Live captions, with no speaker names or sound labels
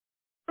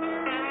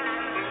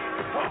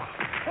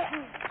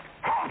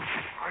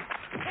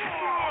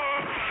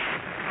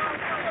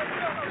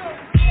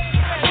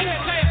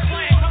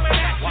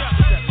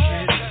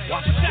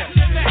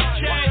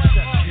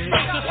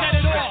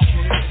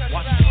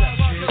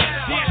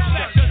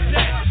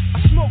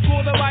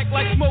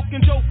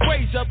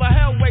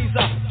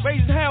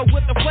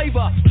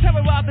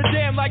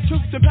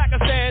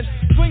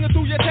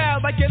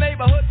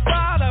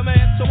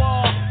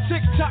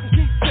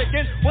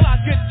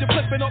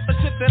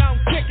that I'm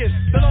kicking.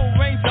 The Lone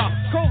Ranger,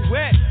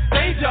 co-ed,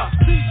 danger.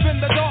 Deep in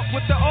the dark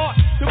with the art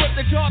to rip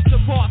the charts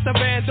apart. The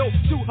vandal,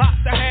 too hot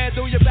to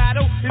handle your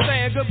battle. You're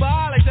saying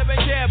goodbye like Seven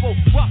Gamble.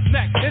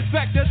 Roughneck,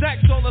 Inspector Dex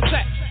on the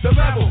set. The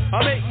rebel,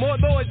 I make more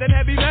noise than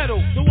heavy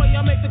metal. The way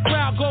I make the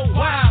crowd go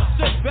wild.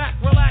 Sit back,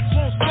 relax,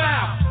 won't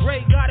style.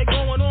 Ray got it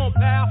going on,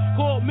 pal.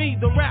 Call me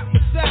the rap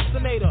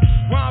assassinator.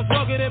 Rhymes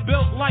rugged and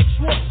built like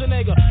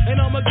Schwarzenegger. And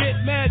I'ma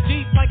get mad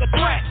deep like a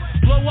threat.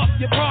 Blow up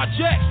your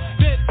project,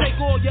 then take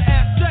all your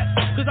assets.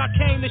 Cause I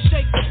came to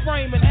shake the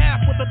frame in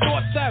half with the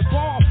thoughts that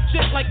bomb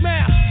shit like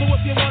math. So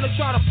if you wanna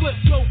try to flip,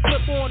 yo,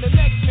 flip on the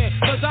next man.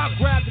 Cause I'll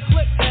grab the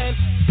clip and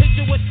hit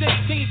you with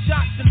 16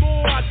 shots and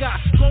more. I got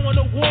going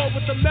to war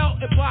with the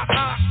melting pot.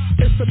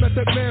 It's the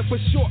Method Man for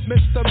short,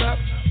 Mr. Map.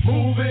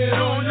 Move it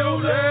on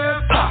your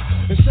left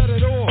and set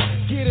it off,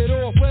 get it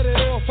off, let it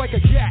off like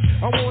a cat.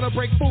 I wanna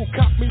break food,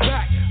 cop me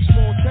back.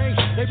 Small change,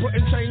 they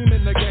putting shame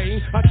in the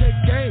game. I take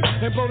game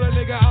and blow the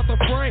nigga out the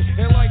frame.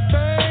 And like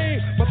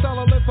fame, my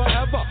style live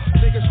forever.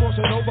 Niggas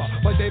crossing over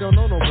like they don't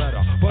know no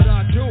better. But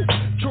I do.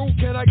 True,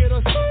 can I get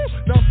a sue?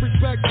 Enough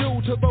respect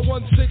due to the 1-6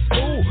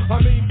 ooh.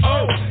 I mean,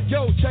 oh,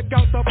 yo, check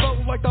out the flow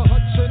like the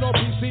Hudson or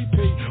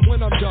PCP.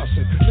 When I'm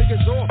dusting,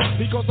 niggas off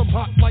because I'm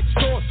hot like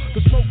sauce.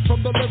 The smoke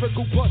from the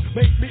lyrical blood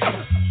make me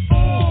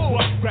ooh.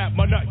 What grab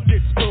my nut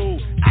gets cool.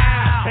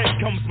 Ah, here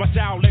comes my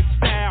Shaolin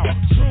style.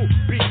 True,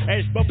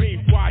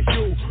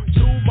 B-H-B-Y-U.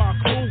 To my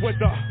crew with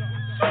the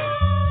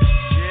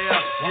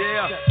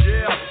yeah.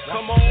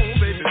 Come on,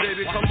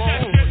 baby, come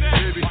on.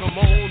 Baby, come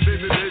on,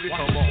 baby,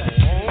 come on.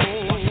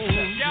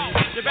 Yo,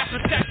 you better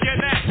protect your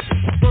neck.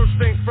 First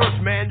things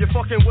first, man, you're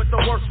fucking with the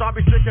worst. I'll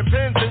be sticking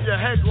pins in your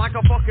head like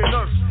a fucking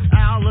nurse.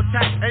 I'll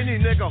attack any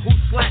nigga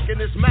who's slacking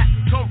his mat.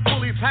 Come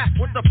fully packed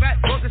with the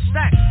fat burger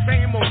stack.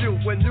 Shame on you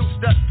when you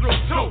step through.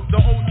 The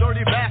old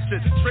dirty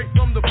bastard, straight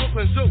from the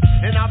Brooklyn Zoo.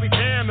 And I'll be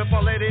damned if I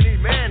let any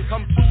man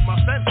come to my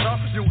center.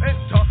 You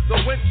enter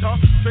the winter,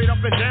 straight up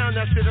and down,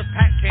 that shit is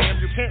pack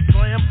cam. You can't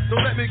slam,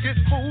 don't let me get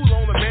fooled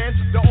on the man.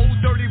 The old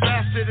dirty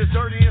bastard is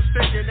dirty and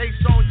stinking.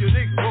 Ace on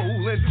unique,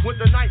 rolling with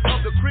the knife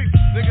of the creek.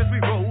 Niggas be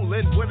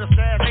rolling with a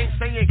stab, ain't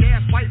saying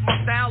gas. Fight my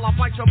style, I'll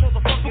fight your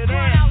motherfucking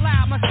ass. Out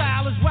loud, my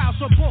style is wild,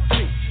 so book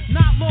me.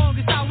 Not long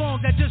is how long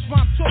that this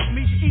rhyme took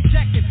me.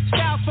 Ejecting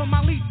styles from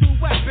my lethal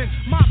weapon.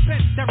 My pen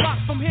that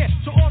rocks from here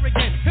to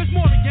Oregon. Here's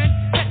more again.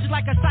 Catch it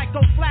like a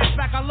psycho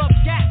flashback. I love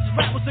gas.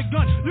 Rap was a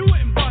gun. You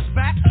wouldn't bust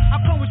back. I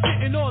come with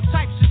shit in all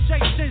types of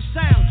shapes and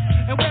sounds.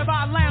 And wherever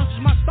I lounge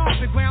is my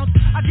stomping grounds.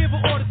 I give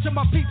an order to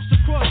my peeps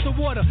across the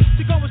water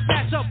to go and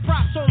snatch up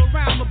props all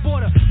around the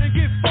border and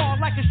get far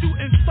like a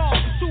shooting star.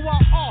 Pursue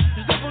our art.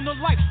 Just live on the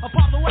life of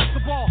Pablo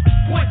Escobar.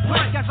 Point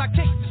blank as I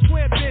kick the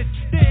square bit.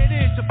 There it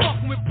is. You're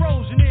fucking with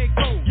pros and there it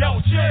goes. Yo,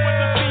 chill with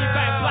the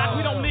feedback block,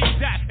 we don't need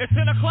that. It's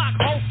 10 o'clock,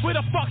 ho, where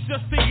the fuck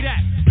just see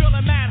that?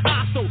 Feeling mad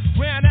hostile,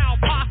 ran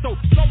out paso.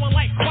 Flowing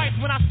like Christ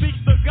when I speak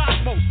the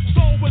gospel.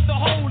 Soul with the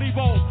holy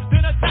bowl,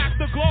 then attack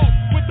the globe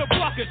with the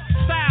bucket.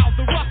 Style,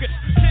 the ruckus,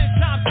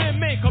 10 times 10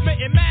 men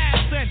committing mad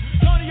sin.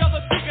 None of the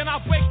other chicken,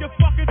 I'll break your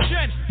fucking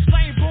chin.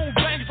 Same boom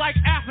bangs like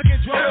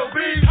African drums.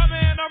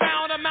 Coming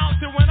around the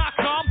mountain when I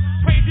come.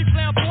 Crazy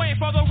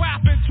flamboyant for the rap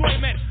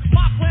enjoyment.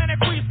 My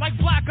planet creeps like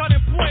black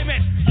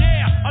unemployment.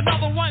 Yeah,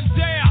 another one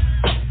there.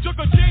 Took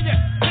a genius,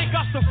 take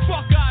us the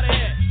fuck out of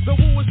here. The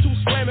woo is too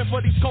slamming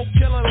for these coke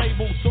killer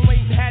labels. So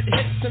ain't had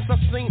hits since I've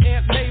seen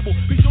Aunt Mabel.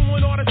 Be doing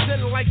all the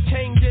sin like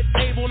Cain did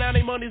Abel. Now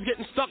they money's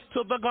getting stuck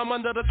to the gum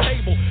under the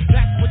table.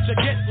 That's what you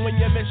get when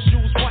you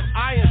misuse what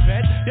I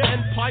invent. Your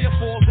empire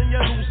falls and you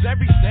lose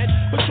every cent.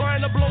 But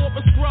trying to blow up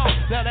a scrub.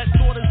 Now that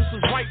thought is just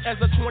as right as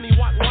a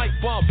 20-watt light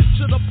bulb.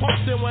 Should've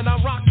pumped it when I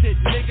rocked it.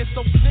 Niggas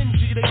so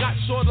stingy, they got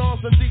short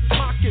arms and deep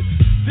pockets.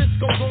 This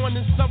goes on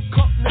in some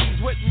companies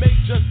with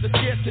majors that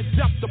scared to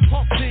death to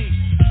pump these.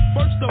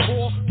 First of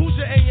all, who's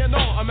your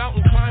A&R? A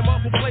mountain climber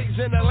who plays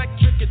an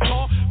electric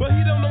guitar, but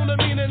he don't know the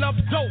meaning of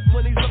dope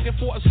when he's looking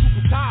for a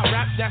super tie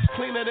rap that's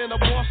cleaner than a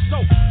bar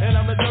soap. And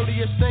I'm the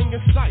dirtiest thing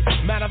in sight.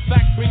 Matter of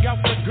fact, bring out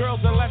the girls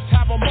and let's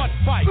have a mud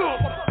fight.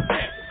 Fuck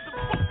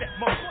that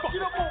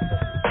motherfucker.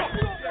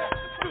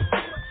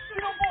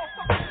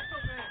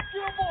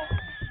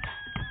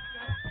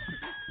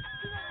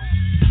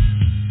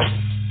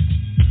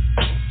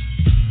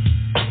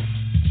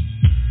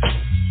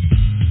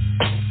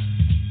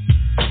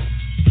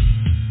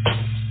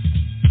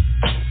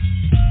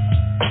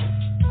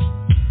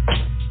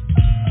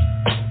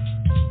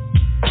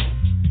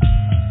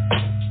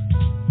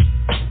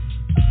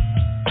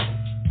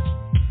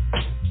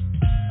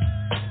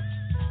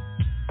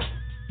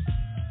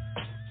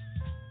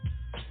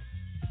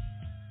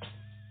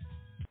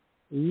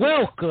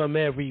 Welcome,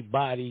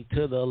 everybody,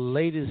 to the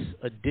latest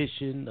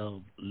edition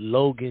of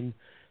Logan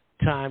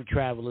Time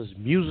Travelers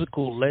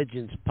Musical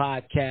Legends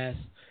Podcast.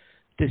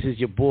 This is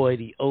your boy,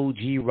 the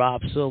OG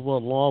Rob Silver,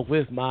 along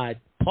with my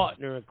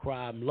partner in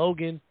crime,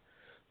 Logan.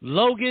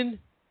 Logan,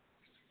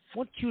 I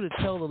want you to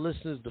tell the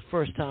listeners the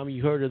first time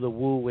you heard of the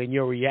Wu and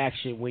your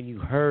reaction when you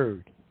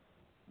heard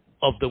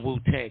of the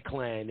Wu-Tang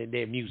Clan and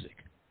their music.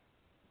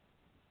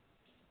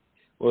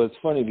 Well, it's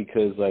funny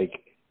because, like,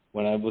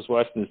 when I was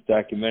watching this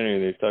documentary,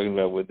 they were talking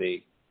about when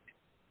they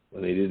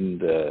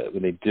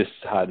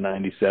dissed Hot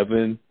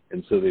 97,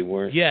 and so they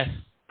weren't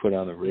put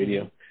on the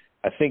radio.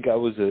 I think I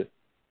was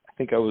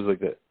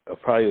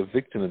probably a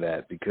victim of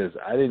that, because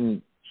I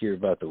didn't hear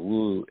about the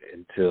Wu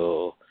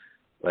until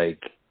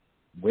like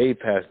way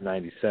past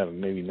 97,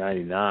 maybe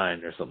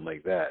 99 or something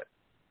like that.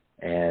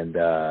 And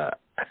I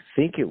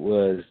think it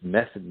was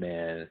Method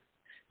Man,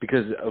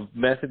 because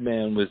Method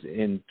Man was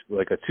in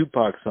like a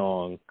Tupac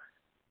song,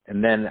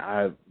 and then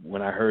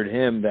when I heard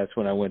him, that's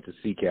when I went to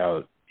seek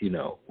out,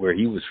 where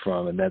he was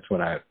from, and that's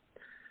when I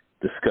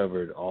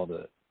discovered all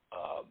the,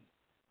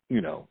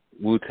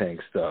 Wu-Tang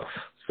stuff.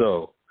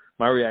 So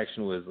my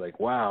reaction was like,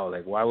 wow,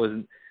 like why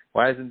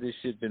hasn't this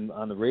shit been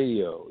on the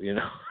radio,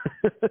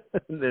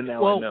 And then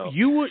now I know.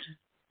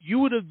 You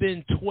would have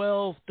been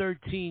 12,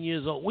 13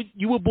 years old.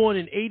 You were born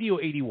in 80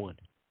 or 81?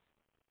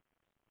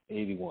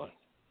 81.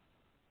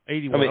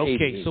 81. I mean,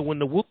 okay, 80. So when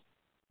the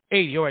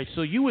 80, all right.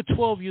 So you were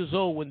 12 years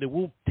old when the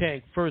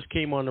Wu-Tang first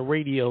came on the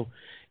radio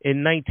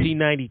in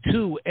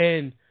 1992,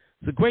 and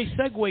it's a great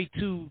segue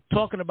to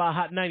talking about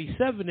Hot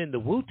 97 and the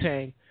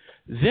Wu-Tang.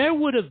 There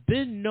would have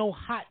been no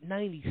Hot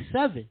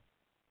 97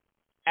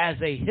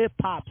 as a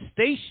hip-hop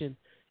station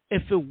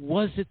if it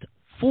weren't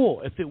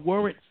for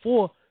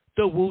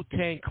the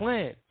Wu-Tang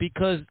Clan,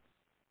 because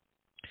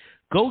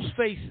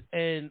Ghostface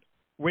and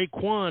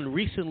Raekwon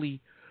recently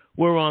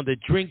were on the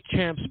Drink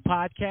Champs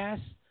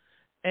podcast,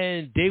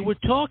 and they were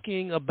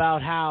talking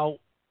about how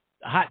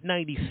Hot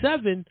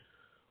 97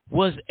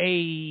 was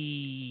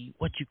a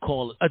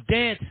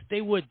dance.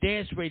 They were a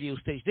dance radio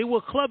station. They were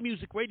a club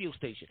music radio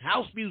station,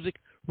 house music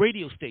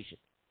radio station.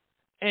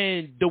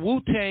 And the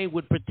Wu-Tang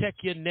would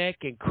Protect Your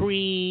Neck and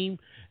Cream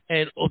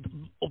and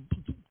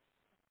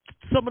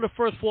some of the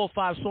first 4 or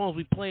 5 songs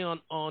we play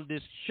on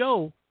this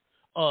show,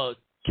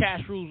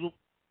 Cash Rules,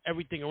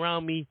 Everything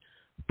Around Me,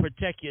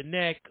 Protect Your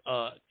Neck,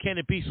 Can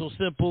It Be So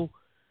Simple.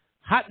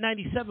 Hot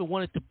 97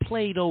 wanted to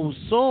play those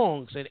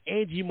songs, and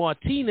Angie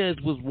Martinez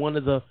was one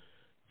of the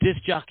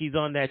disc jockeys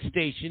on that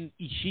station.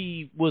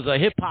 She was a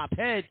hip-hop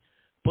head,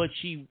 but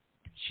she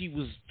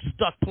was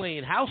stuck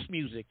playing house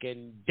music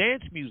and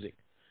dance music.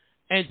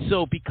 And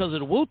so because of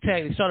the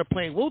Wu-Tang, they started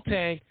playing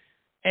Wu-Tang,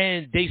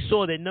 and they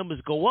saw their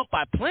numbers go up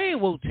by playing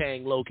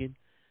Wu-Tang, Logan,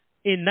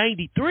 in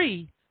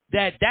 93,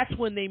 that's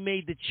when they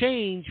made the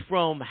change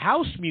from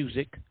house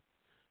music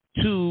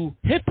to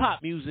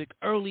hip-hop music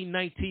early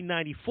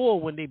 1994,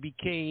 when they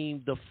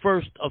became the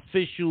first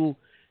official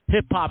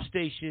hip-hop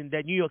station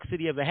that New York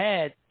City ever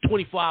had,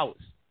 24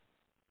 hours.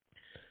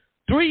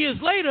 3 years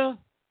later,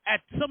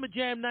 at Summer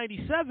Jam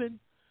 97,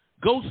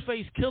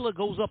 Ghostface Killah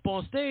goes up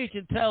on stage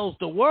and tells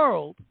the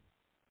world,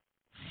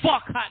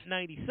 fuck Hot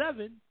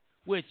 97,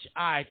 which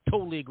I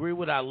totally agree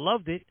with. I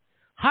loved it.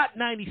 Hot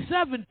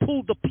 97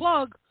 pulled the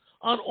plug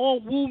on all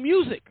Wu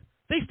music.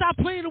 They stopped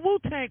playing the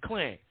Wu-Tang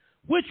Clan,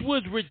 which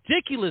was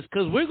ridiculous,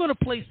 because we're going to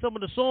play some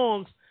of the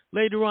songs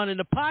later on in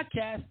the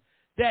podcast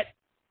that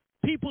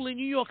people in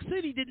New York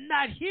City did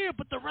not hear,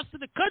 but the rest of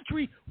the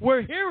country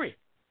were hearing.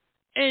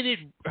 And it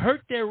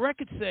hurt their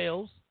record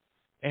sales.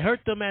 It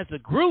hurt them as a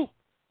group,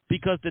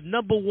 because the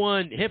number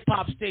one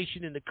hip-hop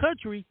station in the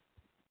country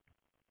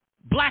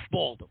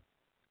blackballed them,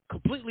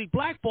 completely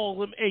blackballed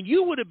them, and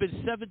you would have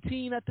been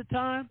 17 at the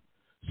time.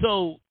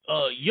 So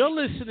you're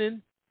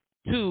listening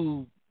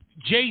to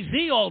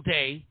Jay-Z all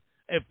day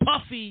and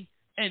Puffy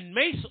and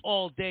Mace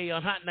all day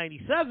on Hot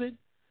 97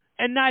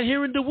 and not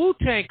hearing the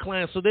Wu-Tang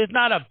Clan. So there's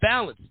not a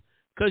balance,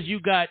 because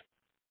you got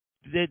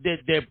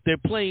they're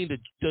playing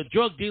the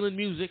drug dealing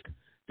music,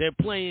 they're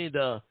playing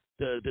the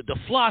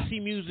flossy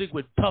music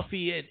with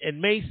Puffy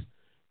and Mace,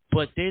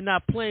 but they're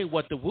not playing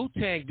what the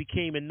Wu-Tang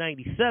became in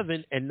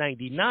 97 and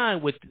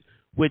 99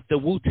 with the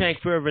Wu-Tang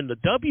Forever and the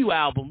W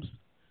albums,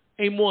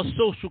 a more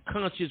social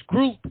conscious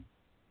group.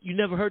 You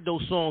never heard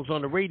those songs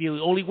on the radio.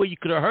 The only way you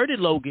could have heard it,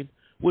 Logan,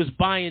 was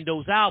buying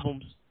those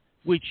albums,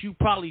 which you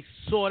probably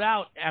sought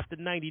out after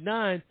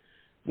 99,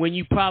 when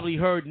you probably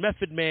heard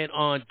Method Man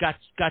on Got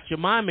Your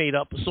Mind Made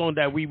Up, a song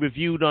that we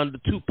reviewed on the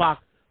Tupac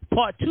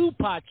Part 2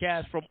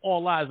 podcast from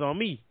All Eyes on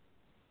Me,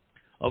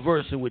 a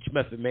verse in which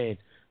Method Man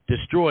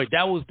destroyed.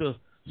 That was the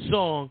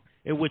song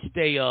in which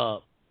they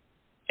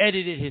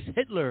edited his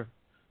Hitler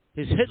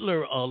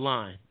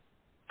line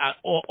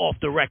off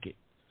the record.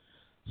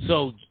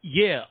 So,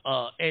 yeah,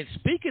 and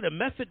speaking of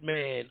Method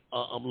Man,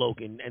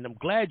 Logan, and I'm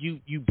glad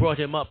you brought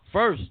him up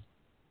first,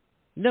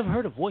 never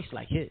heard a voice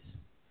like his.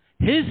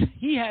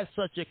 He has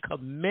such a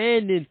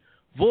commanding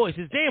voice.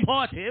 It's damn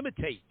hard to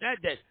imitate.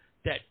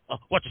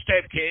 What's your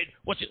step, kid?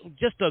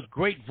 Just a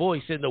great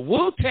voice. And the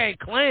Wu-Tang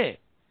Clan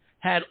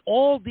had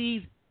all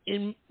these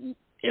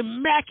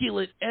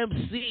immaculate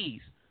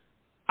MCs.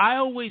 I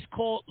always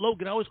call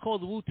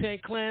the Wu-Tang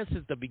Clan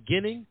since the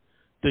beginning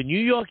the New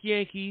York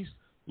Yankees,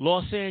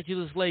 Los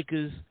Angeles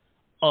Lakers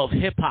of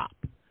hip-hop,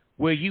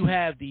 where you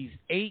have these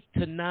 8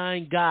 to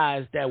 9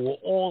 guys that were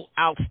all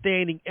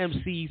outstanding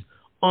MCs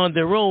on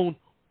their own,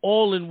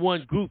 all in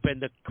one group.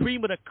 And the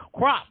cream of the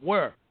crop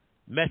were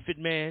Method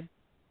Man,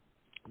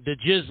 the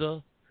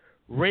GZA,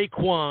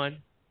 Raekwon,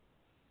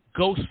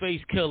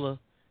 Ghostface Killah,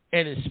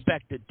 and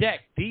Inspector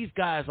Deck. These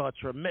guys are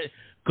tremendous.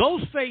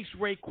 Ghostface,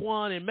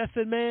 Raekwon, and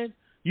Method Man,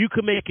 you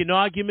could make an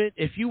argument.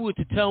 If you were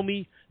to tell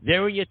me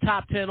they're in your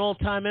top 10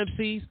 all-time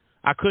MCs,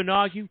 I couldn't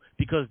argue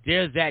because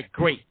they're that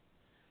great.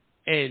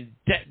 And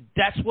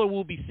that's what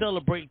we'll be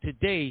celebrating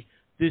today,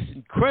 this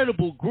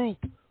incredible group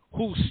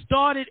who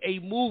started a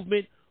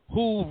movement,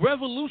 who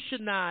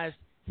revolutionized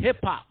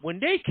hip-hop. When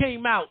they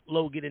came out,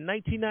 Logan, in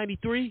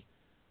 1993,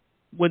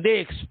 when they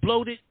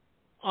exploded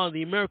on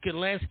the American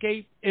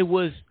landscape, it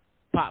was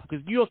pop.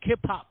 Because New York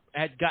hip-hop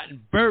had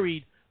gotten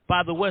buried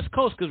by the West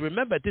Coast. Because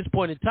remember, at this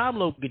point in time,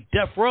 Logan,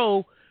 Death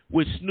Row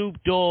with Snoop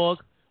Dogg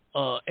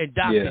and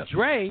Dr.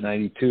 Dre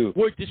 92.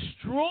 were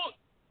destroyed.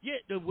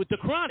 Yeah, with the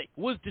Chronic,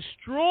 was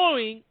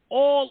destroying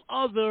all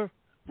other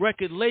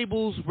record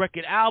labels,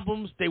 record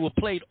albums. They were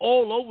played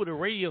all over the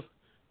radio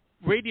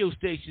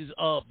stations.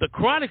 The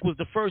Chronic was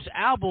the first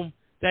album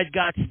that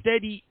got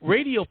steady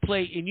radio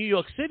play in New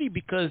York City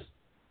because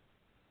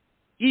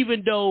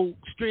even though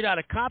Straight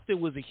Outta Compton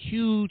was a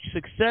huge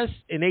success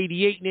in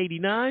 88 and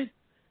 89,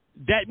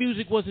 that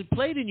music wasn't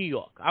played in New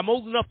York. I'm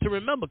old enough to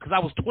remember because I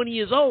was 20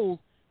 years old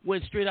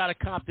when Straight Outta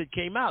Compton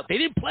came out. They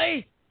didn't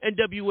play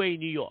NWA in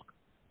New York,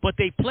 but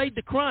they played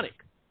the Chronic.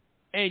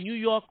 And New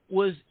York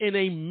was in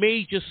a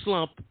major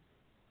slump.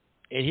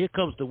 And here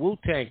comes the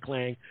Wu-Tang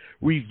Clan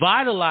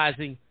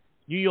revitalizing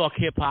New York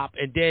hip-hop.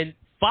 And then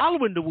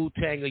following the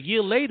Wu-Tang, a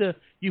year later,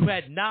 you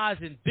had Nas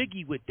and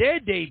Biggie with their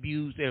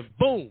debuts. And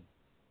boom,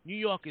 New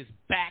York is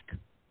back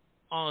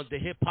on the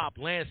hip-hop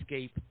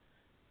landscape.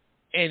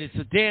 And it's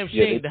a damn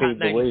shame that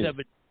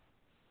 97.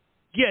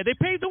 Yeah, they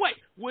paved the way,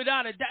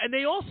 without a doubt. And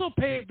they also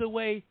paved the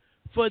way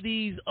for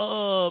these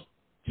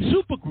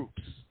super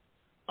groups.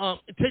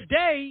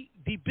 Today,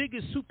 the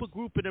biggest super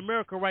group in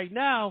America right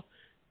now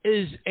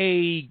is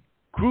a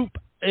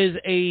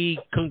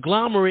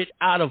conglomerate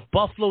out of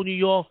Buffalo, New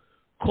York,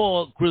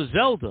 called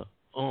Griselda.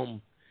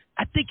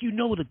 I think you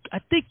know.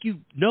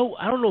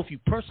 I don't know if you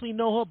personally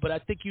know her, but I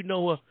think you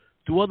know her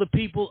through other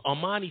people.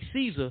 Armani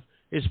Caesar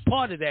is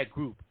part of that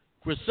group,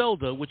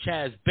 Griselda, which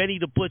has Benny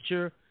the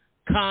Butcher,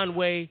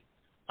 Conway.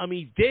 I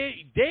mean,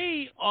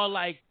 they are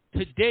like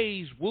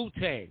today's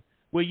Wu-Tang,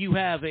 where you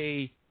have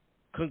a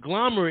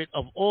conglomerate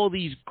of all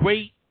these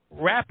great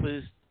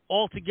rappers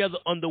all together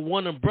under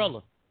one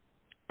umbrella.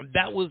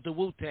 That was the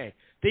Wu-Tang.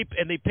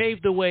 They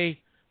paved the way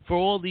for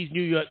all these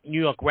New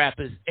York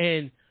rappers.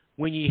 And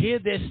when you hear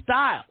their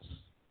styles,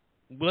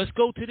 let's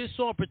go to this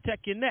song,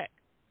 Protect Your Neck.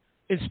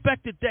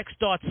 Inspector Deck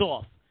starts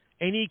off,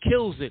 and he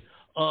kills it.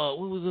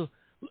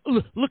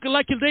 Looking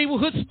like your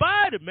neighborhood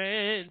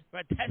Spider-Man.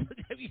 Right? That's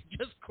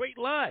just a great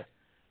line.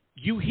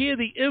 You hear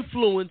the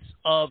influence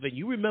of, and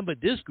you remember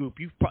this group,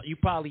 you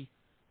probably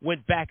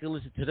went back and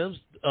listened to them,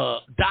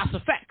 Das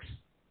EFX.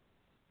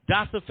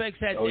 Das EFX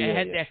had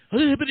that.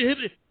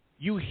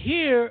 You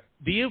hear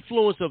the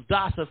influence of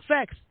Das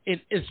EFX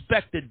in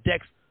Inspector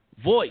Deck's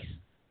voice.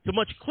 It's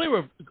much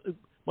clearer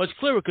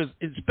because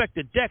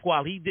Inspector Deck,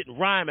 while he didn't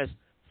rhyme as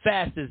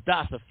fast as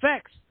Das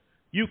EFX,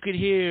 you could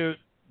hear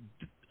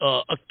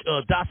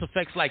Das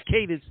EFX like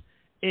cadence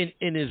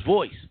in his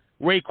voice.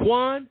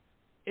 Raekwon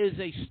is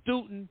a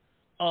student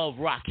of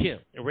Rakim,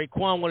 and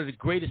Raekwon, one of the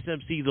greatest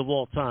MCs of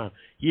all time.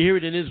 You hear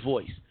it in his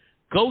voice.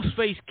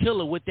 Ghostface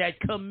Killah with that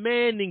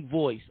commanding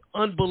voice,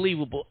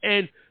 unbelievable.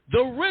 And the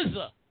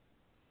RZA,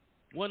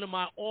 one of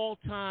my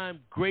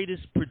all-time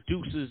greatest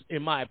producers,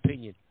 in my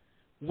opinion,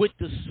 with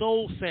the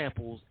soul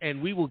samples,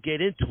 and we will get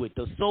into it,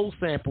 the soul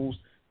samples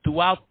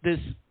throughout this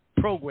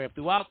program,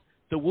 throughout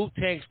the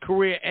Wu-Tang's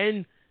career,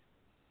 and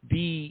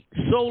the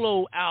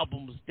solo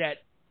albums that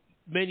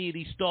many of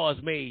these stars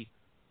made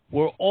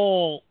were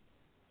all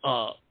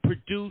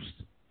produced,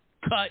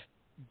 cut,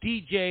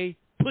 DJ,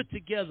 put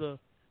together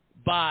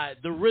by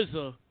the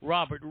RZA,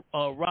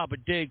 Robert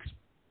Diggs,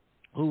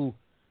 who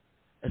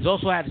has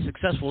also had a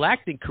successful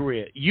acting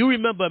career. You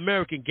remember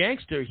American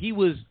Gangster? He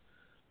was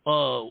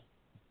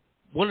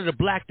one of the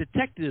black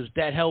detectives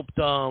that helped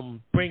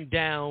bring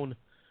down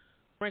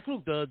Frank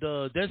Luke,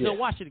 the Denzel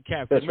Washington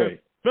character. That's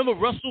right. Remember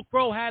Russell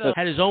Crowe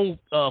had his own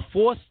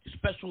force,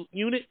 special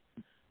unit?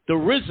 The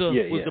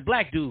RZA was the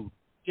black dude.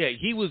 Yeah,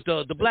 he was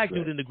the black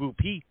dude in the group.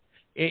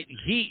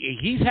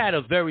 He's had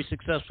a very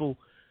successful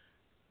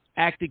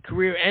acting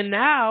career, and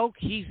now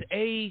he's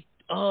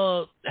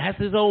has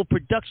his own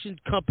production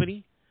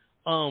company.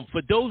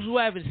 For those who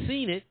haven't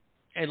seen it,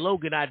 and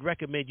Logan, I'd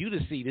recommend you to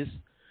see this,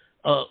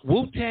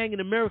 Wu-Tang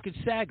and American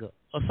Saga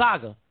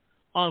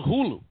on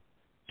Hulu.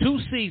 2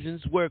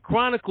 seasons where it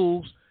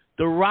chronicles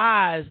the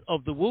rise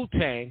of the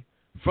Wu-Tang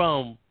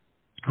from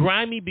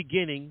grimy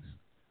beginnings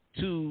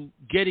to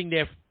getting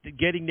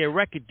their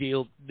record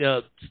deal.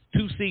 The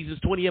 2 seasons,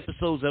 20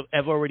 episodes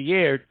have already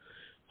aired.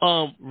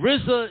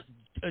 RZA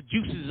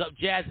juices up,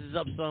 jazzes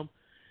up some.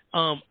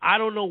 I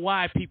don't know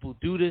why people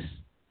do this.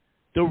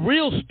 The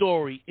real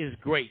story is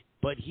great,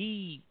 but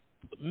he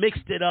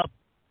mixed it up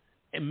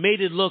and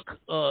made it look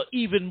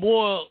even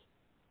more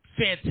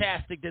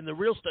fantastic than the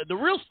real story. Their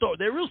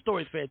real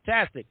story is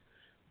fantastic,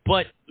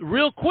 but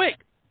real quick,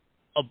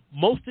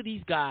 most of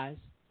these guys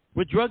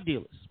were drug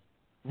dealers.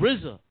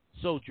 RZA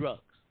sold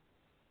drugs.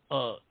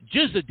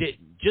 GZA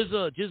didn't.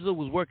 GZA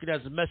was working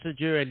as a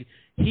messenger, and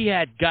he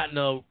had gotten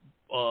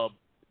a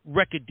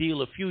record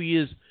deal a few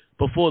years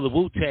before the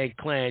Wu-Tang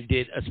Clan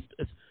did.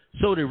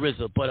 So did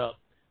RZA. But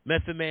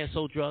Method Man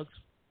sold drugs.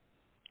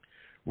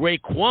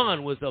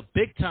 Raekwon was a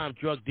big-time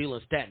drug dealer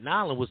in Staten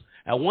Island. Was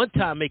at one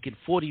time making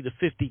 $40,000 to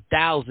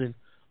 $50,000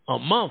 a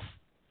month.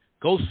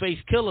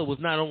 Ghostface Killah was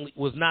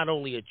not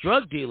only a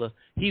drug dealer,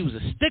 he was a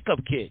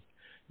stick-up kid.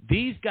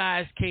 These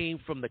guys came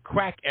from the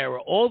crack era.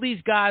 All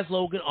these guys,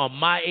 Logan, are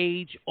my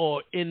age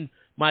or in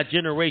my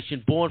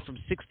generation, born from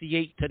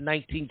 68 to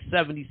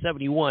 1970,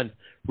 71.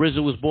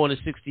 RZA was born in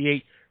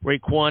 68.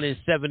 Raekwon in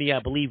 70. I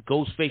believe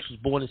Ghostface was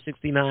born in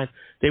 69.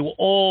 They were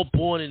all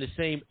born in the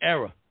same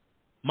era,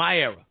 my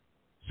era.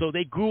 So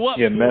they grew up.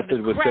 Yeah,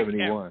 Method was 71.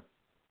 Era.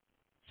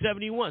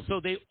 71. So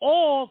they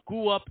all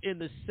grew up in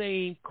the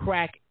same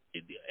crack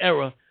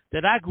era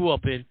that I grew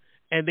up in,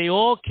 and they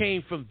all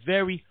came from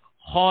very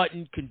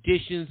hardened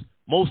conditions.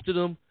 Most of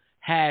them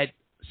had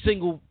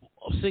single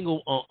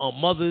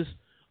mothers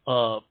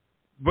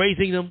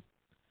raising them.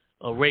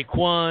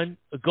 Raekwon,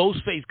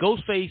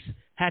 Ghostface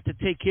had to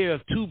take care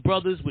of two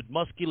brothers with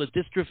muscular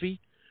dystrophy,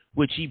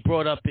 which he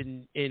brought up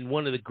in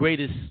one of the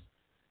greatest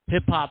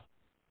hip-hop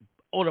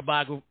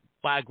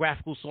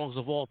autobiographical songs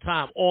of all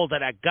time, All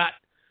That I Got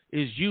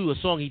Is You, a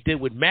song he did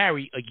with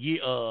Mary a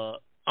year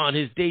on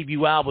his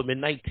debut album in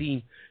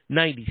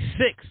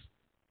 1996.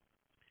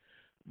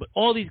 But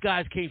all these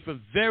guys came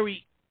from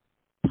very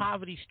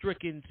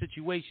poverty-stricken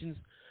situations,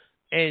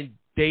 and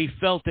they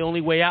felt the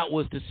only way out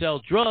was to sell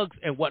drugs.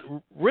 And what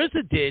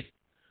RZA did,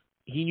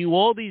 he knew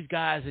all these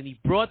guys, and he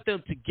brought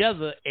them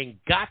together and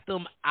got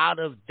them out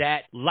of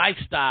that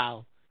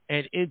lifestyle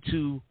and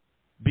into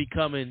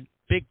becoming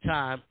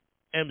big-time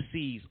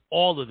MCs,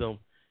 all of them.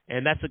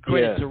 And that's a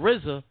credit to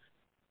RZA.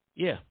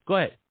 Yeah, go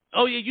ahead.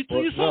 Oh, yeah, you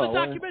saw the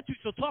documentary,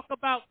 so talk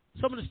about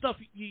some of the stuff,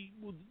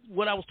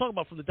 what I was talking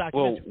about from the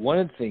documentary. Well, one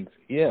of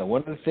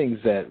the things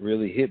that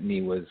really hit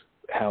me was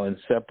how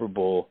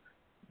inseparable,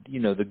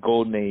 the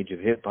golden age of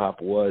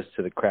hip-hop was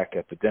to the crack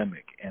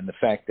epidemic, and the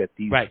fact that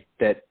it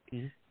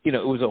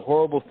was a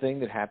horrible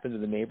thing that happened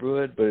in the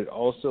neighborhood, but it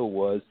also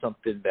was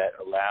something that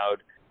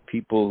allowed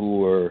people who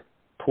were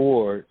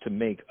poor to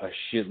make a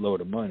shitload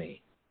of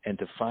money and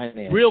to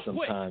finance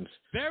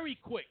very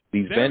quick,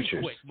 these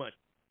ventures. Quick money.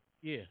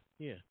 Yeah.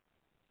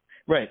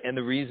 Right, and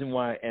the reason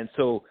why, and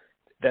so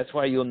that's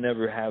why you'll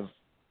never have,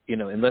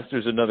 unless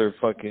there's another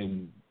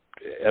fucking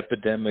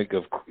epidemic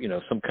of,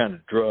 some kind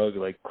of drug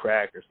like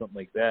crack or something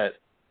like that,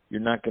 you're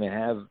not going to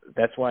have,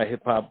 that's why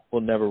hip-hop will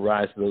never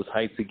rise to those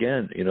heights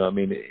again.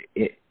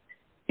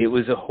 It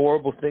was a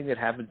horrible thing that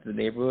happened to the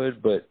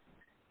neighborhood, but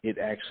it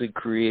actually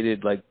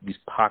created like these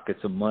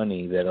pockets of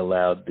money that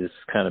allowed this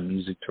kind of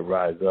music to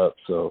rise up.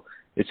 So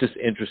it's just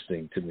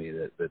interesting to me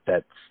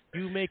that's,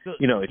 you're not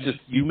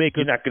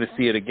going to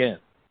see it again.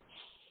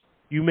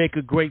 You make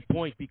a great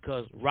point,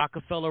 because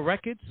Rockefeller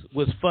Records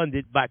was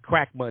funded by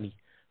crack money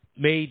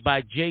made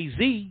by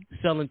Jay-Z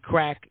selling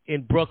crack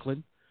in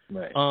Brooklyn.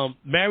 Right.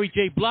 Mary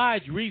J.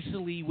 Blige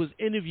recently was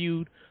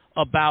interviewed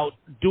about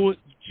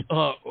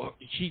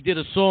she did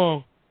a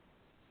song,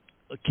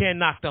 Can't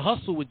Knock the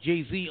Hustle, with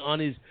Jay-Z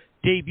on his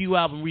debut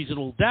album,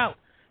 Reasonable Doubt.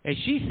 And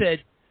she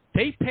said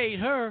they paid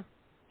her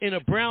in a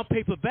brown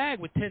paper bag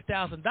with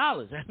 $10,000.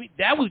 I mean,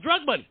 that was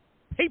drug money.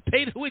 They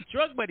paid her with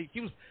drug money.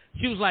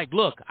 She was like,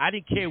 look, I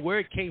didn't care where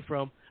it came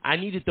from. I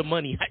needed the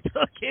money. I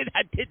took it.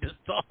 I did the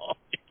song.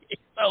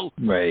 So,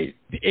 right.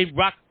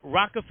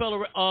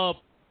 Rockefeller,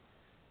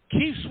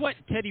 Keith Sweat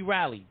and Teddy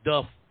Riley,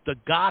 the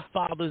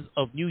godfathers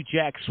of New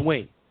Jack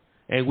Swing.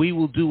 And we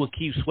will do a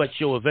Keith Sweat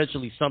show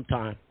eventually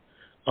sometime,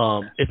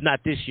 if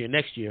not this year,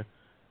 next year.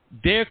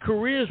 Their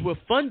careers were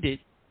funded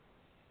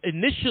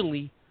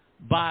initially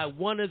by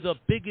one of the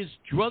biggest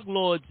drug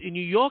lords in New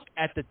York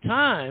at the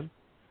time,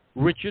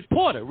 Rich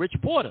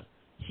Porter.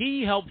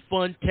 He helped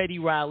fund Teddy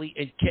Riley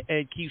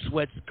and Keith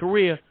Sweat's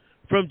career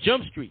from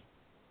Jump Street.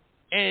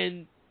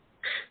 And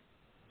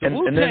the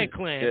Wu-Tang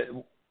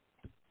Clan...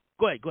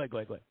 Go ahead.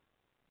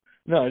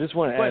 No, I just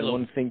want to add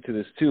one thing to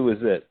this, too, is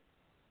that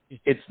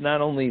it's not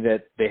only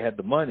that they had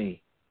the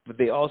money, but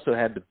they also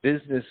had the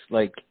business,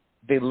 like,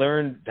 they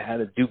learned how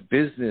to do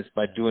business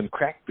by doing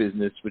crack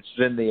business, which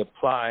then they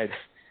applied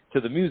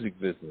to the music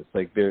business.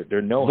 Like,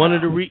 their know-how.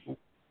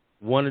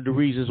 One of the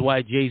reasons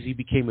why Jay-Z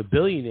became a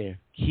billionaire,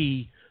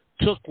 he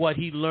took what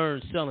he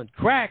learned selling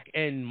crack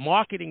and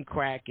marketing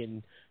crack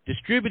and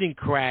distributing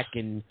crack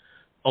and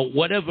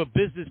whatever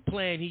business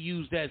plan he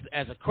used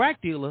as a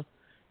crack dealer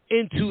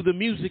into the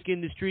music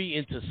industry,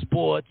 into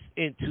sports,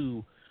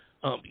 into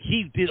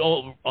he did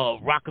all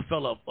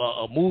Rockefeller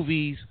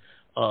movies.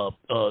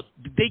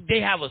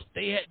 They have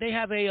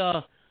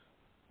a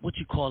what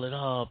you call it?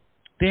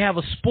 They have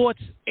a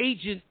sports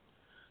agent.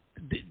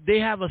 They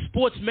have a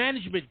sports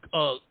management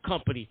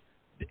company,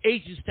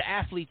 agents to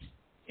athletes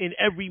in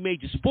every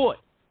major sport.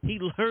 He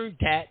learned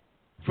that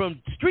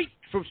from street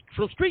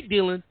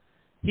dealing.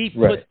 He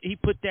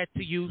put that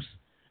to use,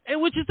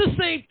 and which is the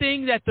same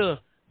thing that the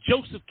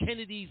Joseph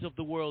Kennedys of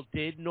the world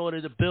did in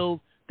order to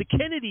build the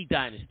Kennedy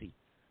dynasty.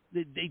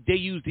 They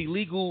used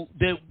illegal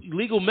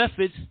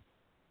methods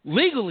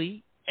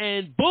legally,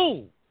 and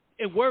boom,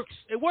 it works.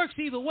 It works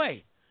either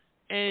way.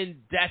 And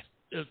that's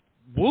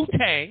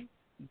Wu-Tang.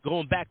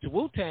 Going back to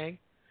Wu-Tang,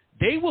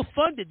 they were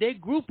funded. Their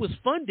group was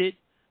funded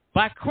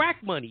by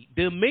crack money.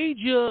 The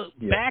major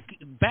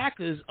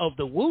backers of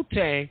the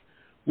Wu-Tang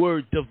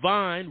were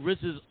Divine,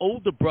 RZA's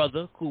older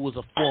brother, who was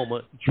a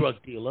former drug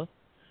dealer,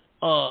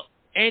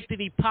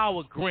 Anthony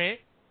Power Grant,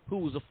 who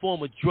was a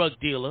former drug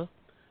dealer,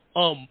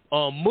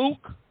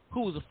 Mook,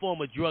 who was a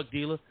former drug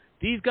dealer.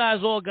 These guys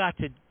all got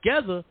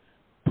together,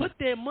 put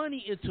their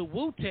money into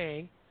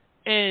Wu-Tang,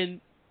 and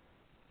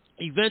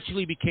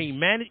eventually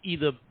became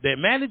either their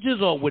managers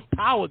or with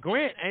Power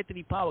Grant,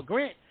 Anthony Power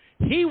Grant.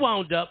 He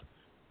wound up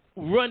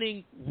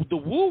running the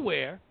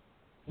Wu-Ware,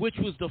 which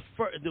was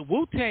the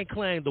Wu-Tang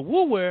Clan. The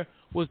Wu-Ware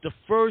was the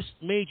first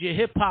major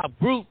hip-hop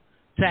group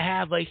to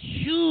have a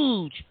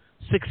huge,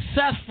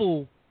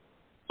 successful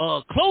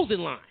clothing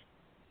line.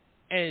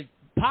 And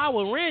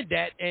Power ran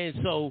that, and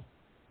so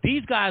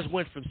these guys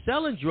went from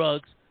selling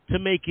drugs to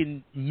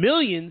making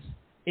millions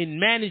in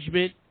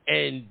management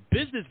and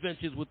business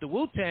ventures with the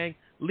Wu-Tang,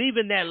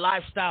 leaving that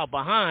lifestyle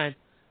behind.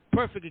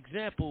 Perfect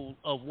example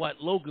of what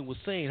Logan was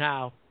saying,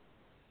 how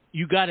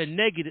you got a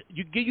negative,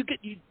 you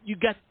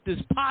got this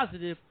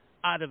positive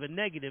out of a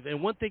negative.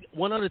 And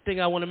one other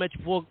thing I want to mention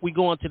before we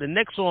go on to the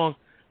next song,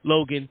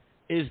 Logan,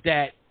 is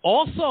that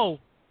also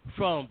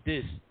from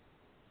this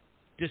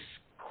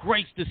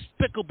great,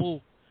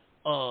 despicable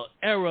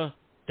era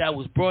that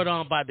was brought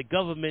on by the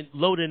government,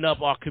 loading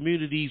up our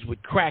communities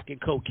with crack and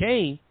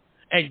cocaine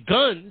and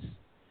guns,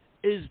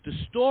 is the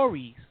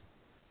stories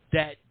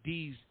that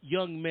these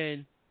young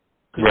men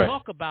could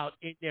talk about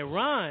in their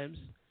rhymes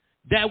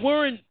that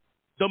weren't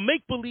the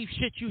make-believe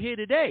shit you hear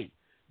today.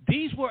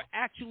 These were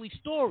actually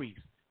stories.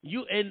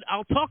 And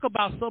I'll talk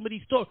about some of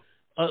these stories.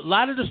 A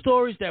lot of the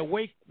stories that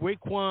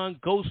Raekwon,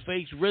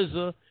 Ghostface,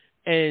 RZA,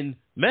 and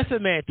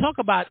Method Man talk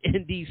about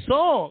in these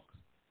songs,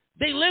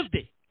 they lived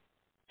it.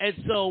 And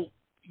so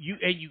you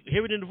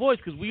hear it in the voice,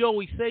 because we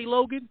always say,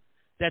 Logan,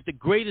 that the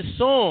greatest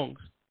songs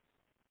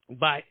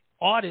by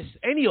artists,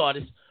 any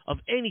artists of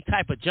any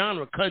type of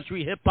genre,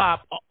 country,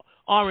 hip-hop,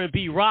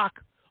 R&B,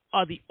 rock,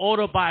 are the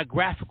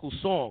autobiographical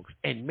songs.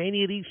 And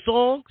many of these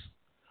songs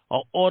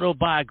are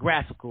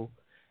autobiographical.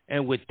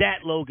 And with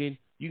that, Logan,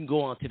 you can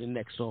go on to the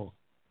next song.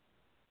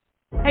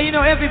 Hey, you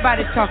know,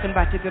 everybody's talking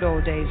about the good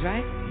old days,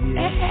 right?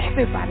 Yeah.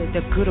 Everybody,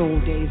 the good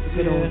old days, the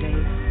good old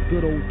days.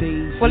 Good old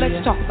days. Well,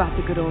 let's talk about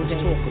the good old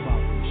days. Let's talk about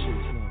them shit,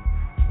 man.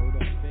 Hold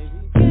up, baby.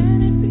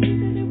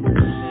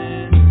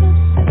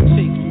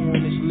 Take you on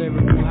this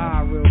lyrical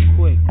high real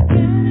quick.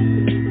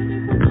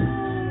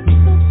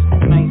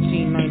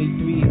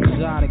 1993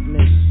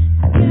 exoticness.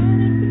 You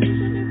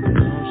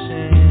know what I'm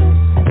saying?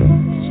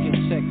 Let's get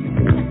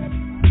technical.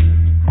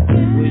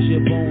 Where's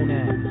your bone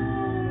at?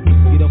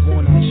 Get up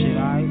on that shit,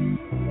 alright?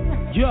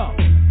 Yo,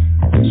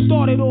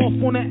 started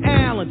off on the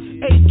Allen,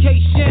 AK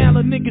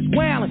Shallow, niggas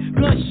wailing,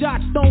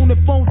 gunshots thrown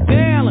and phone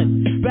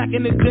dialing. Back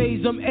in the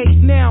days, I'm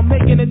 8 now,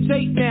 making a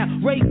tape now.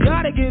 Ray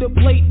gotta get a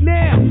plate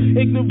now.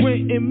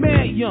 Ignorant and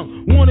mad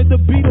young, wanted to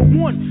be the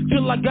one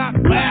till I got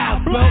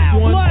loud.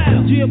 Felt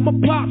one. Yeah, my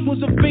pops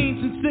was a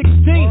fiend since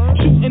 16,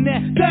 shooting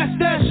that's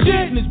that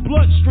shit in his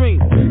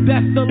bloodstream.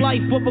 That's the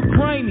life of a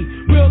crimey,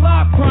 real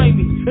life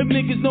crimey. If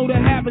niggas know the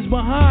habits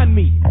behind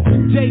me.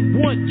 Day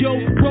one, yo,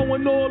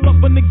 growing all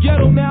up in the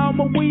ghetto. Now I'm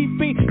a weed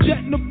fiend,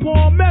 jetting the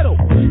palmetto.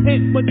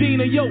 In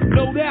Medina, yo,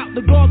 no doubt,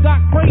 the dog got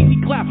crazy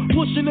clout,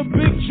 pushing a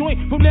big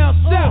joint from down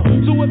south.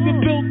 So if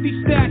you're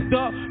filthy stacked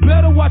up,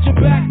 better watch your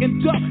back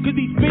and duck, cause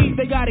these fiends,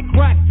 they got it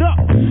cracked up.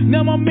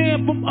 Now my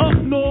man from up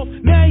north,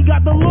 now he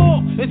got the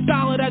law, it's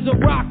solid as a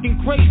rock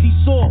and crazy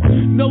saw.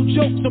 No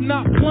jokes, I'm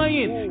not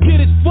playing, get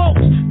his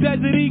folks,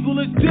 Desert Eagle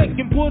his dick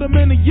and put him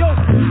in a yoke.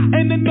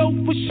 And to know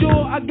for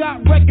sure, I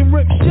got wreck and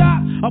rip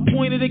shot, I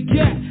pointed a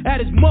gat at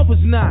his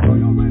mother's knot.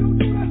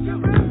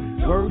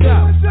 Word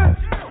up.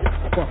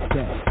 Fuck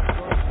that.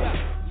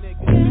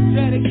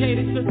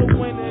 Dedicated to the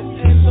winners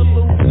and the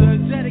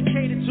losers.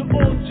 Dedicated to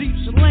all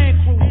Jeeps and Land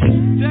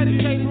Cruisers.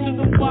 Dedicated to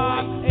the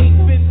wives,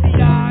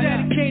 850i.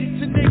 Dedicated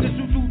to niggas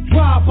who do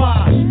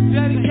drive-bys.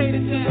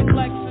 Dedicated to the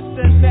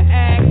Lexus and the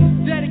Ag.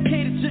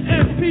 Dedicated to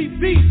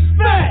MPV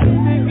Spec.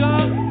 Nigga,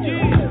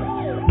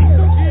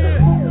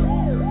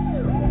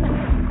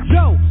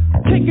 Yo,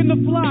 taking the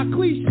fly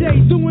cliche,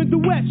 doing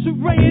duets with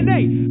Ray and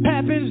A.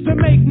 Happens to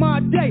make my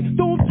day.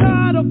 Though I'm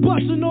tired of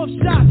busting off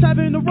shots,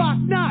 having the rock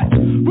knots,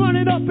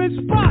 running up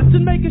in spots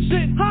and making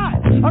shit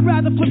hot. I'd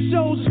rather flip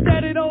shows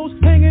instead of those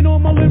hanging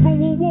on my living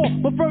room wall.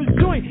 My first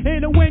joint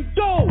in the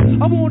window.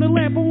 I want a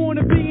lamp, I want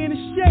to be in the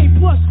shade,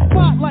 plus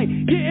spotlight,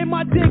 getting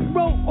my dick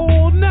broke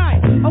all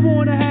night. I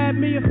want to have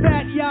me a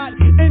fat yacht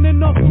and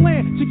enough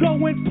land to go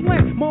and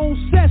plant my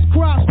own cess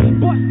crops.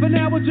 But for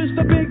now it's just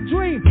a big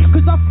dream,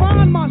 cause I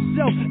find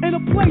myself in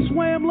a place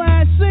where I'm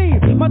last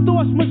seen. My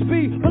thoughts must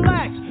be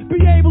relaxed,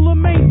 be able to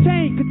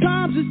maintain, cause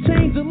times has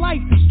changed and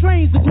life is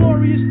strange. The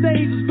glorious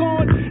days is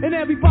gone and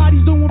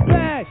everybody's doing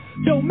bad.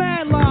 Yo,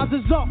 mad lives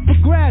is up for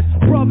grabs.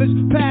 Brothers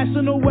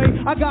passing away,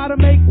 I gotta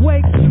make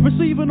way.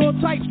 Receiving all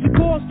types of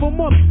calls from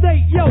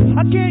upstate. Yo,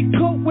 I can't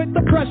cope with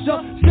the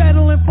pressure,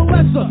 settling for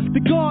lesser. The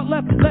God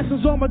left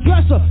lessons on my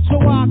dresser, so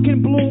I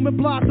can bloom and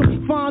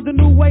blossom, find a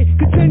new way,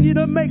 continue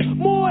to make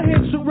more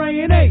hits with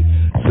Ray and A.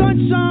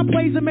 Sunshine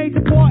plays a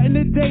major part in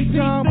the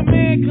daytime. The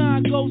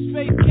mankind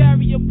Ghostface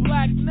carry a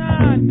black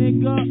 9,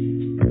 nigga.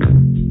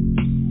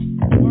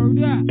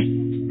 Word up.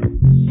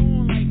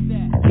 Song like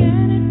that.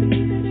 Can it be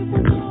that it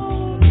was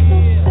all so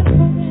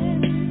simple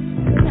then?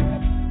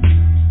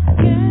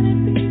 Can it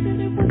be that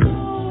it was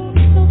all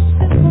so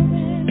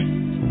simple then?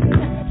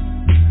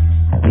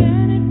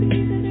 Can it be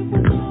that it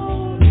was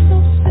all so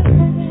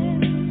simple then?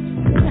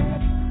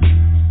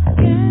 Can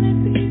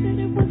it be that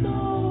it was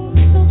all so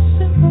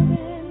simple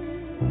then?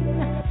 Can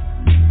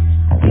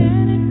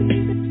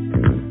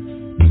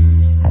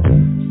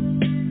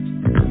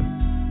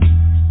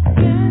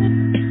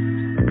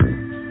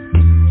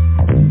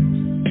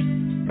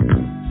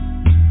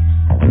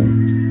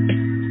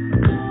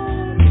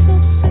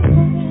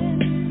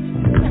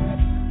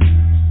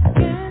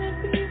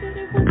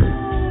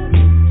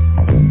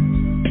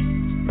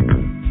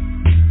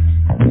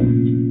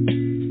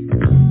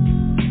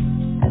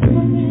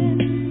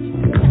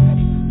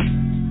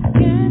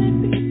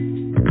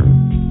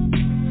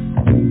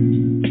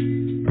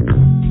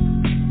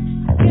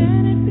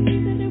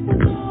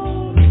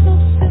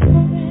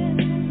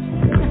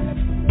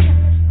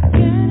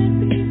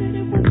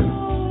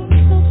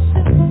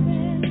be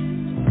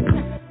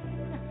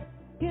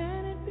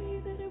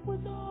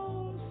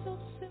that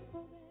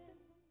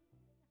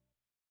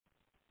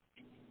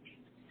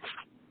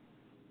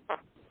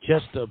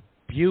Just a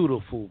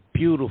beautiful,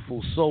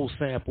 beautiful soul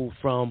sample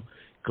from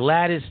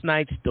Gladys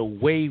Knight's The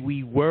Way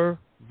We Were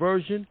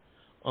version.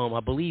 I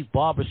believe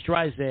Barbra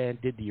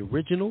Streisand did the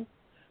original.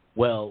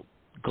 Well,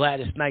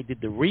 Gladys Knight did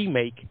the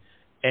remake.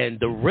 And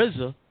the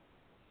RZA,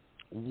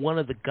 one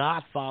of the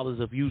godfathers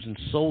of using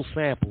soul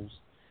samples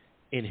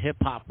in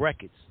hip-hop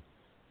records,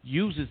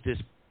 uses this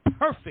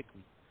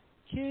perfectly.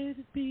 Can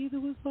it be that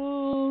it was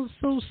all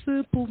so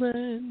simple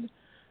then?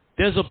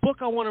 There's a book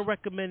I want to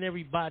recommend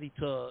everybody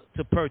to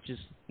purchase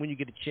when you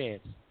get a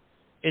chance.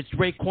 It's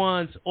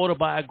Raekwon's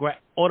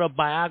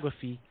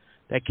autobiography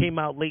that came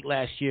out late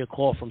last year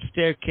called From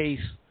Staircase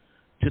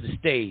to the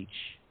Stage.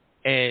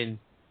 And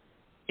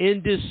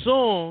in this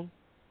song,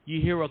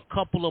 you hear a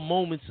couple of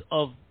moments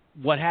of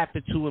what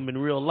happened to him in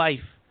real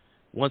life.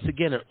 Once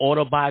again, an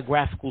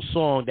autobiographical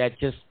song that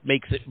just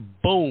makes it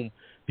boom.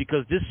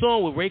 Because this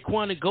song with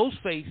Raekwon and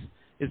Ghostface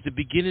is the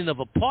beginning of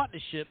a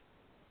partnership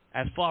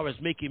as far as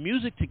making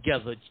music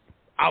together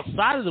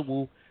outside of the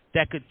Wu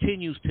that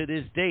continues to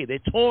this day. They're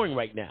touring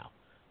right now.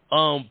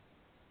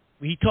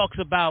 He talks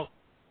about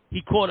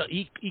he caught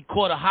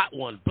a hot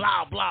one,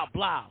 blah, blah,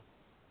 blah.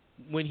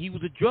 When he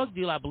was a drug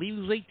dealer, I believe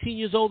he was 18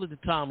 years old at the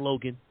time,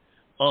 Logan,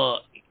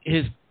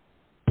 his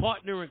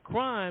partner in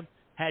crime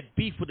had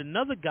beef with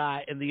another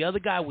guy, and the other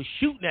guy was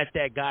shooting at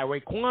that guy.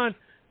 Raekwon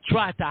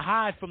tried to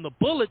hide from the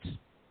bullets,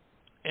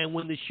 and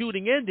when the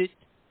shooting ended,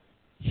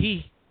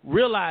 he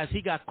realized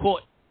he got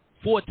caught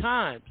 4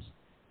 times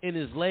in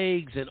his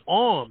legs and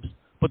arms,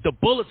 but the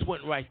bullets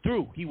went right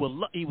through. He was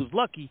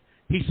lucky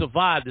he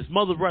survived. His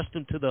mother rushed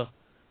him to the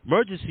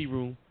emergency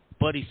room,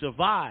 but he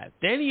survived.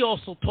 Then he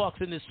also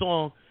talks in this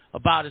song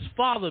about his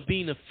father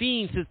being a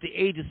fiend since the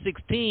age of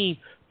 16,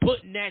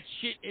 putting that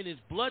shit in his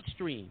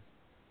bloodstream.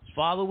 His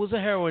father was a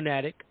heroin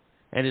addict,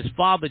 and his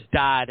father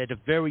died at a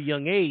very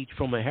young age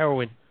from a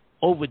heroin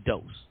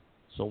overdose.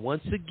 So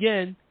once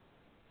again,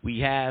 we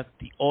have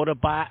an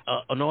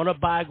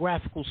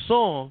autobiographical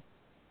song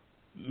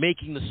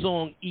making the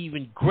song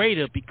even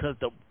greater because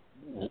the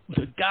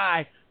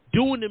guy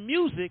doing the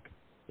music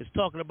is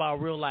talking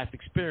about real life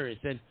experience.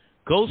 And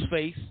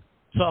Ghostface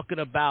talking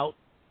about,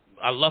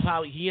 I love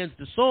how he ends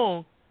the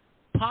song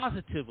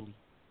positively,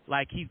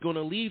 like he's going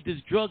to leave this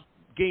drug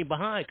game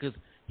behind because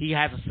he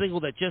has a single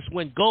that just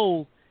went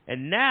gold,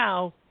 and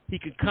now he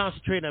can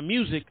concentrate on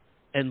music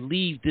and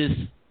leave this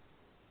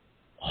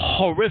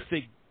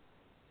horrific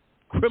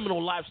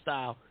criminal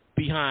lifestyle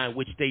behind,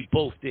 which they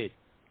both did.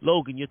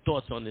 Logan, your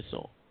thoughts on this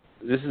song?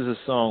 This is a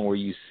song where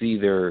you see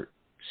their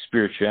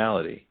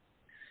spirituality,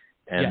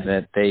 and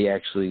that they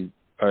actually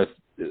are.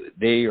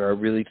 They are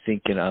really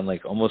thinking on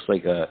like almost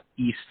like a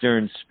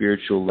Eastern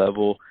spiritual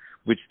level,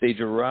 which they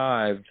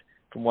derived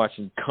from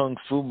watching kung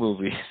fu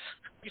movies.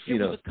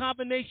 It was a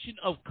combination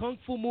of kung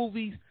fu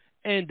movies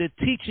and the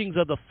teachings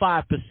of the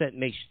 5%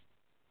 Nation.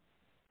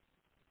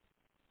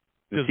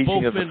 The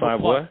teaching of the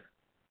 5 what?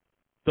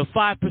 The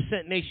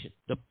 5% Nation.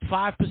 The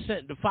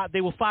 5%.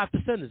 They were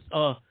 5%ers.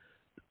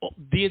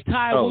 The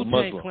entire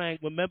Wu-Tang Clan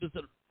were members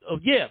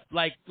of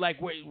like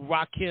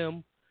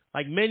Rakim,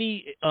 like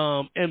many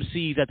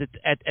MCs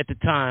at the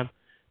time.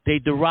 They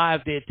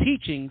derived their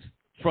teachings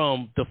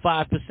from the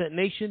 5%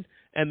 Nation,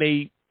 and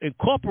they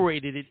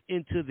incorporated it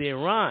into their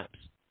rhymes.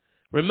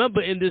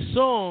 Remember, in this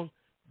song,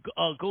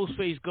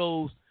 Ghostface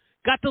goes,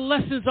 "Got the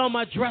lessons on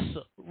my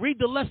dresser. Read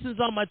the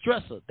lessons on my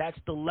dresser." That's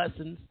the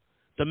lessons,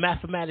 the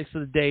mathematics of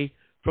the day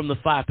from the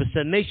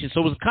 5% Nation.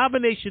 So it was a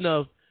combination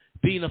of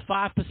being a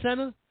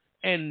 5%er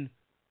and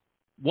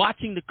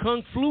watching the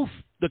Kung Fu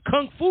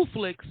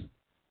flicks.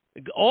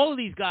 All of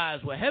these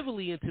guys were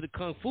heavily into the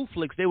Kung Fu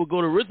flicks. They would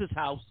go to RZA's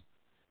house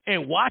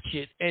and watch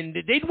it, and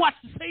they'd watch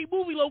the same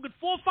movie, Logan,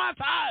 4 or 5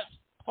 times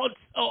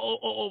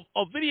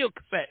on video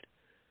cassette.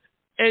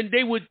 And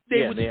they would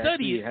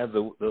study it. Have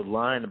the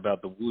line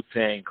about the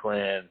Wu-Tang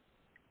Clan.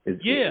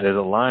 There's a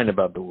line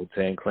about the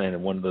Wu-Tang Clan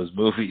in one of those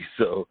movies,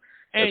 so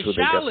that's what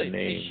they got the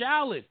name. And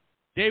Shaolin.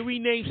 They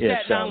renamed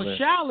Staten Island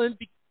Shaolin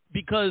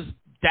because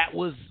that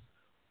was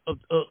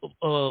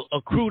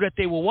a crew that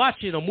they were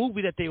watching, a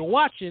movie that they were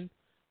watching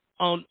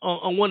on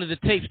one of the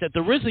tapes that the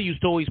RZA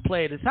used to always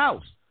play at his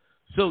house.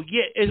 So,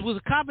 yeah, it was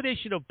a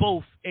combination of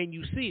both, and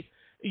you see it.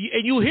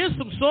 And you'll hear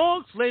some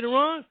songs later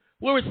on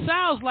where it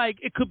sounds like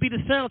it could be the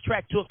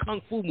soundtrack to a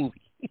Kung Fu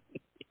movie.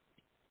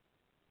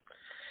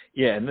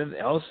 Yeah, and then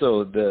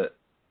also the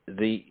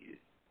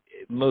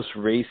most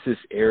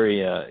racist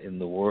area in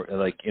the world,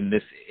 like in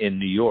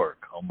New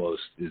York,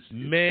 almost is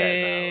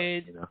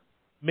man. Staten Island,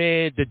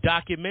 Man, the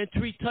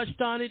documentary touched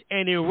on it,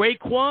 and in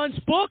Raekwon's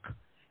book,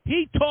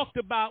 he talked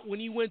about when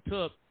he went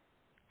to,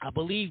 I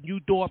believe, New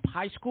Dorp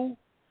High School,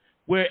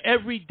 where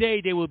every day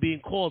they were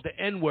being called the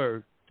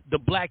N-word. The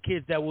black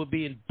kids that were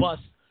being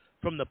bused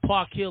from the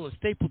Park Hill and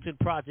Stapleton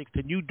projects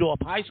to New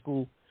Dorp High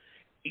School.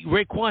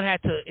 Raekwon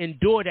had to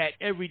endure that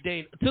every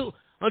day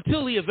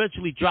until he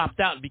eventually dropped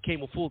out and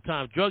became a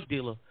full-time drug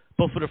dealer.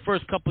 But for the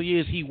first couple of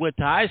years he went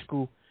to high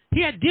school,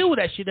 he had to deal with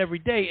that shit every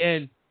day.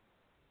 And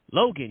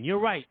Logan, you're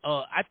right.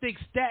 I think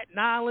Staten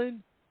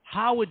Island,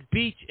 Howard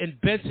Beach, and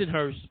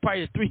Bensonhurst is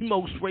probably the 3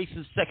 most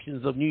racist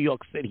sections of New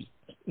York City.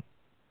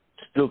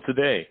 Still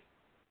today.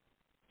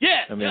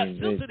 Yeah,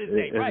 still to this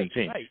day. Right.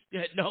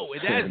 Yeah, no,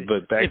 it hasn't.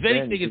 But back if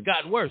anything, it's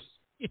gotten worse.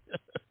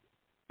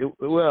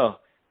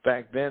 Well,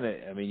 back then,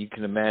 I mean, you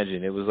can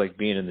imagine it was like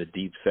being in the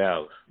Deep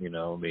South. I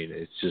mean,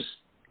 it's just,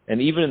 and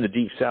even in the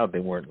Deep South, they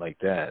weren't like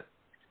that.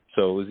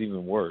 So it was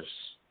even worse.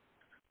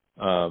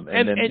 So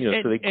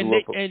they grew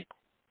up.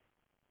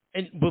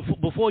 And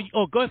before you,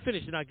 go ahead,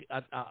 finish, and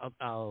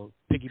I'll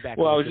piggyback.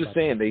 Well, I was just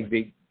saying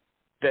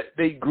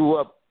they grew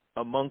up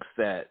amongst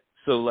that.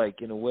 So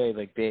like in a way,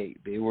 like they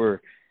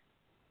were.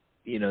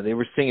 They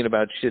were singing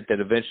about shit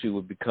that eventually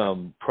would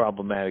become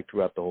problematic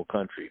throughout the whole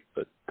country.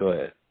 But go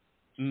ahead.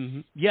 Mm-hmm.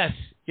 Yes,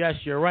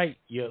 you're right.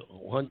 You're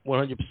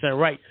 100%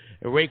 right.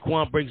 And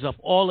Raekwon brings up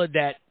all of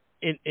that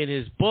in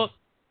his book,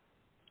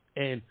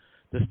 and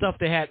the stuff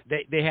they had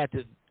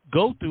to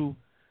go through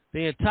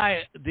the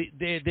entire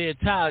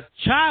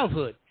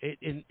childhood.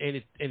 And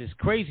it's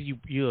crazy.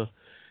 You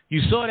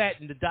saw that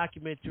in the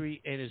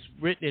documentary, and it's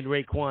written in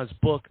Raekwon's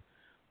book.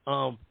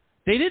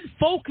 They didn't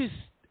focus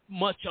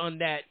much on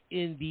that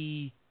in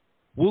the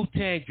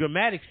Wu-Tang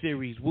dramatic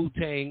series,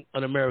 Wu-Tang: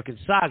 An American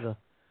Saga,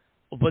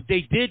 but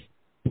they did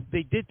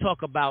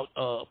talk about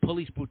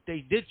police. They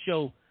did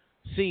show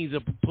scenes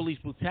of police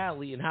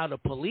brutality and how the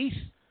police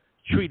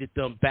treated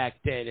them back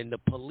then, and the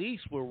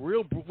police were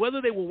real.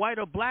 Whether they were white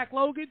or black,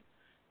 Logan,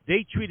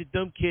 they treated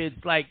them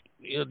kids like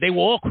they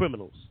were all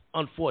criminals.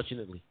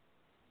 Unfortunately.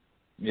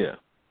 Yeah.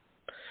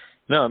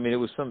 No, I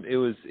mean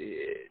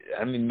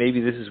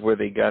maybe this is where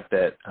they got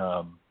that.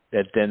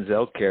 That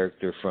Denzel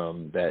character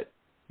from that,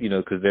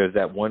 because there's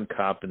that one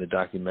cop in the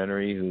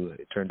documentary who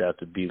it turned out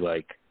to be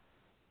like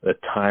a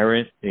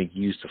tyrant, and he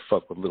used to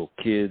fuck with little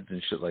kids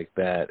and shit like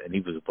that, and he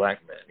was a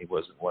black man, he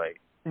wasn't white.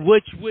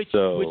 Which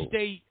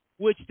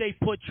they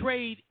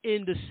portrayed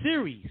in the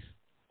series.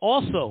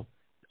 Also,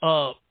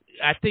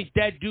 I think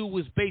that dude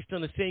was based on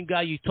the same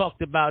guy you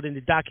talked about in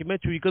the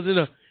documentary, because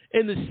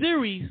in the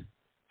series,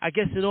 I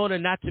guess in order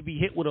not to be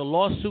hit with a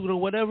lawsuit or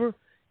whatever,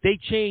 they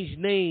changed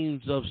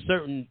names of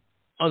certain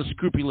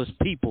unscrupulous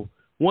people,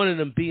 one of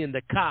them being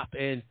the cop.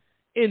 And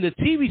in the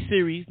TV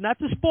series, not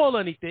to spoil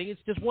anything, it's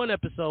just one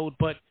episode,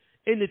 but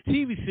in the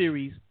TV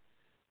series,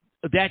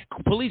 that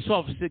police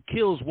officer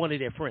kills one of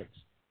their friends.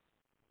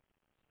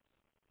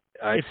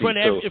 In front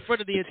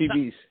of the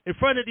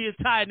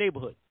entire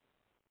neighborhood.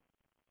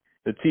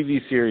 The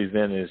TV series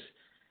then it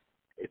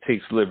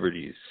takes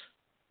liberties.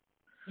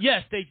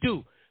 Yes, they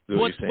do.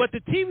 What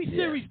the TV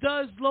series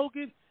does,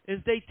 Logan,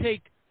 is they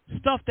take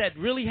stuff that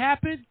really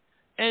happened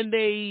and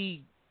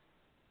they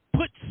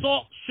put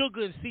salt,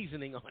 sugar, and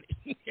seasoning on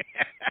it.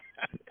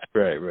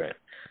 Right.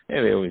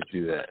 Yeah, they always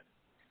do that.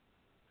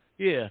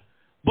 Yeah.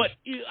 But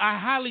I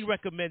highly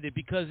recommend it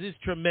because it's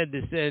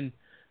tremendous, and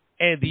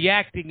the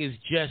acting is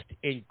just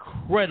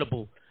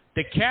incredible.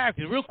 The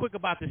characters, real quick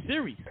about the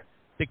series,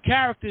 the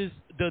characters,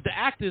 the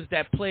actors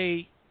that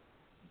play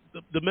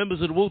the members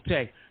of the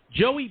Wu-Tang.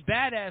 Joey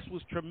Badass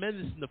was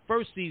tremendous in the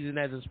first season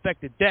as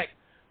Inspector Deck,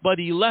 but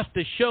he left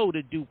the show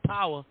to do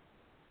Power.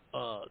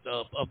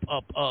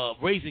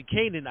 Raising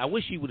Kanan, I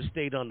wish he would have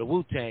stayed on the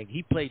Wu-Tang.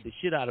 He played the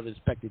shit out of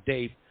Inspector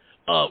Dave.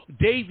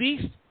 Dave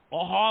East,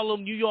 a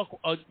New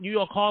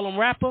York Harlem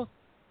rapper,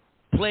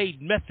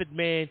 played Method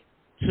Man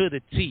to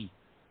the T.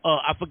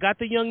 I forgot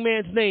the young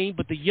man's name,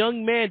 but the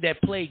young man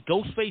that played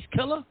Ghostface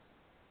Killer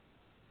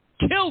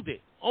killed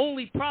it.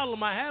 Only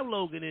problem I have,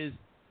 Logan, is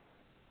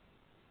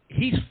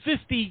he's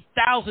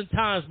 50,000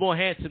 times more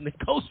handsome than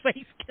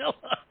Ghostface Killah.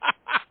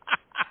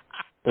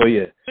 Oh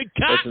yeah,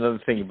 that's another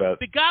thing about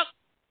the guy.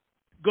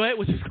 Go ahead.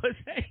 What you going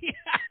to say?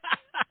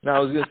 No, I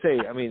was going to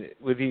say. I mean,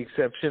 with the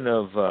exception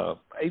of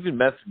even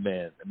Method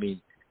Man. I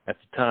mean, at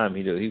the time,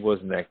 he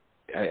wasn't that.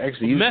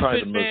 Actually, he was probably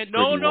the most pretty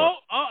one. Oh,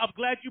 I'm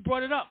glad you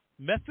brought it up.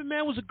 Method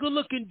Man was a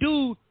good-looking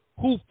dude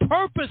who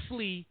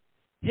purposely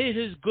hid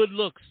his good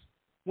looks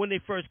when they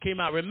first came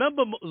out.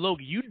 Remember,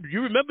 Logan,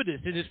 you remember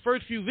this. In his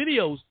first few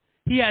videos,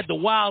 he had the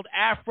wild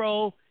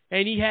afro,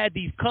 and he had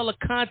these color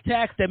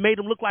contacts that made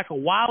him look like a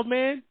wild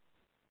man,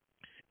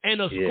 and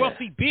a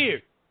scruffy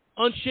beard,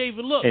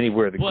 unshaven look. And he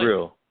wear the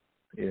grill.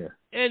 Yeah.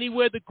 And he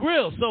wear the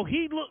grill. So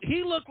he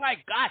looked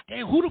like, God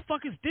damn, who the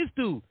fuck is this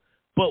dude?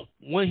 But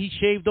when he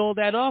shaved all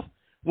that off,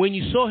 when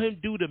you saw him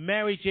do the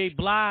Mary J.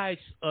 Blige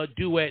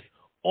duet,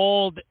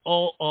 You're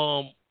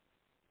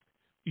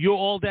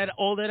All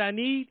That I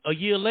Need, a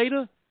year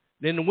later,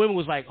 then the women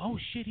was like, oh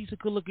shit, he's a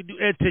good looking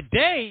dude. And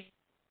today,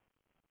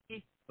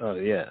 oh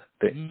yeah,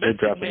 they're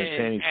dropping their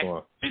panties for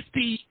him.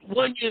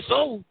 51 years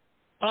old.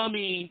 I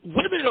mean,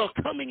 women are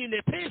coming in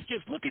their pants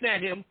just looking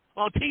at him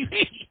on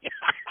TV.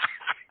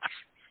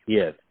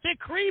 Yeah, they're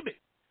creaming.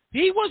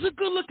 He was a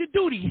good looking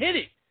dude. He hit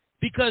it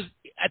because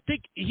I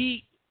think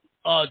he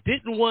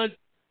didn't want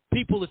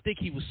people to think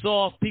he was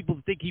soft, people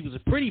to think he was a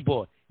pretty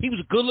boy. He was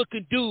a good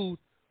looking dude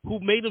who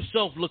made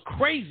himself look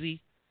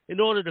crazy in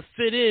order to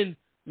fit in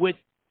with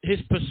his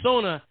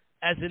persona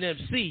as an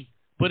MC.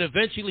 But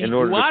eventually he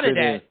grew out of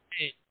that.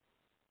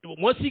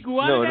 Once he grew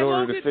out of that, in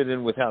order to fit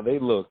in with how they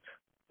looked,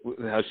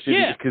 how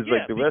shitty, because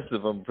the rest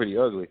of them are pretty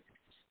ugly.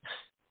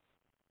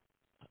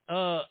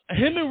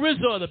 Him and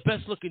RZA are the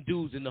best looking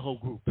dudes in the whole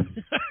group.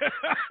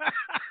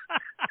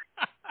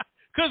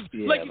 Because,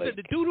 like you said,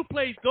 the dude who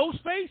plays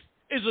Ghostface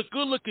is a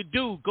good looking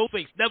dude.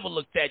 Ghostface never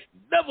looked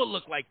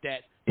like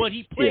that. But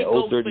he played Ghostface.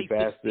 Old Dirty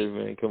Bastard,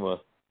 man, come on.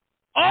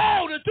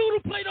 Oh, the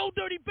dude who played Old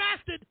Dirty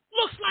Bastard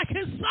looks like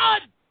his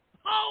son.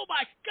 Oh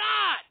my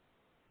God,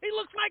 he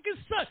looks like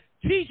his son.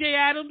 T.J.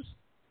 Adams,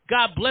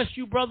 God bless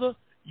you, brother.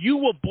 You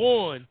were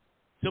born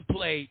to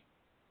play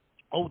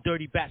Old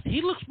Dirty Bastard.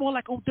 He looks more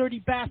like Old Dirty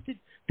Bastard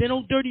than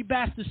Old Dirty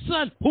Bastard's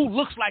son, who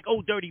looks like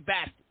Old Dirty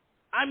Bastard.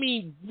 I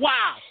mean,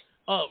 wow.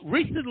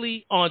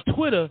 Recently on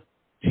Twitter,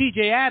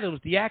 T.J. Adams,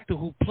 the actor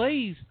who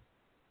plays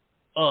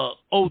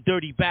Old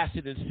Dirty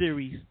Bastard in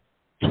series,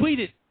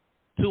 tweeted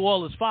to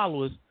all his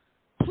followers,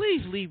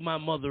 please leave my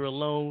mother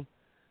alone.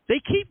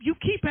 You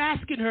keep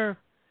asking her,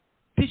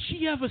 did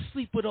she ever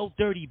sleep with Old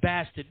Dirty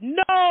Bastard?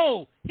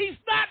 No, he's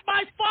not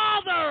my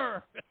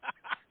father.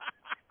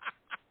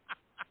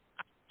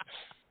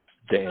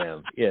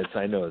 Damn. Yes,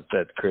 I know.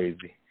 That's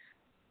crazy.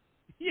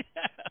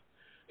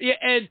 Yeah,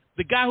 and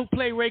the guy who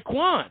played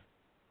Raekwon,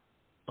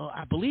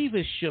 I believe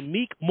is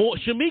Shameik Moore.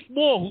 Shameik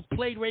Moore, who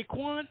played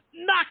Raekwon,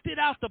 knocked it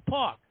out the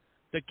park.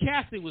 The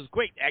casting was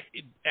great.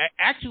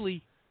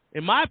 Actually,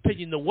 in my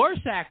opinion, the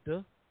worst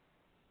actor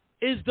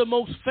is the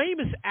most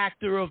famous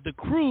actor of the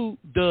crew,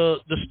 the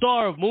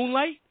star of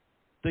Moonlight,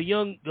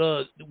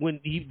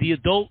 the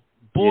adult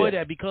boy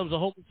that becomes a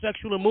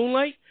homosexual in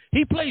Moonlight.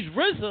 He plays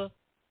RZA,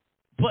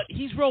 but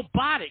he's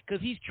robotic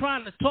because he's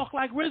trying to talk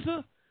like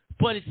RZA,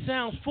 but it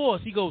sounds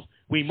forced. He goes,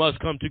 "We must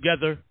come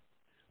together.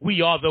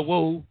 We are the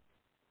Wu."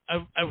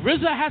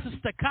 RZA has a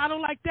staccato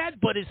like that,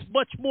 but it's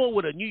much more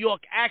with a New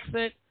York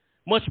accent,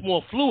 much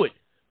more fluid.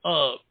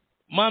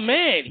 My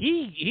man,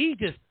 he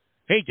just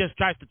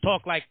tries to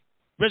talk like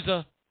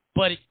RZA,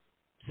 but it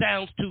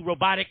sounds too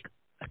robotic.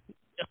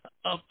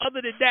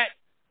 Other than that,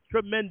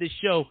 tremendous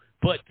show.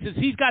 But since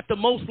he's got the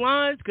most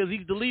lines, because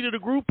he's the leader of the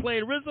group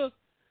playing RZA,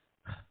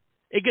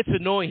 it gets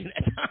annoying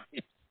at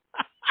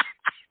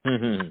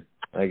times.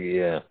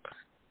 Yeah.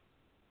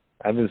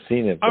 I haven't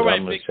seen it, but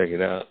I'm going to check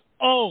it out.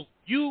 Oh,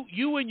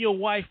 you and your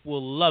wife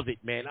will love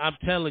it, man. I'm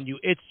telling you.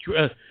 It's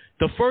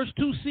the first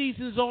 2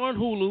 seasons are on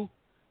Hulu.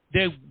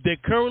 They're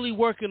currently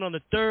working on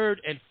the 3rd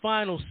and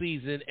final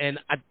season, and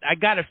I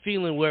got a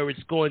feeling where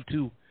it's going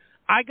to.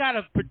 I got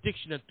a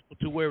prediction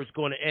to where it's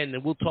going to end,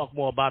 and we'll talk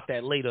more about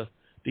that later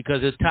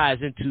because it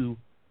ties into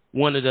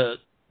the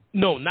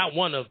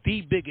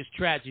biggest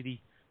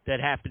tragedy that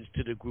happens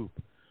to the group.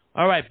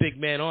 All right, big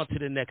man, on to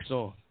the next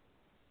song.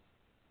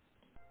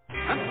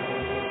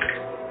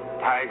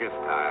 Tiger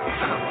style.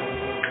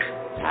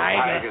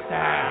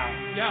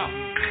 Yo.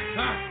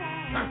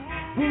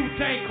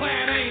 Wu-Tang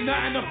Clan ain't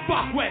nothing to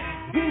fuck with.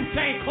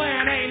 Wu-Tang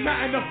Clan ain't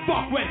nothing to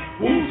fuck with.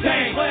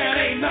 Wu-Tang Clan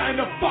ain't nothing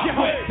to fuck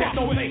with. There's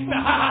no place to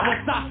hide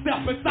once I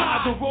step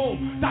inside the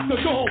room.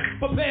 Dr. Doom,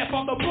 prepare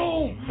for the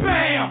boom.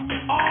 Bam!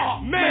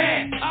 Oh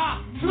man,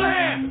 I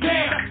slam.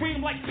 Damn, I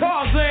scream like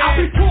Tarzan. I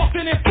be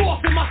talking and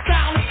forcing, my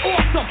style is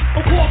awesome.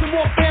 I'm causing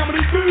more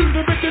family feud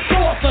than Richard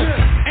Dawson.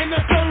 And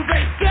the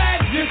survey said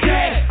you're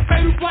dead.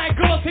 Baby flying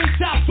girls hit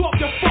shots off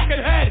your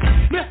fucking head.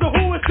 Mr.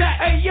 Who is that?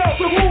 Hey yo,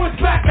 the Who is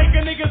back?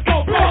 Making niggas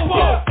go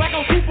whoa, like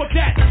I'm Super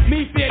Cat.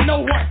 Me fear no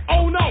one.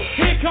 Oh no,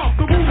 here comes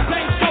the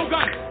Wu-Tang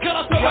Shogun. Kill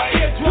us to my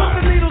eardrum.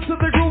 Put the needle to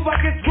the groove, I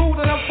get screwed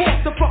and I'm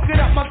forced to fuck it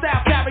up. My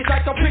style carries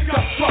like a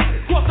pickup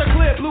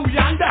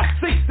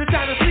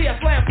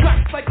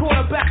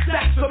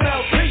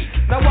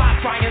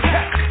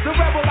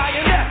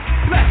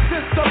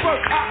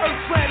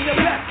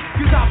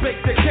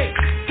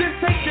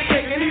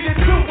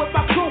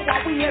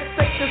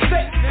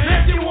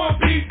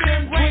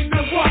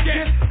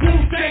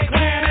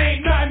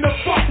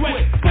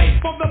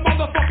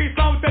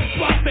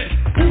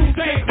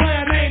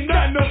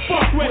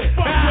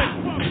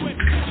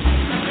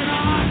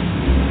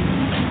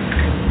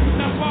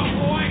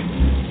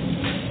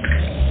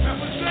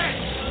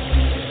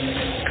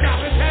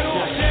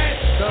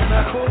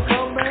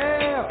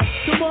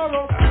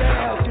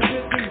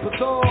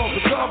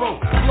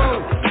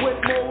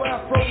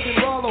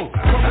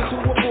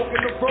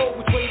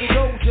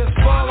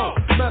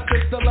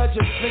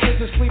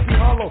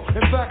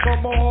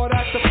I'm a hard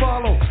act to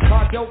follow.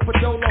 I dealt for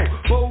Dolo,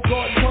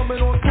 Bogart coming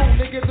on through.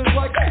 Niggas is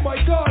like, oh my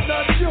God,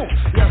 not you.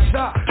 Yes,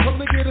 I come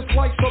to get a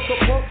slice of the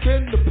punk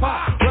in the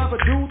pie. Grab a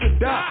dude and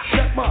die.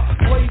 Check my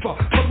flavor,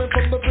 coming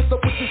from the rhythm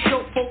with the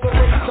show for the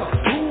razor.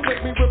 Who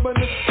make me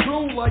reminisce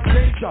true like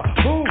danger?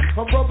 Who?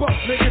 I'm rubber,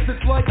 niggas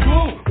it's like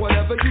glue.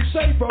 Whatever you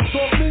say, bro,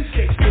 talk me,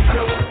 shakes me,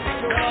 killer.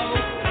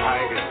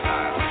 Tiger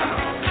style.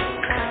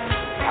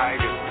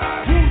 Tiger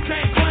style.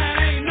 Wu-Tang Clan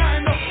ain't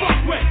nothing to fuck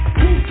with.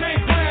 Wu-Tang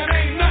Clan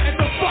ain't nothing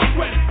to fuck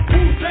with.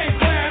 Wu-Tang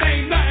Clan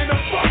ain't nothing to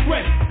fuck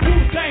with.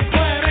 Wu-Tang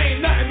Clan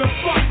ain't nothing to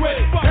fuck with.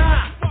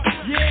 Nah,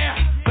 yeah,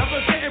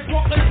 representing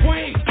Brooklyn,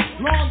 Queens,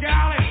 Long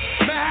Island,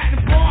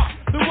 Manhattan, Park,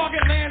 the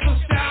rugged lands of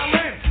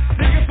Shaolin.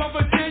 Niggas from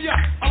Virginia,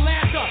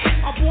 Atlanta,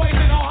 our boys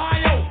in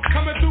Ohio,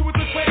 coming through with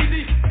the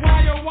crazy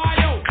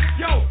wyo.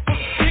 Yo,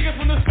 niggas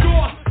from the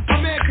store,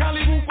 my man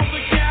Kelly Wu from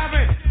the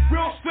Gavin,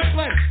 Real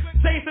Strickland,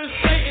 Jason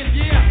Satan,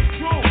 yeah,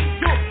 true.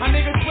 My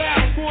niggas swear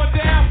I'm going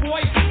down,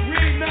 boy. We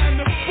ain't nothing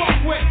to fuck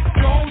with.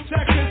 The whole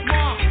Texas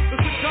mob, the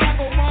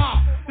Chicago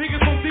mob,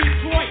 niggas from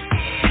Detroit,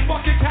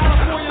 fucking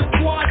California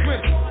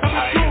squadron,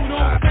 coming through,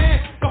 know what I'm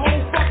saying? The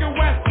whole fucking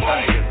West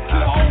Coast, to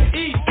the whole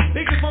East,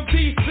 niggas from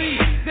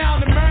DC, down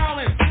to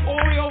Maryland, all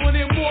the way over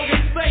near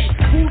Morgan State.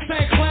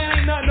 Wu-Tang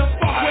Clan ain't nothing to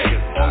fuck with.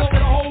 All over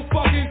the whole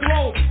fucking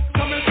globe,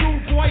 coming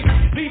through, boy.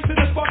 Peace to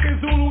the fucking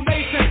Zulu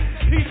Nation.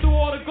 Peace to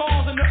all the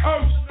gods in the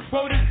earth.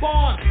 Bro, this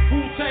bond,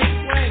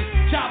 Wu-Tang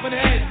Clan, chopping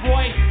heads,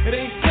 boy. It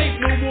ain't safe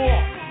no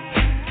more.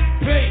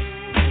 Peace.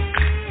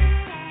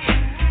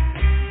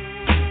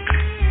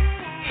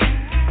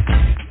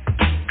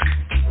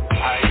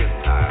 Tiger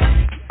style.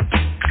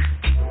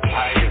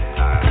 Tiger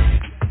style.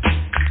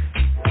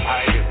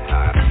 Tiger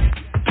style.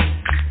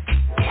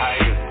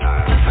 Tiger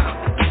style.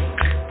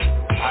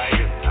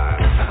 Tiger style.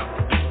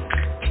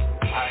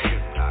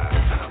 Tiger style.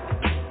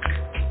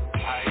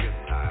 Tiger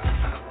style.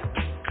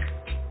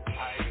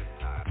 Tiger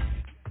style.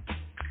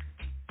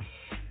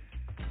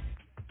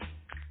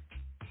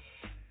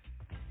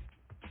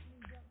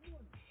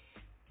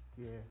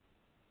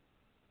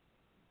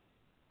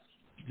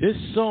 This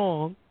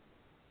song,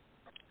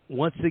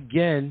 once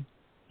again,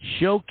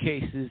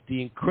 showcases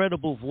the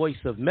incredible voice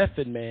of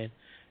Method Man,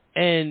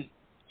 and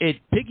it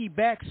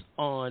piggybacks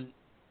on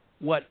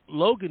what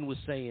Logan was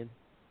saying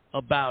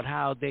about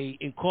how they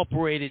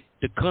incorporated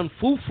the Kung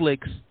Fu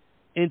flicks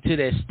into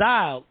their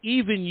style,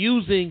 even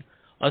using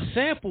a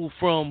sample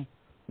from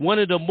one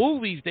of the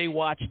movies they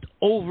watched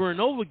over and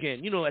over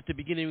again. You know, at the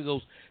beginning it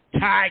goes,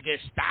 Tiger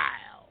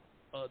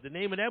Style. The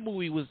name of that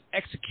movie was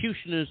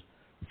Executioners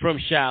from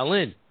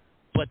Shaolin.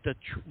 But the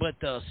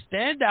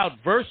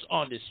standout verse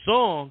on this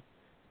song,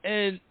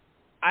 and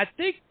I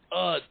think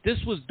this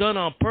was done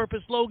on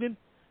purpose, Logan,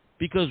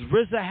 because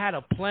RZA had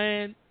a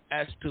plan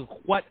as to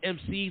what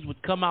MCs would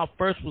come out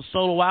first with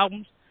solo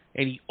albums,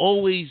 and he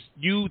always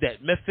knew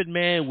that Method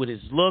Man, with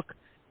his look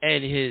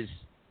and his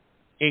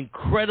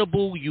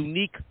incredible,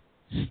 unique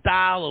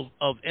style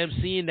of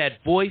MCing,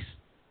 that voice,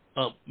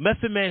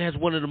 Method Man has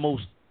one of the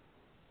most,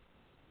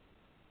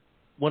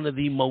 I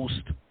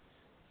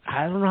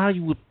don't know how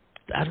you would,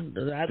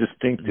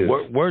 distinctive.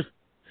 Words.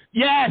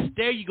 Yes,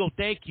 there you go.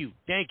 Thank you.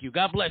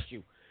 God bless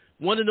you.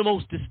 One of the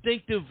most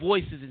distinctive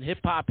voices in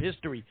hip-hop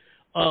history.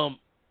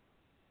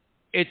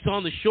 It's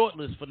on the short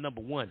list for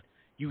number one.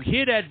 You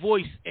hear that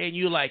voice, and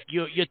you're like,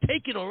 you're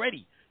taken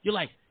already. You're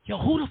like, yo,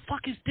 who the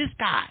fuck is this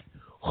guy?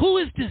 Who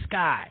is this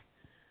guy?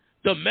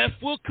 The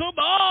meth will come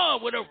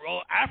on with a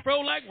afro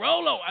like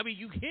Rolo. I mean,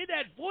 you hear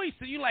that voice,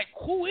 and you're like,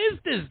 who is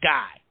this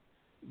guy?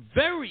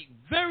 Very,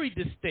 very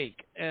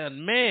distinct.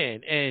 And,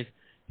 man,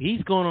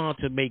 he's going on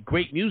to make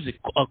great music.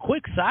 A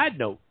quick side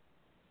note.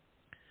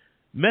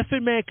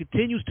 Method Man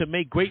continues to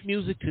make great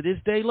music to this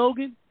day,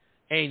 Logan,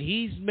 and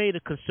he's made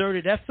a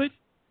concerted effort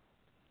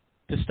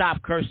to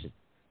stop cursing.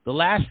 The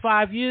last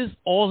 5 years,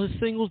 all his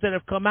singles that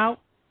have come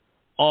out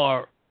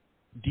are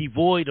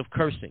devoid of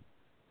cursing.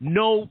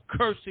 No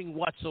cursing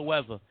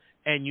whatsoever.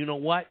 And you know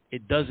what?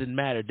 It doesn't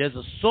matter. There's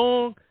a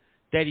song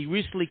that he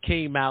recently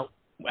came out.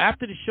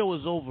 After the show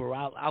is over,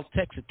 I'll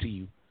text it to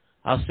you.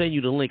 I'll send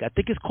you the link. I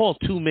think it's called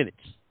 2 Minutes.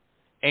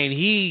 And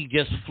he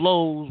just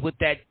flows with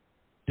that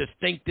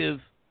distinctive,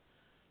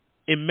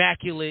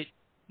 immaculate,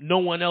 no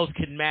one else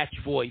can match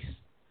voice.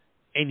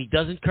 And he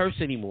doesn't curse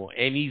anymore.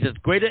 And he's as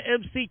great an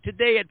MC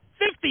today at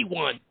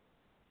 51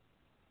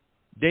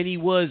 than he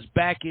was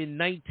back in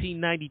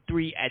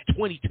 1993 at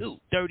 22,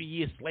 30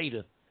 years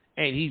later.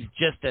 And he's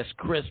just as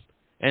crisp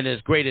and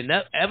as great as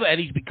ever. And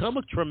he's become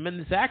a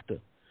tremendous actor.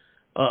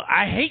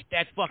 I hate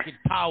that fucking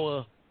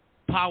Power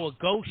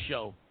Go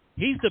show.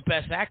 He's the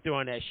best actor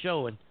on that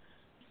show, and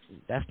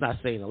that's not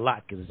saying a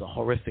lot because it's a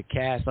horrific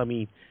cast. I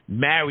mean,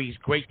 Mary's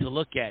great to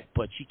look at,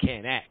 but she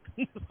can't act.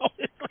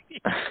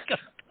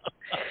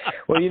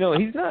 Well, you know,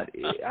 he's not.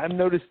 I've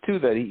noticed too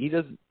that he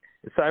doesn't.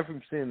 Aside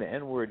from saying the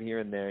N-word here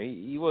and there,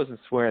 he wasn't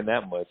swearing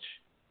that much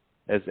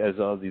as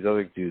all these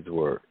other dudes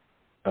were.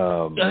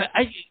 Maybe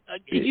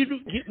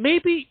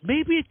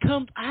it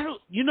comes. I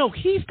don't. You know,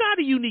 he's got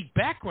a unique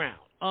background.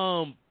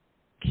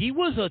 He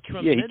was a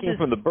tremendous. Yeah, he came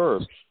from the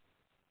burbs.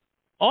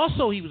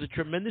 Also, he was a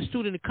tremendous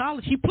student in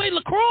college. He played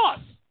lacrosse.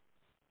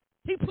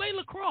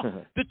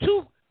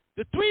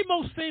 The three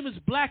most famous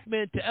black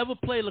men to ever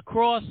play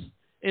lacrosse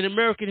in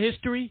American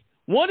history.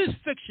 One is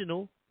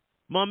fictional.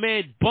 My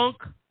man Bunk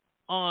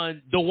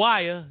on The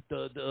Wire,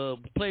 the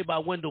played by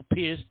Wendell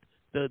Pierce,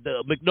 the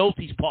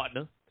McNulty's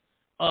partner.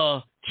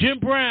 Jim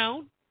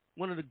Brown,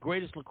 one of the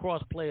greatest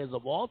lacrosse players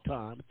of all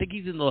time. I think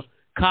he's in the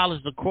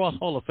College Lacrosse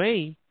Hall of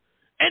Fame.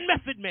 And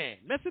Method Man.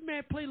 Method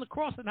Man played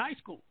lacrosse in high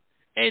school.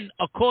 And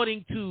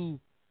according to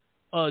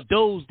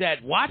those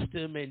that watched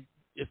him and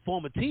his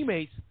former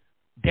teammates,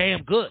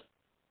 damn good.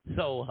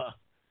 So,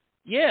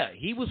 yeah,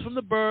 he was from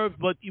the burbs,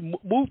 but he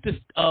moved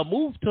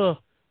to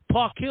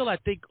Park Hill, I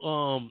think,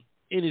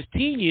 in his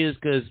teen years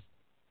because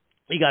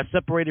he got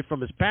separated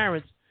from his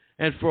parents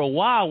and for a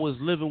while was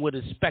living with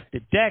Inspector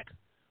Deck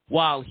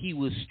while he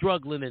was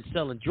struggling and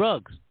selling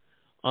drugs.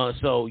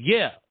 So,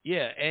 yeah,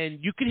 and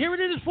you can hear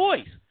it in his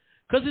voice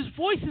because his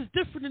voice is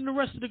different than the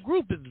rest of the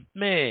group.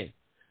 Man,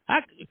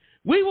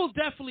 we will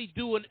definitely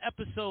do an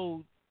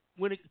episode.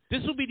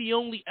 This will be the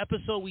only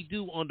episode we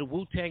do on the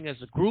Wu-Tang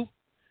as a group.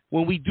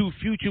 When we do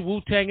future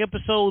Wu-Tang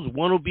episodes,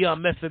 one will be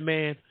on Method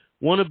Man,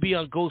 one will be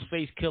on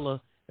Ghostface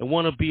Killah, and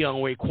one will be on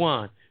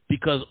Raekwon,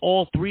 because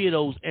all three of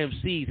those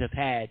MCs have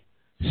had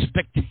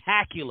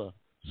spectacular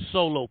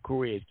solo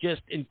careers,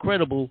 just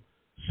incredible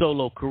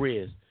solo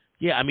careers.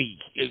 Yeah, I mean,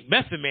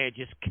 Method Man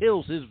just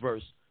kills his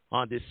verse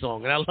on this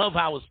song, and I love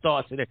how it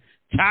starts in there,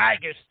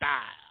 Tiger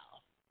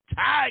style,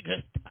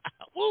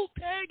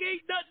 Wu-Tang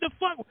ain't nothing to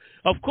fuck with.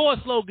 Of course,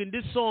 Logan,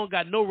 this song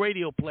got no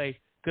radio play,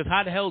 because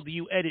how the hell do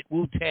you edit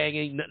Wu-Tang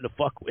ain't nothing to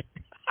fuck with?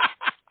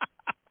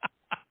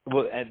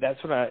 Well, and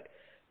that's what I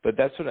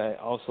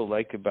also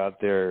like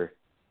about their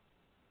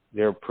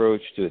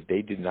approach to it.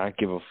 They did not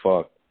give a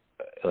fuck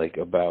like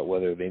about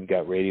whether they've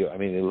got radio. I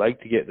mean, we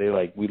like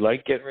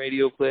getting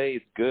radio play.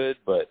 It's good,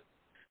 but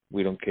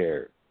we don't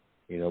care.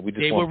 You know, we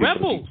just want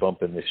people to be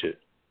bumping this shit.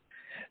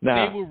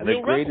 Now, the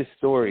greatest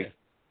story,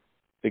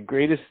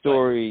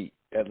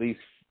 at least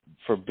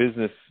for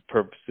business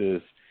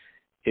purposes,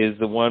 is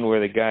the one where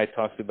the guy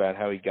talks about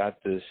how he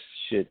got this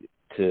shit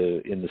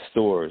in the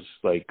stores,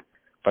 like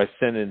by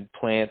sending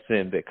plants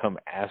in that come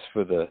ask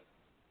for the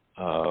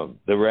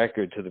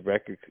record to the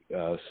record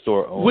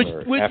store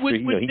owner.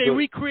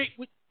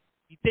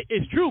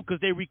 It's true because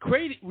they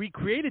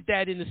recreated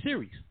that in the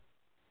series.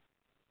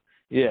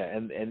 Yeah,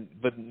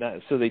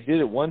 so they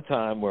did it one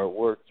time where it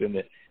worked,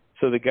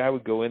 so the guy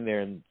would go in there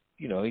and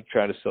he'd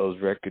try to sell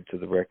his record to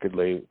the record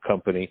label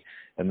company,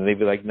 and then they'd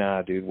be like,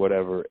 nah, dude,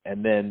 whatever.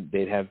 And then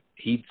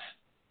he'd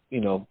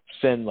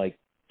send like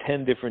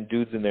 10 different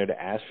dudes in there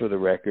to ask for the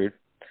record.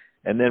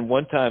 And then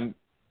one time,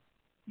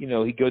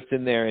 he goes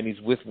in there and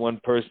he's with one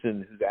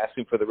person who's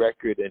asking for the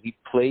record, and he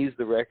plays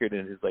the record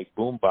in his like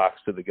boom box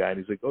to the guy, and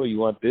he's like, oh, you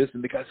want this?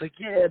 And the guy's like,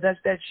 yeah, that's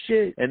that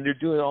shit. And they're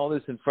doing all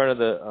this in front of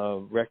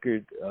the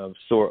record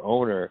store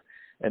owner.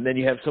 And then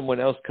you have someone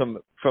else come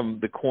from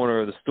the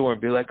corner of the store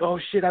and be like, "Oh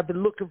shit, I've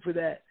been looking for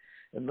that."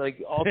 And then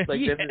all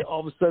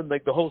of a sudden,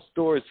 like the whole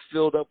store is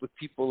filled up with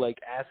people like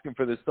asking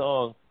for the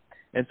song.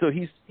 And so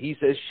he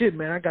says, "Shit,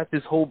 man, I got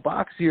this whole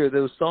box here of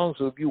those songs.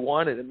 So if you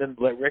want it," and then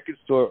the record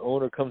store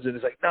owner comes in and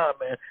is like, "Nah,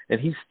 man," and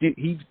he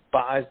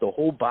buys the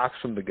whole box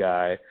from the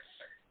guy,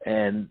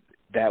 and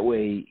that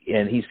way.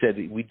 And he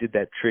said we did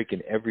that trick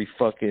in every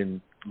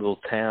fucking little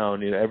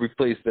town, every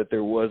place that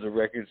there was a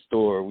record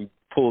store. We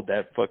pulled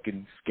that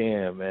fucking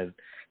scam and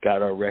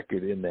got our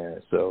record in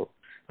there. So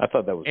I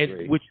thought that was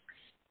great.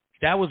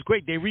 That was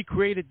great. They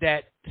recreated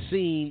that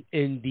scene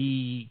in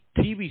the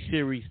TV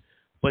series,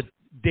 but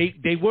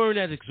they weren't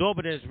as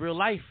exorbitant as real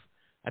life.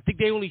 I think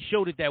they only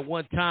showed it that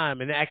one time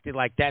and acted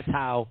like that's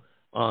how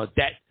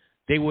that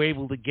they were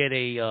able to get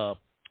a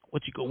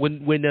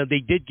when they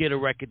did get a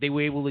record, they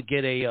were able to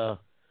get a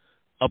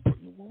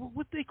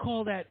what they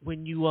call that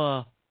when you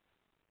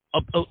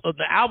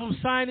the album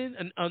signing,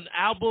 an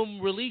album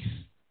release,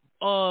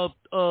 a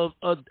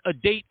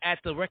date at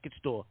the record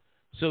store.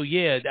 So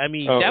yeah, I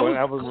mean that was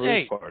album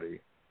release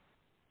party.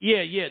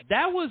 Yeah,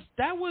 that was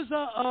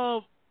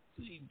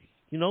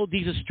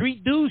these are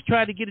street dudes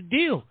trying to get a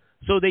deal,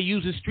 so they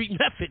use a street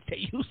method.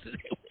 They use it.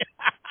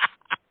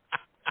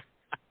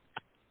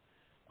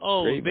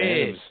 Oh great, man,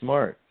 it was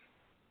smart.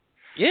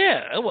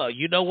 Yeah, well,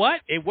 you know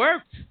what? It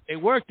worked. It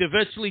worked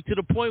eventually to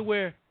the point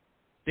where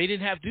they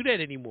didn't have to do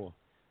that anymore.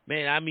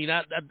 Man, I mean,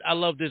 I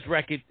love this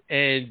record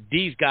and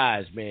these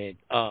guys, man,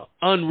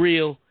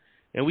 unreal.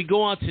 And we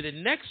go on to the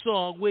next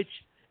song, which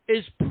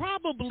is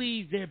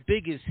probably their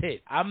biggest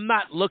hit. I'm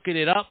not looking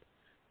it up,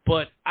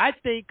 but I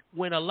think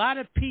when a lot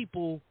of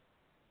people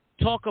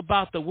talk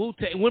about the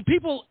Wu-Tang,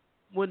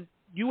 when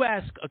you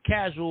ask a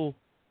casual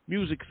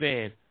music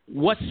fan,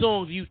 what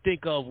song do you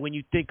think of when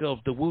you think of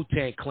the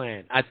Wu-Tang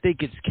Clan? I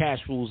think it's Cash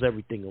Rules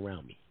Everything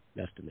Around Me.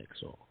 That's the next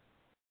song.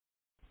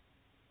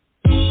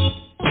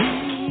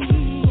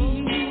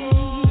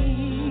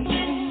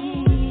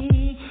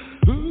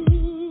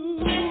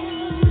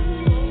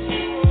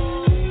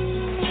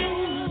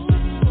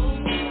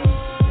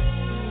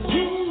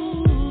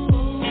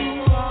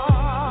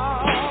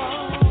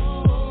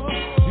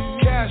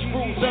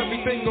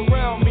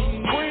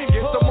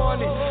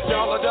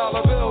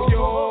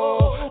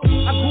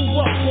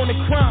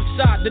 crime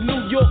side, the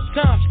New York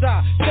Times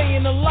side.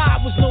 Staying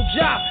alive was no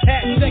job,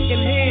 had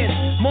second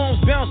hand.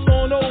 Moms bounced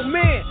on old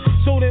man.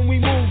 So then we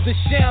moved to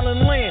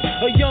Shaolin Land,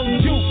 a young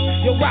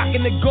juice, you're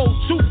rocking the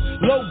go-to,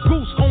 low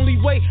goose. Only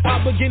way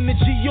I begin to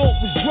G-York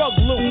was drug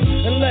loot.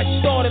 And let's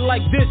start it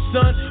like this,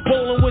 son,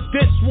 rolling with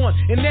this one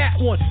and that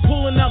one,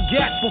 pulling out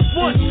gas for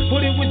fun.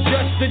 But it was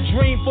just a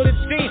dream for the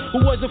teen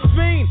who was a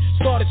fiend.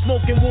 Started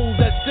smoking wools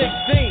at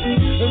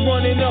 16 and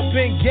running up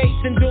in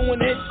gates and doing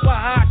hits for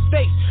high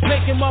stakes,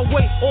 making my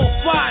way on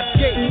 5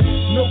 skates.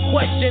 No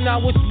question I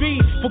was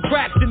speed for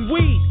cracks and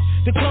weed.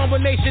 The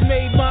combination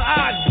made my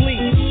eyes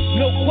bleed.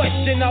 No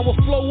question I would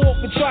flow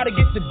off and try to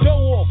get the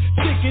dough off.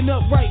 Picking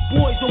up right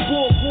boys on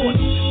board.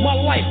 My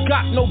life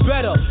got no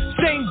better.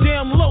 Same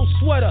damn low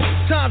sweater.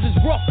 Times is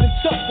rough and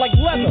tough like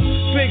leather.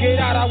 Figured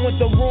out I went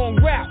the wrong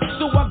route.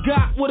 So I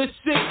got with a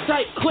sick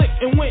tight click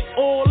and went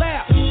all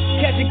out.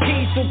 Catching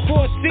keys from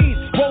cross seas,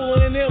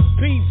 rolling in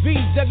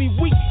MPVs. Every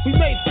week we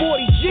made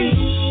 40 G's.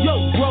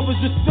 Yo, brothers,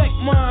 respect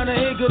mine.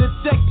 I ain't gonna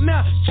tech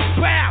now.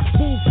 Bow,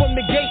 move from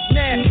the gate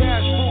now.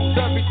 Cash rules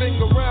everything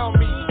around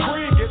me.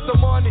 Cream, get the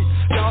money.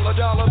 Dollar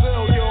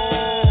bill, yo.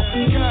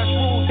 Cash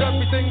rules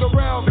everything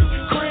around me.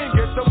 Cream,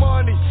 get the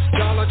money.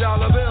 Dollar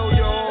bill,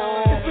 yo.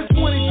 It's been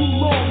 22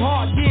 long,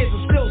 hard years.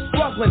 I'm still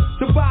struggling.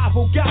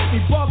 Survival got me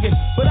bugging,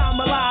 but I'm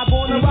alive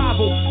on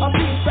arrival. I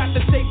beat back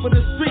the tape of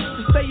the streets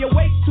to stay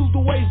awake to the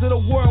ways of the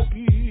world.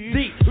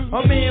 Deep.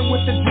 A man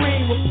with a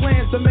dream, with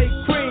plans to make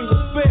cream,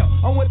 was fail.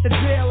 I went to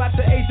jail at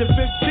the age of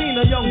 15.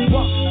 A young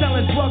buck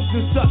selling drugs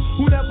and such,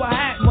 who never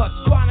had much,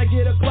 trying to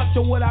get a clutch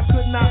on what I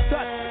could not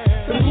touch.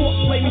 The court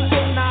played me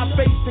short, now I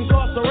face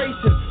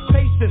incarceration.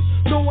 Patient,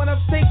 no one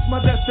upstates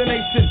my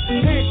destination.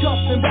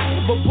 Handcuffed and back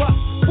of a bus,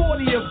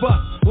 40 of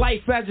us.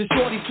 Life as a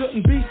shorty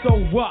shouldn't be so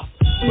rough.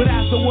 But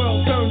as the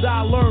world turned,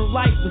 I learned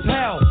life was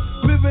hell.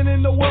 Living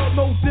in the world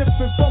no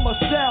different from a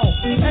cell.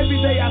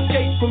 Every day I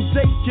skate from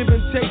Jake,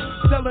 giving take,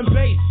 selling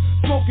bass,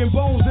 smoking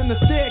bones in the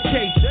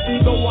staircase.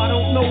 Though I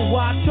don't know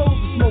why I chose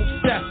to smoke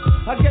cess.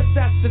 I guess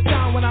that's the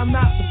time when I'm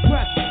not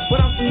depressed, but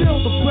I'm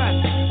still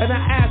depressed. And I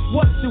ask,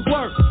 what's it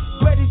worth?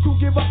 Ready to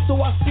give up, so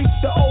I seek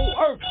the old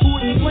earth. Who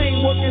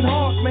explain working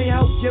hard may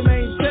help you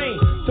maintain,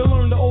 to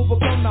learn to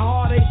overcome the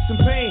heartaches and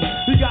pain.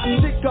 We got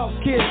sick up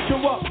kids,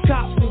 corrupt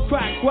cops and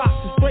crack rocks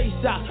and stray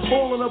shots,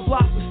 all in the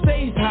block that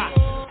stays hot.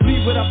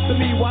 Leave it up to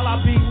me while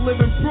I be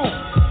living proof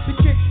to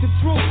kick the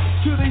truth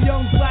to the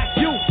young black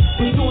youth.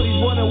 When shorties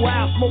running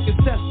wild, smoking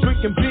cess,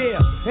 drinking beer,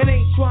 and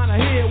ain't trying to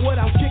hear what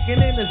I'm kicking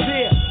in his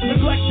ear.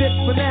 Neglected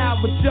for now,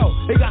 but yo,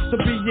 it got to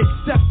be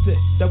accepted.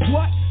 That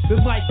what?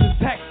 This life is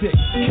hectic.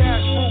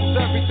 Cash rules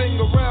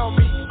everything around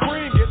me.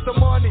 Cream, get the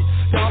money.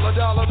 Dollar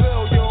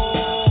bill,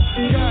 yo.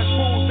 Cash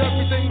rules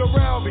everything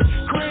around me.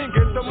 Cream,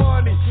 get the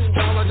money.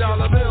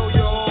 Dollar bill,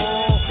 yo.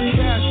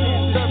 Cash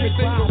rules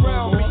everything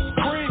around me.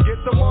 Cream,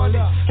 get the money.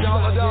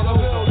 Dollar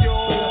bill, yo.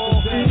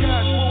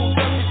 Cash rules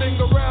everything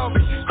around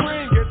me.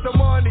 Cream, get the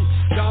money.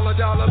 Dollar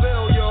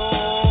bill, yo.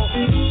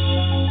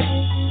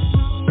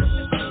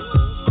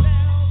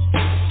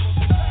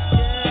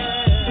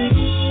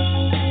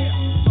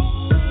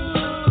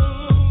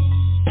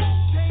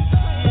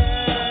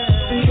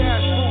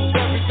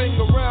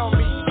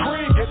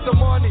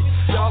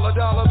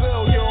 Dollar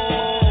bill, yo.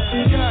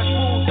 Cash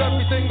rules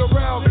everything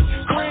around me.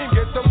 Cream,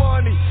 get the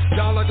money.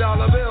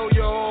 Dollar bill,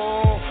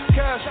 yo.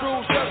 Cash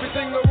rules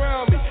everything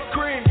around me.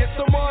 Cream, get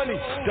the money.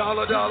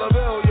 Dollar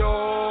bill,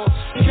 yo.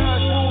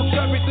 Cash rules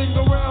everything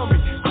around me.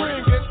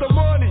 Cream, get the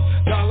money.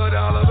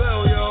 Dollar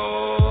bill,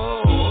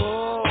 yo.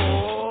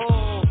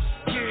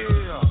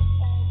 Yeah.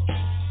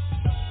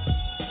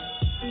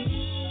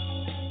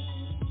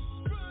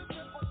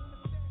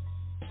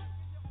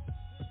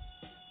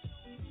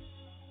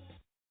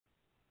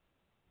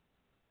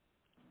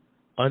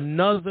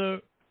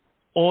 Another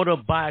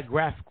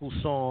autobiographical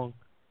song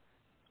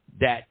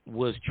that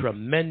was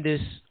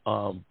tremendous.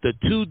 The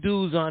two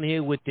dudes on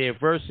here with their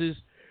verses,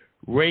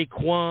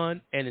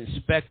 Raekwon and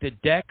Inspector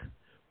Deck,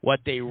 what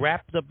they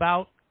rapped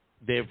about,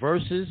 their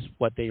verses,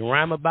 what they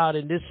rhyme about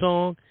in this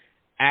song,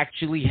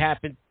 actually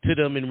happened to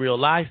them in real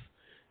life.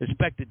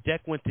 Inspector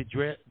Deck went to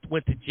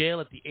jail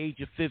at the age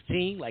of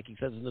 15, like he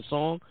says in the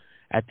song,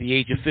 at the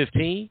age of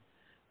 15,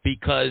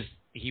 because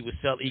he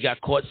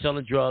got caught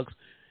selling drugs.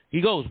 He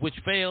goes, which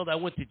failed. I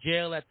went to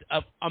jail at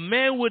a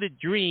man with a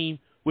dream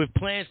with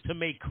plans to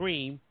make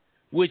cream,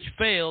 which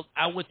failed.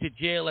 I went to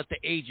jail at the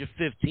age of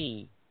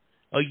 15.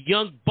 A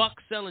young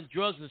buck selling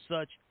drugs and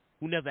such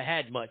who never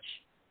had much,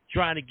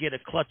 trying to get a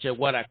clutch at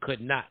what I could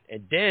not.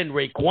 And then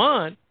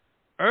Raekwon,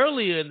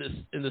 earlier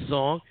in the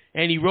song,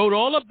 and he wrote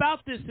all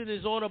about this in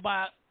his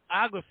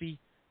autobiography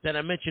that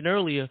I mentioned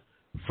earlier,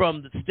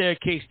 From the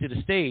Staircase to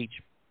the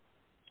Stage.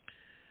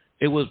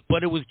 It was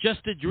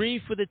just a dream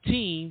for the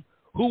teen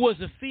who was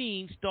a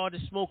fiend,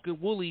 started smoking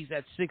woolies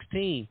at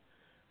 16.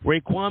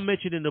 Raekwon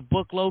mentioned in the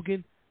book,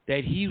 Logan,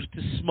 that he used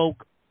to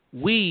smoke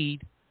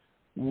weed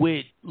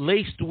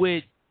laced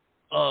with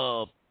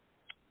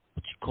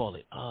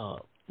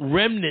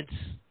remnants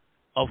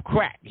of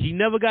crack. He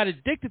never got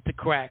addicted to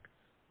crack,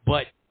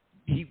 but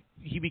he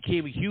he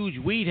became a huge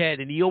weed head,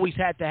 and he always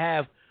had to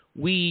have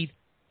weed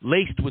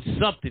laced with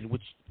something,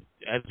 which,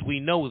 as we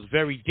know, is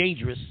very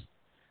dangerous.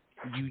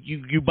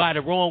 You buy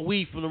the wrong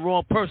weed from the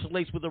wrong person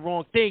laced with the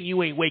wrong thing,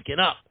 you ain't waking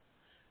up.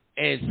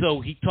 And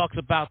so he talks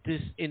about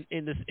this in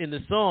the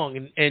song,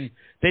 and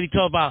then he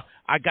talks about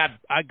I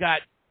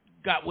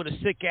got with a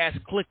sick ass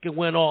click and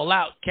went all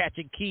out,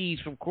 catching keys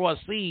from cross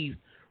seas,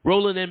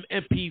 rolling them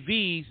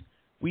MPVs.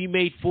 We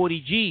made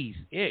 40 G's.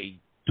 Yeah, he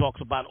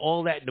talks about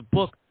all that in the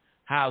book.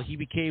 How he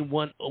became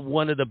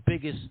one of the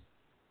biggest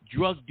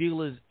drug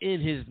dealers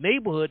in his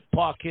neighborhood,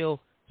 Park Hill,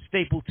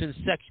 Stapleton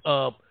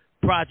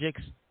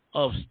projects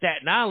of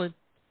Staten Island,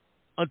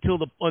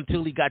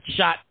 until he got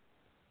shot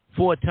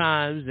 4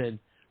 times. And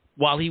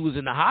while he was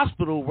in the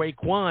hospital,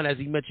 Raekwon, as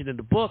he mentioned in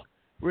the book,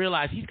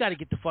 realized he's got to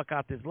get the fuck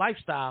out this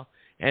lifestyle.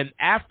 And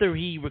after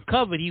he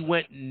recovered, he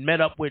went and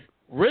met up with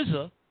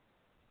RZA.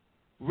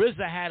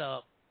 RZA had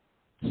a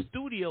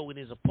studio in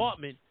his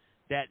apartment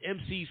that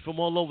MCs from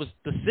all over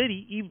the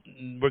city,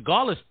 even,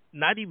 regardless,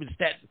 not even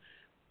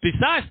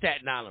besides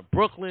Staten Island,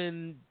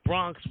 Brooklyn,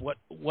 Bronx,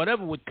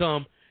 whatever would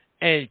come,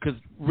 and because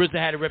RZA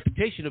had a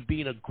reputation of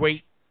being a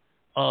great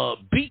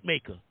beat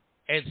maker.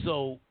 And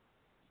so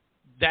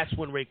that's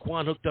when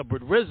Raekwon hooked up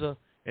with RZA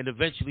and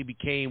eventually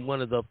became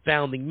one of the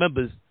founding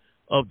members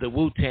of the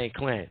Wu-Tang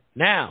Clan.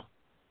 Now,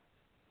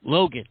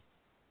 Logan,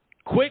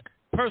 quick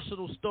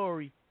personal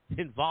story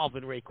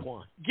involving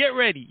Raekwon. Get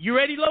ready. You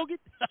ready, Logan?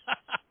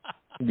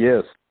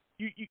 Yes.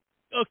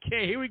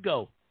 Okay, here we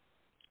go.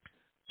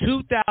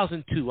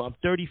 2002. I'm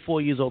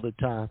 34 years old at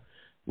the time.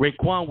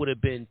 Raekwon would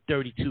have been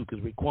 32 because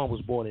Raekwon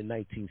was born in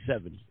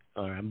 1970.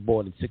 I'm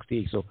born in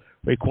 68, so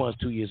Raekwon's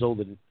 2 years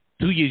younger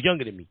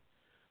than me.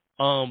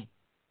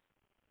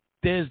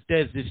 There's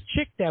this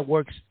chick that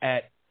works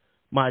at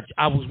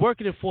I was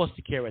working in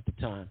foster care at the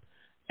time,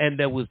 and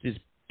there was this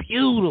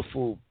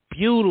beautiful,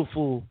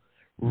 beautiful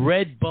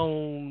red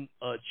bone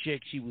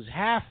chick.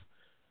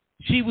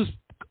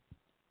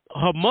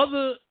 Her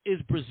mother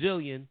is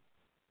Brazilian.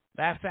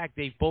 Matter of fact,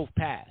 they both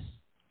passed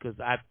because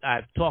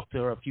I've talked to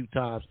her a few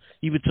times.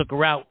 Even took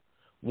her out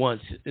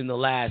once in the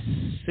last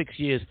 6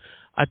 years.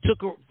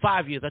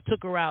 5 years. I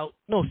took her out,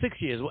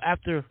 6 years,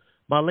 after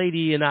my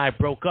lady and I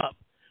broke up.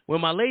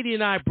 When my lady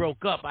and I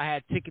broke up, I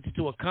had tickets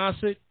to a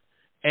concert,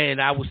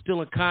 and I was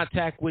still in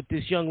contact with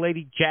this young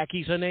lady,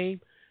 Jackie's her name,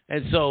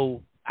 and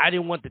so I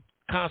didn't want the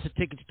concert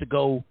tickets to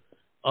go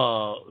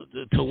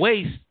to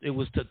waste. It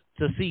was to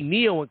see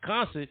Neo in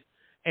concert,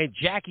 and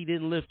Jackie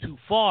didn't live too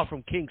far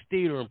from King's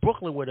Theater in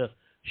Brooklyn where the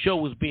show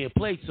was being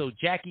played, so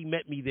Jackie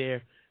met me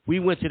there. We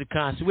went to the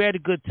concert. We had a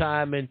good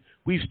time, and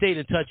we've stayed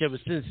in touch ever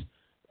since.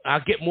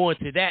 I'll get more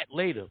into that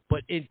later.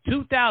 But in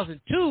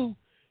 2002,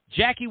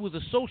 Jackie was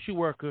a social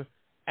worker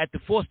at the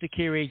foster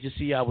care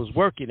agency I was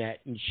working at,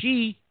 and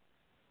she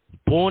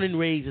born and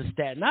raised in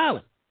Staten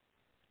Island.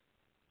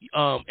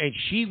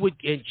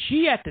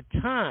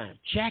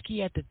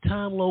 Jackie at the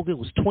time, Logan,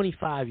 was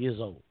 25 years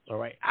old. All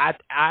right, I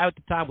at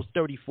the time was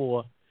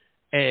 34,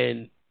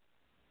 and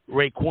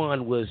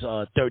Raekwon was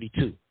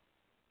 32.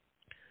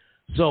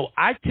 So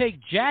I take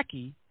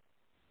Jackie.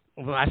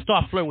 I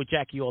start flirting with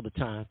Jackie all the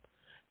time,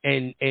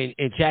 and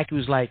Jackie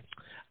was like,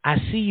 "I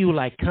see you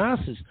like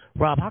concerts,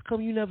 Rob. How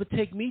come you never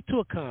take me to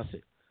a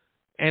concert?"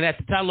 And at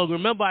the time, Logan,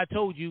 remember I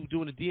told you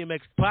doing the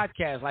DMX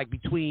podcast, like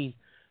between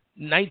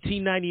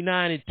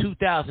 1999 and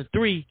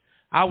 2003,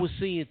 I was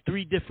seeing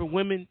 3 different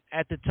women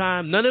at the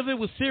time. None of it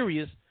was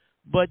serious,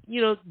 but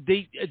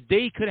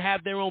they could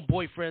have their own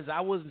boyfriends.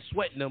 I wasn't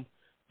sweating them,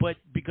 but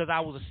because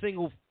I was a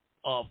single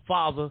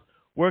father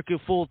working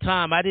full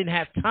time, I didn't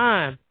have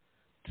time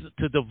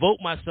to devote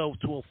myself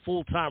to a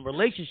full time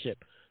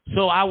relationship.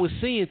 So I was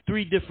seeing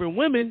 3 different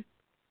women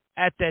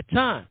at that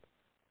time.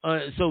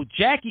 So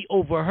Jackie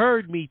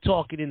overheard me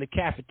talking in the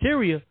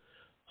cafeteria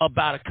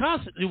about a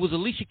concert. It was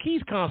Alicia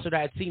Keys' concert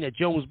I had seen at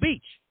Jones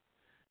Beach.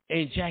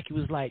 And Jackie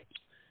was like,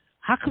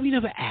 "How come you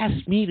never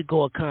asked me to go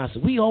to a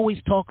concert? We always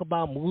talk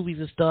about movies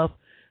and stuff.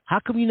 How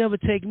come you never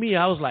take me?"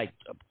 I was like,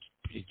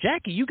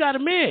 "Jackie, you got a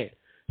man."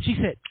 She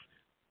said,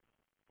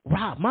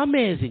 "Rob, my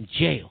man's in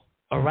jail,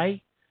 all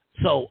right?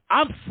 So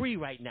I'm free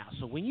right now.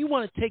 So when you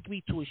want to take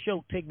me to a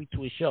show, take me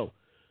to a show."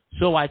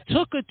 So I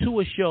took her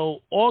to a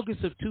show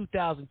August of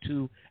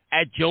 2002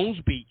 at Jones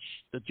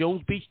Beach, the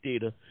Jones Beach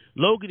Theater.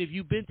 Logan, if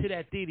you've been to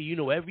that theater, you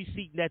know every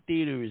seat in that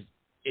theater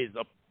is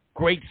a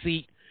great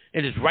seat,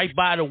 and it's right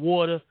by the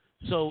water.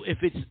 So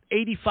if it's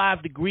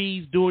 85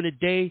 degrees during the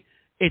day,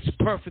 it's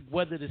perfect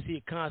weather to see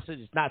a concert.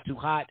 It's not too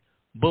hot.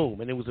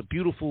 Boom. And it was a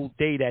beautiful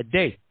day that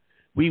day.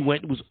 We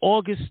went. It was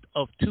August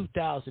of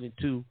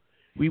 2002.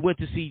 We went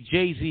to see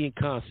Jay-Z in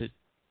concert.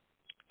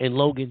 And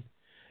Logan,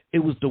 it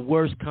was the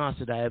worst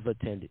concert I ever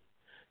attended.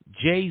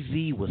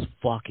 Jay-Z was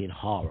fucking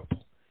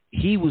horrible.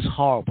 He was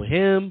horrible.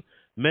 Him,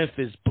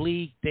 Memphis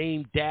Bleek,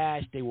 Dame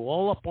Dash, they were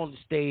all up on the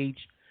stage,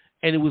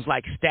 and it was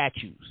like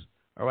statues.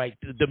 All right,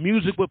 the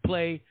music would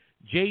play,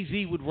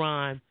 Jay-Z would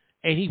rhyme,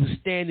 and he was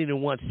standing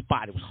in one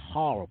spot. It was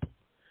horrible.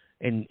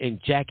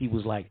 And Jackie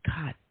was like,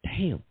 "God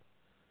damn,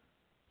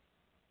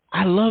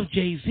 I love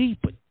Jay-Z,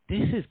 but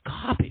this is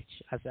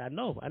garbage. I said, I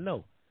know.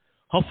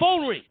 Her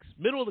phone rings,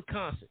 middle of the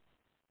concert.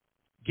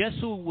 Guess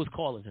who was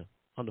calling her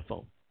on the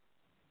phone?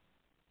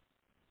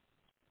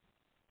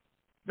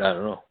 I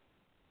don't know.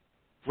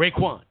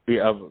 Raekwon.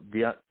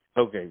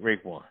 Okay,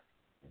 Raekwon.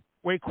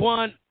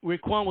 Raekwon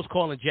was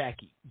calling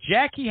Jackie.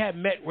 Jackie had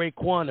met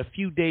Raekwon a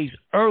few days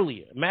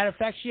earlier. Matter of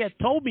fact, she had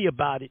told me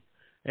about it,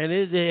 and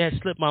it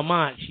had slipped my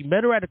mind. She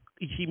met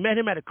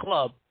him at a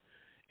club,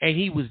 and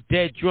he was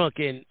dead drunk.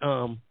 And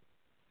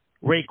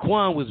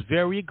Raekwon was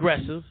very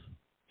aggressive,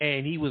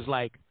 and he was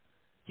like,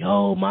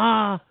 "Yo,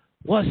 ma,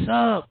 what's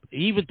up?"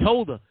 He even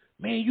told her,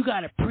 "Man, you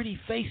got a pretty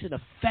face and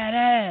a fat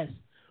ass.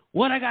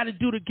 What I got to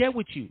do to get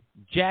with you?"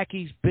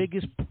 Jackie's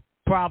biggest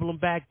problem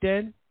back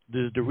then,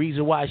 the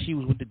reason why she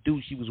was with the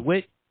dude she was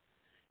with,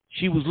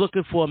 she was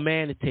looking for a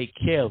man to take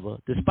care of her.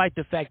 Despite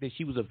the fact that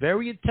she was a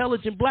very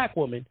intelligent black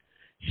woman,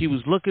 she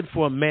was looking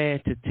for a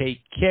man to take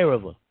care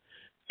of her.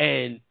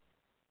 And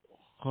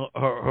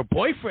her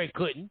boyfriend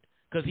couldn't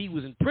because he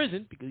was in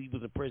prison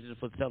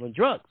for selling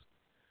drugs.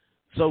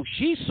 So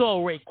she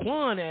saw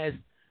Raekwon as,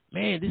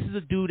 man, this is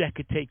a dude that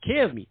could take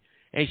care of me.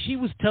 And she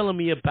was telling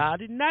me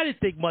about it, and I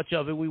didn't think much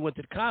of it. We went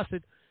to the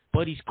concert,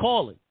 but he's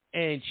calling.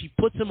 And she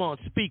puts him on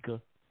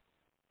speaker,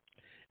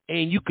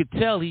 and you could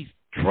tell he's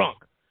drunk.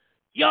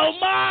 "Yo,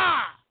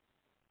 ma,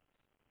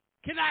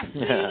 can I see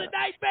you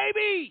tonight,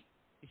 baby?"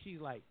 And she's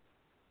like,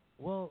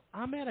 "Well,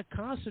 I'm at a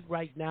concert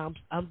right now.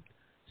 I'm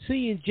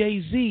seeing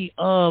Jay-Z.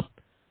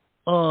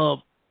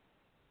 Call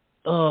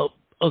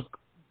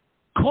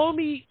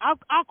me.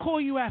 I'll call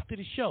you after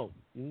the show."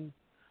 Mm-hmm.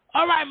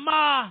 "All right,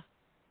 ma.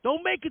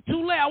 Don't make it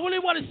too late. I really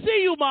want to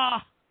see you,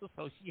 ma."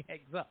 So she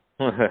hangs up.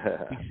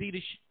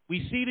 We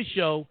see the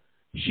show.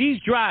 She's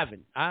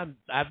driving.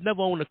 I've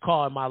never owned a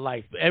car in my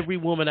life. Every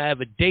woman I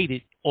ever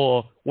dated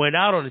or went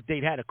out on a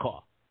date had a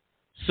car.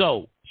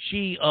 So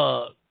she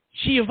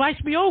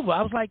invites me over.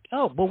 I was like,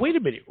 "Oh, but wait a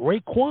minute.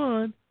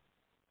 Raekwon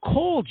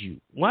called you.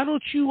 Why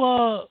don't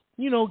you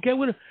get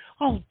with him?"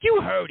 "Oh,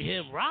 you heard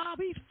him, Rob.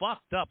 He's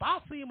fucked up.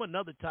 I'll see him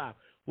another time.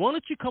 Why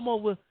don't you come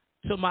over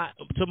to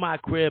my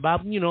crib? I'll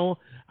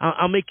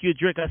make you a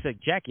drink." I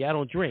said, "Jackie, I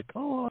don't drink."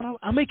 "Oh,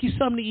 I'll make you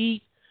something to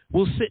eat.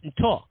 We'll sit and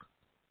talk."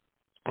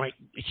 Right?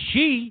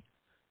 She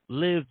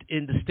lived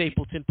in the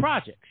Stapleton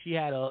Projects. She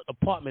had an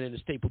apartment in the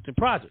Stapleton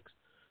Projects.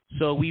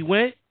 So we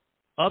went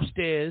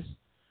upstairs.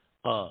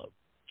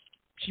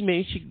 She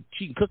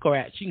can cook her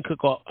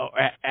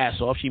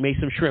ass off. She made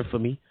some shrimp for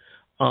me.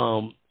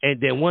 And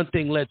then one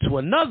thing led to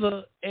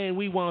another, and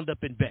we wound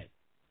up in bed.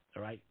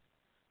 All right.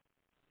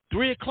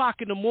 3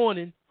 o'clock in the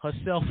morning, her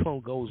cell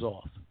phone goes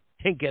off.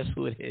 And guess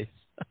who it is?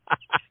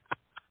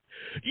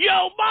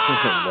 "Yo, ma!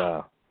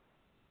 Wow.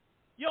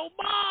 Yo,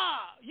 ma,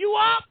 you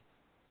up?"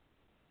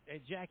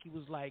 And Jackie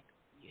was like,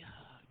 "Yeah,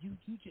 you."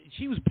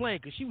 She was playing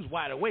because she was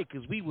wide awake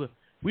because we were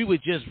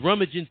just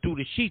rummaging through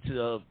the sheets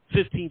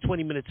 15,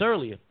 20 minutes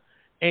earlier.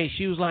 And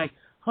she was like,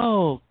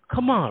 "Oh,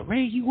 come on,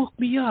 Ray, you woke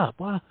me up.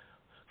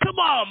 Come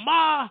on,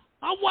 ma,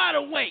 I'm wide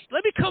awake.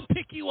 Let me come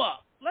pick you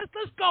up. Let's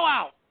go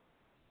out."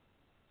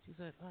 She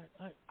said, all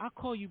right, "I'll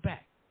call you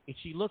back." And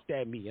she looked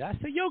at me, and I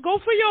said, "Yo, go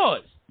for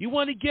yours. You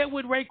want to get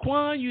with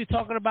Raekwon? You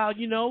talking about,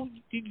 go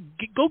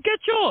get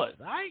yours,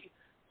 all right?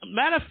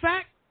 Matter of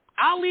fact,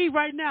 I'll leave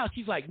right now."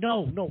 She's like,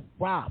 No,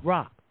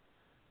 Rob.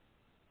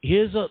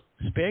 Here's a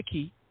spare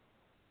key.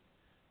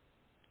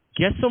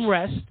 Get some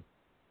rest,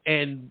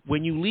 and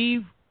when you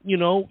leave, you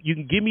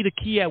can give me the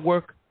key at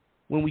work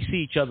when we see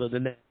each other the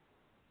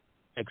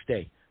next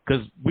day.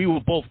 Because we were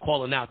both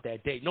calling out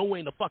that day. No way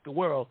in the fucking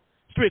world.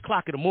 It's 3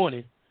 o'clock in the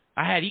morning.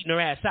 I had eaten her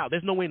ass out.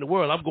 There's no way in the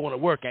world I'm going to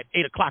work at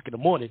 8 o'clock in the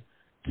morning.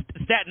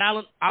 Staten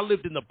Island, I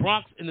lived in the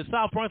Bronx, in the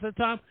South Bronx at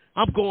the time.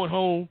 I'm going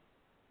home.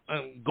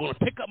 I'm going to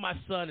pick up my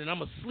son, and I'm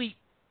going to sleep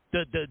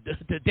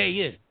the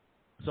day in.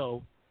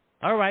 So,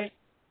 all right.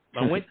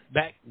 I went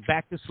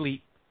back to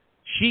sleep.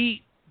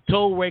 She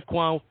told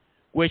Raekwon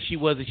where she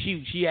was, and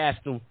she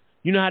asked him,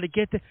 "You know how to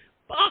get there?"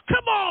 "Oh,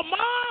 come on, ma.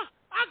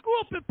 I grew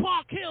up in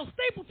Park Hill,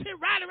 Stapleton,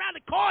 right around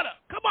the corner.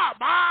 Come on,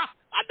 ma.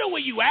 I know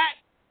where you at.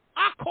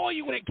 I'll call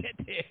you when I get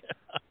there."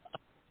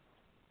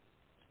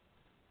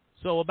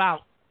 So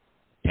about,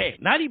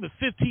 not even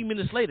 15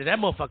 minutes later, that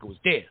motherfucker was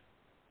there.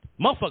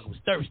 Motherfucker was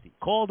thirsty.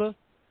 Called her,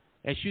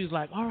 and she was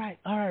like, all right,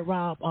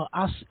 Rob.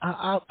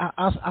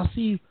 I'll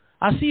see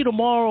you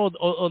tomorrow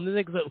or the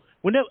next.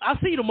 I'll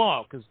see you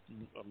tomorrow because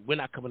we're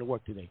not coming to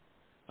work today.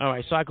 All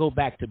right, so I go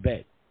back to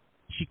bed.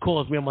 She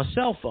calls me on my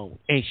cell phone,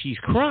 and she's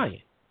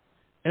crying.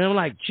 And I'm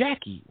like,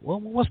 "Jackie,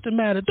 what's the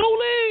matter?" Don't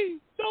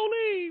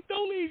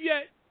leave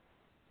yet.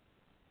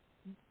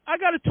 I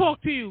got to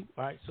talk to you."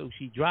 All right, so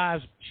he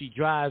drives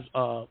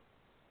her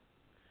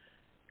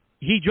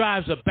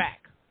back.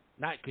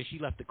 Not because she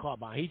left the car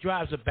behind. He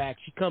drives her back.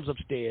 She comes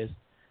upstairs,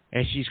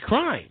 and she's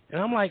crying. And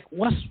I'm like,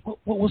 what's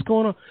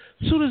going on?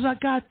 As soon as I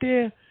got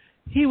there,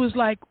 he was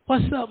like,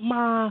 "What's up,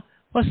 ma?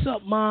 What's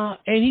up, ma?"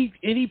 And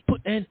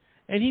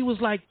he was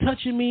like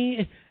touching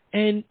me,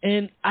 and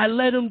I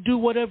let him do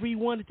whatever he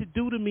wanted to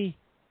do to me.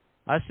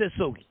 I said,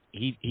 "So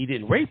he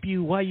didn't rape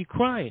you? Why are you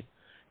crying?"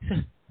 He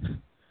said,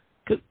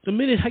 'Cause the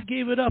minute I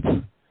gave it up,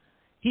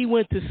 he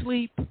went to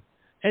sleep,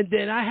 and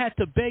then I had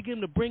to beg him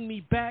to bring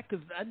me back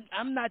because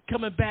I'm not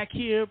coming back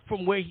here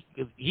from where he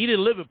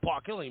didn't live in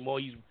Park Hill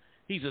anymore.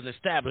 He's an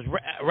established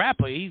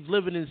rapper. He's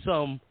living in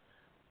some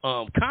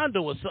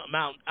condo or something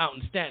out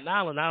in Staten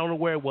Island. I don't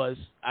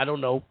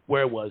know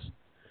where it was.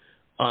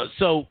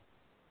 So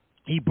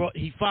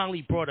he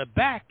finally brought her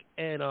back,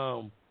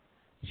 and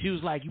she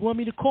was like, "You want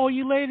me to call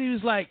you later?" He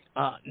was like,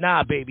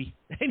 "Nah, baby,"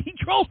 and he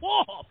drove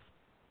off.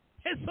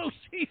 And so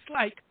she's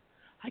like,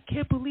 "I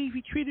can't believe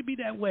he treated me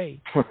that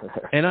way."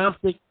 And I'm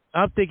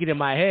thinking in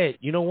my head,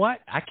 you know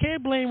what? I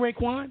can't blame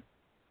Raekwon.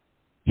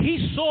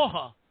 He saw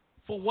her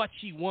for what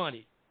she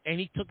wanted,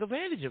 and he took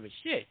advantage of it.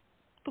 Shit,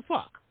 what the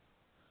fuck?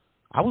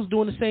 I was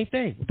doing the same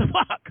thing. What the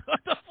fuck? What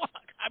the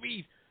fuck? I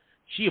mean,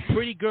 she a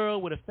pretty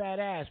girl with a fat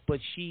ass,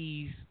 but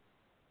she's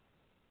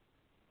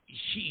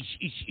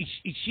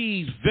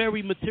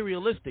very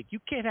materialistic. You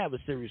can't have a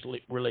serious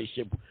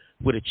relationship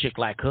with a chick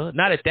like her.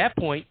 Not at that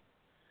point.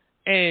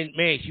 And,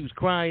 man, she was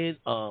crying.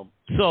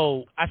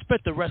 So I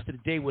spent the rest of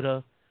the day with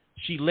her.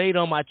 She laid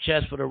on my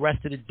chest for the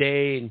rest of the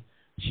day, and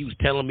she was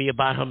telling me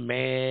about her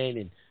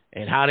man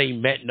and how they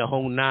met in the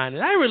whole nine.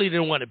 And I really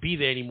didn't want to be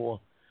there anymore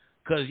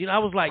because, I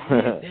was like,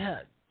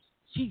 yeah,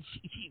 she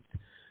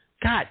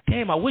God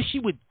damn, I wish she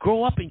would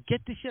grow up and get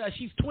this shit.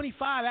 She's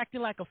 25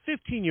 acting like a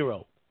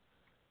 15-year-old.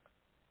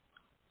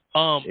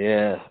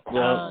 Yeah,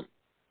 well,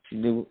 she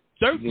knew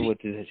what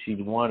she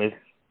wanted.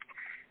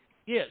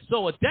 Yeah,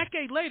 so a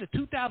decade later,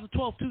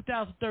 2012,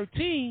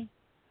 2013,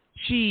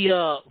 she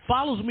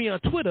follows me on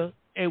Twitter,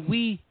 and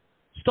we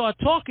start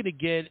talking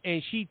again,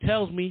 and she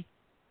tells me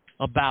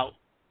about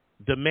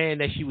the man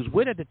that she was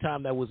with at the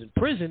time that was in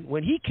prison.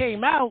 When he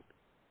came out,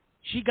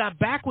 she got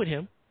back with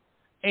him,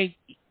 and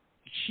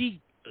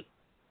she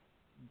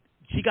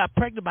got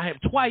pregnant by him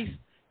twice,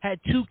 had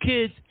 2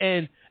 kids,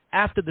 and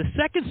after the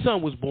second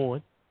son was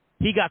born,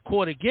 he got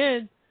caught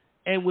again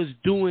and was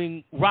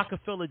doing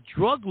Rockefeller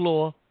drug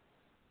law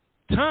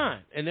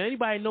time. And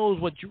anybody knows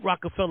what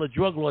Rockefeller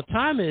drug law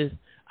time is,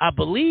 I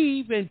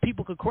believe, and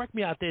people could correct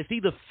me out there, it's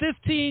either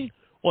 15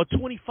 or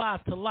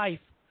 25 to life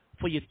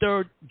for your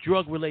third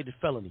drug-related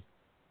felony.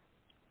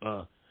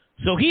 So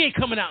he ain't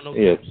coming out no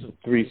time soon.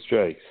 3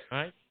 strikes. All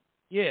right?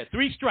 Yeah,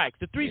 3 strikes.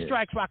 The 3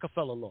 strikes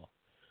Rockefeller law.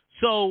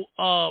 So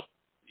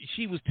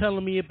she was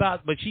telling me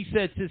about, but she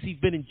said since he's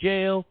been in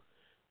jail,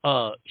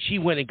 she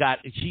got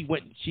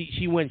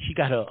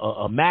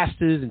a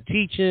master's in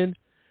teaching.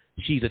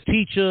 She's a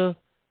teacher,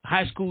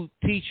 high school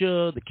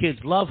teacher. The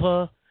kids love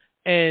her.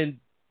 And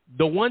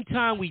the one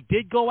time we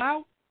did go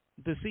out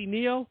to see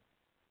Neo,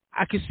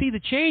 I could see the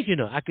change in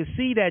her. I could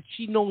see that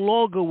she no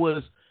longer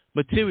was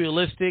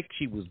materialistic.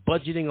 She was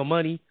budgeting her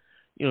money.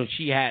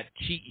 She had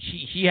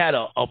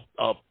a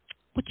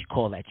what you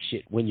call that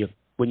shit when your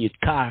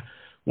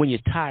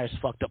tire's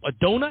fucked up? A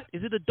donut?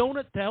 Is it a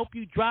donut to help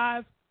you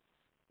drive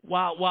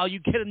while you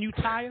get a new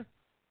tire?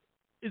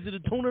 Is it a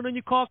donut on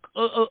your car,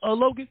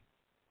 Logan?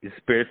 Your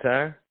spare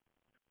tire?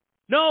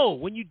 No,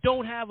 when you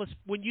don't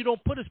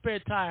put a spare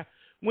tire,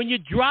 when you're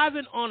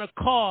driving on a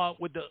car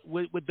with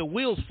the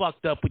wheels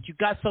fucked up, but you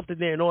got something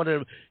there in order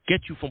to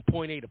get you from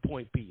point A to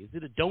point B. Is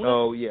it a donut?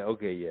 Oh yeah,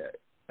 okay, yeah.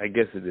 I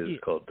guess it is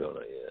called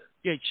donut, yeah.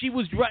 Yeah, she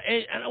was right,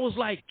 and I was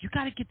like, "You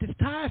got to get this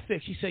tire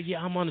fixed." She said,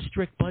 "Yeah, I'm on a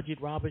strict budget,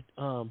 Robert.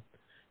 My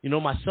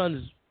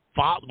son's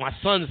father,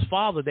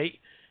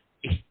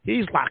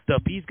 he's locked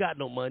up. He's got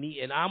no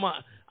money, and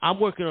I'm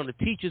working on the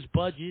teacher's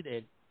budget."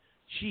 And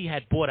she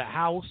had bought a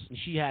house, and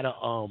she had a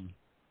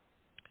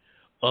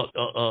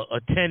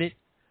tenant,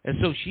 and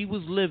so she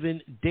was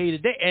living day to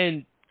day.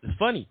 And it's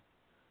funny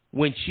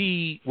when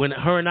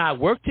her and I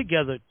worked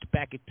together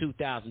back in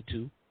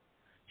 2002.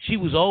 She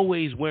was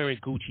always wearing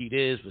Gucci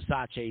this,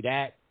 Versace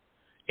that.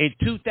 In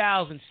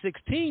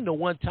 2016, the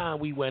one time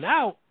we went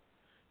out,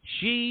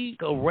 she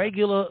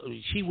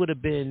would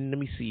have been,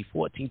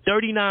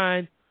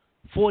 39,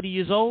 40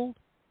 years old.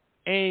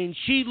 And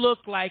she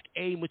looked like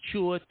a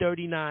mature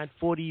 39,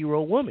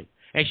 40-year-old woman.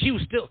 And she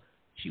was still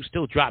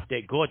drop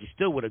dead gorgeous,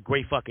 still with a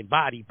great fucking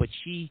body, but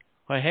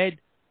her head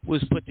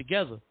was put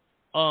together.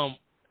 I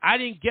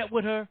didn't get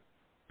with her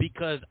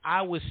because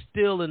I was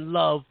still in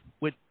love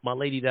with my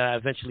lady that I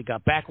eventually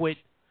got back with,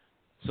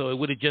 so it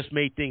would have just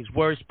made things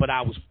worse. But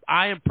I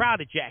am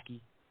proud of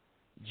Jackie.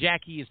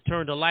 Jackie has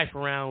turned her life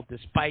around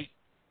despite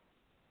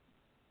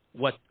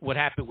what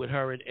happened with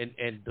her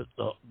and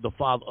the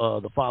father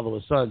of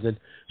her sons. And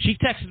she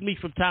texts me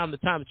from time to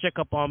time to check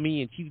up on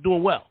me, and she's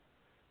doing well.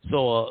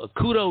 So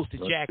kudos to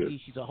Jackie.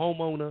 Good. She's a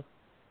homeowner,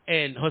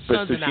 and her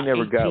sons are now 18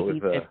 and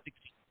 16.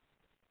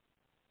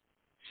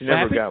 She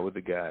never got with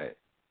the guy.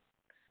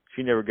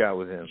 She never got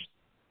with him.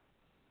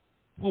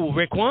 Who,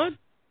 Raekwon?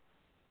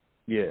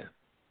 Yeah.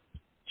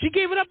 She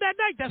gave it up that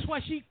night. That's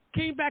why she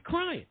came back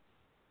crying.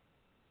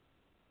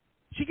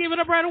 She gave it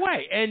up right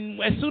away.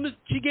 And as soon as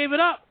she gave it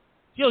up,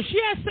 she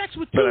had sex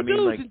with 2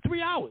 dudes in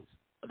 3 hours.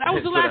 That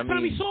was the last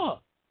time he saw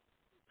her.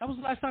 That was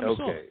the last time he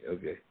saw her.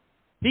 Okay.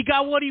 He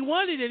got what he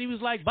wanted, and he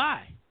was like,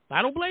 bye.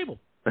 I don't blame him.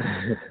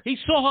 He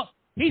saw her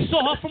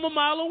from a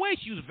mile away.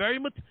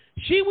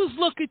 She was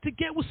looking to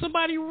get with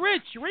somebody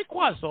rich.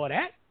 Raekwon saw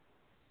that.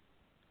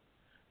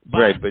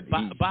 Right, but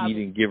he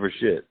didn't give her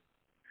shit.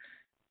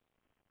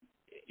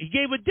 He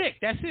gave a dick.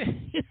 That's it.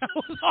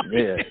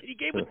 He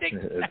gave a dick.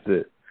 That's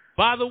it.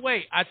 By the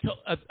way,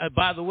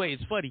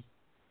 it's funny.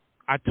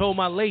 I told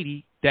my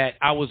lady that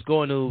I was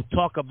going to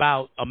talk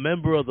about a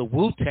member of the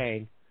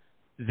Wu-Tang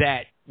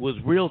that was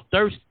real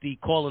thirsty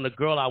calling a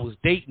girl I was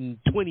dating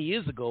 20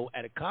 years ago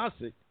at a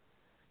concert.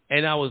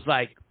 And I was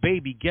like,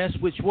 baby, guess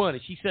which one?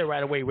 And she said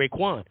right away,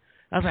 Raekwon.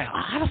 I was like,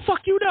 how the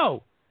fuck you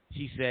know?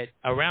 She said,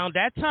 around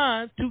that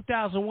time,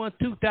 2001,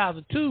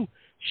 2002,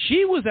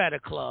 she was at a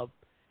club,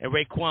 and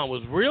Raekwon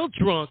was real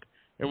drunk,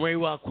 and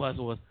Raekwon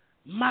was,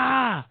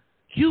 Ma,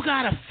 you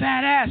got a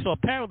fat ass. So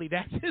apparently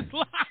that's his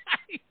line.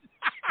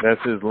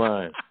 That's his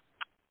line.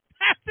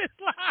 That's his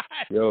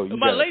line. Yo, you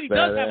my got lady a fat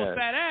does ass. have a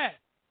fat ass.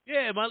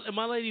 Yeah,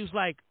 my lady was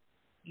like,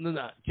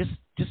 no,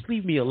 just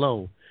leave me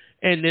alone.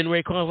 And then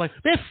Raekwon was like,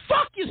 man,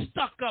 fuck you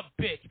stuck-up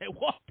bitch, and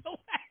walked away.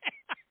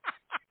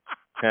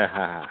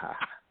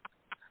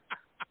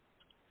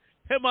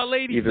 And my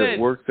lady Either said, it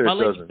works or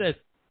it doesn't.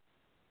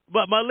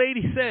 But my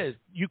lady says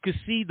you can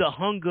see the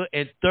hunger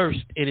and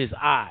thirst in his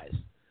eyes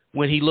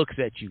when he looks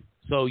at you.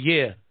 So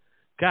yeah,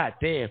 god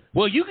damn.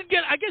 Well,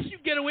 I guess you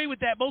get away with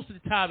that most of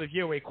the time if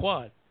you're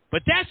Raekwon.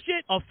 But that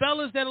shit,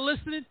 fellas that are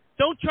listening,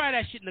 don't try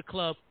that shit in the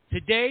club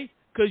today,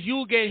 because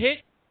you'll get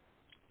hit.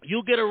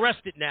 You'll get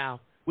arrested now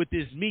with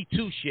this Me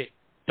Too shit.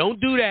 Don't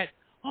do that.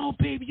 Oh,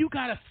 baby, you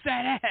got a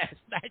fat ass.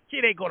 That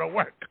shit ain't gonna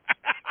work.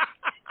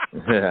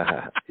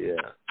 Yeah.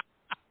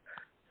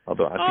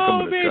 Although I think I'm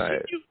gonna try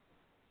it.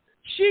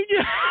 She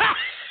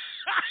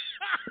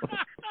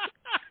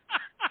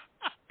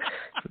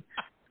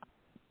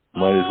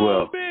Might as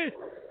well. Man.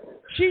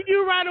 She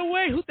knew right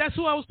away. That's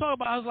who I was talking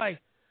about. I was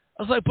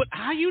like, but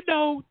how you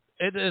know?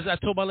 And as I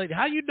told my lady,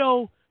 how you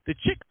know the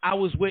chick I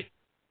was with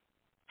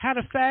had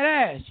a fat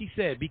ass? She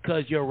said,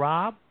 because you're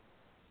Rob.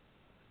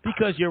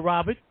 Because you're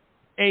Robert,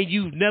 and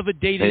you've never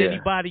dated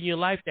anybody in your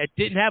life that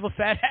didn't have a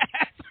fat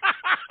ass.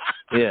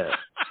 Yeah.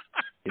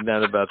 You're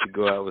not about to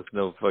go out with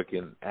no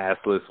fucking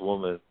assless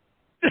woman.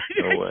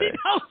 No way.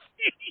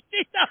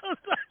 She knows.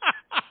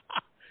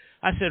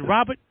 I said,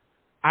 Robert,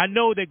 I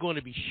know they're going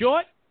to be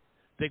short,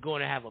 they're going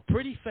to have a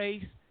pretty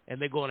face,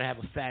 and they're going to have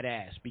a fat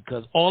ass,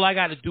 because all I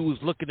got to do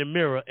is look in the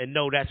mirror and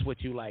know that's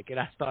what you like. And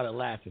I started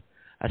laughing.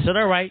 I said,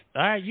 all right,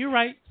 you're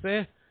right,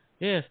 sir.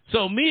 Yeah.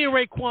 So me and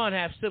Raekwon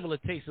have similar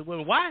tastes in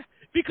women. Why?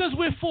 Because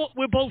we're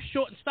both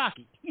short and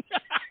stocky.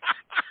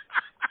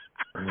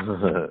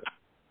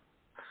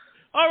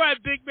 All right,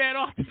 big man,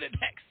 on to the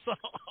next song.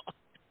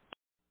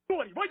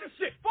 Where's your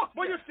shit? Fuck,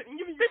 where's your shit?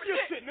 Give me your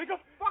shit, nigga.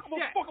 Fuck, I'm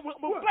gonna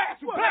blast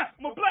you. I'm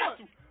gonna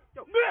blast you.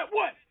 Yo, man,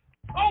 what?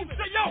 Oh,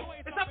 shit, yo,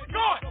 it's up the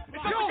guard. It's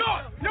up the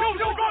guard. Yo,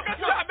 guard got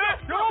shot,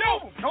 man. Yo,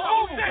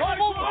 shit.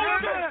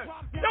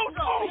 Yo,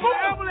 what's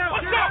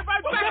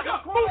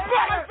up? Move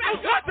back.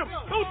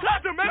 Don't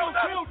touch him, man.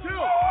 Chill.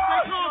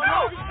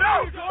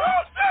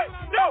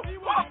 Yo,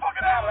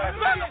 motherfucking ambulance,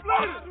 man.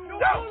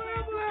 Yo.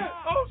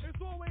 Oh, shit.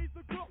 It's always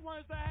the good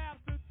ones that have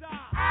to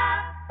die.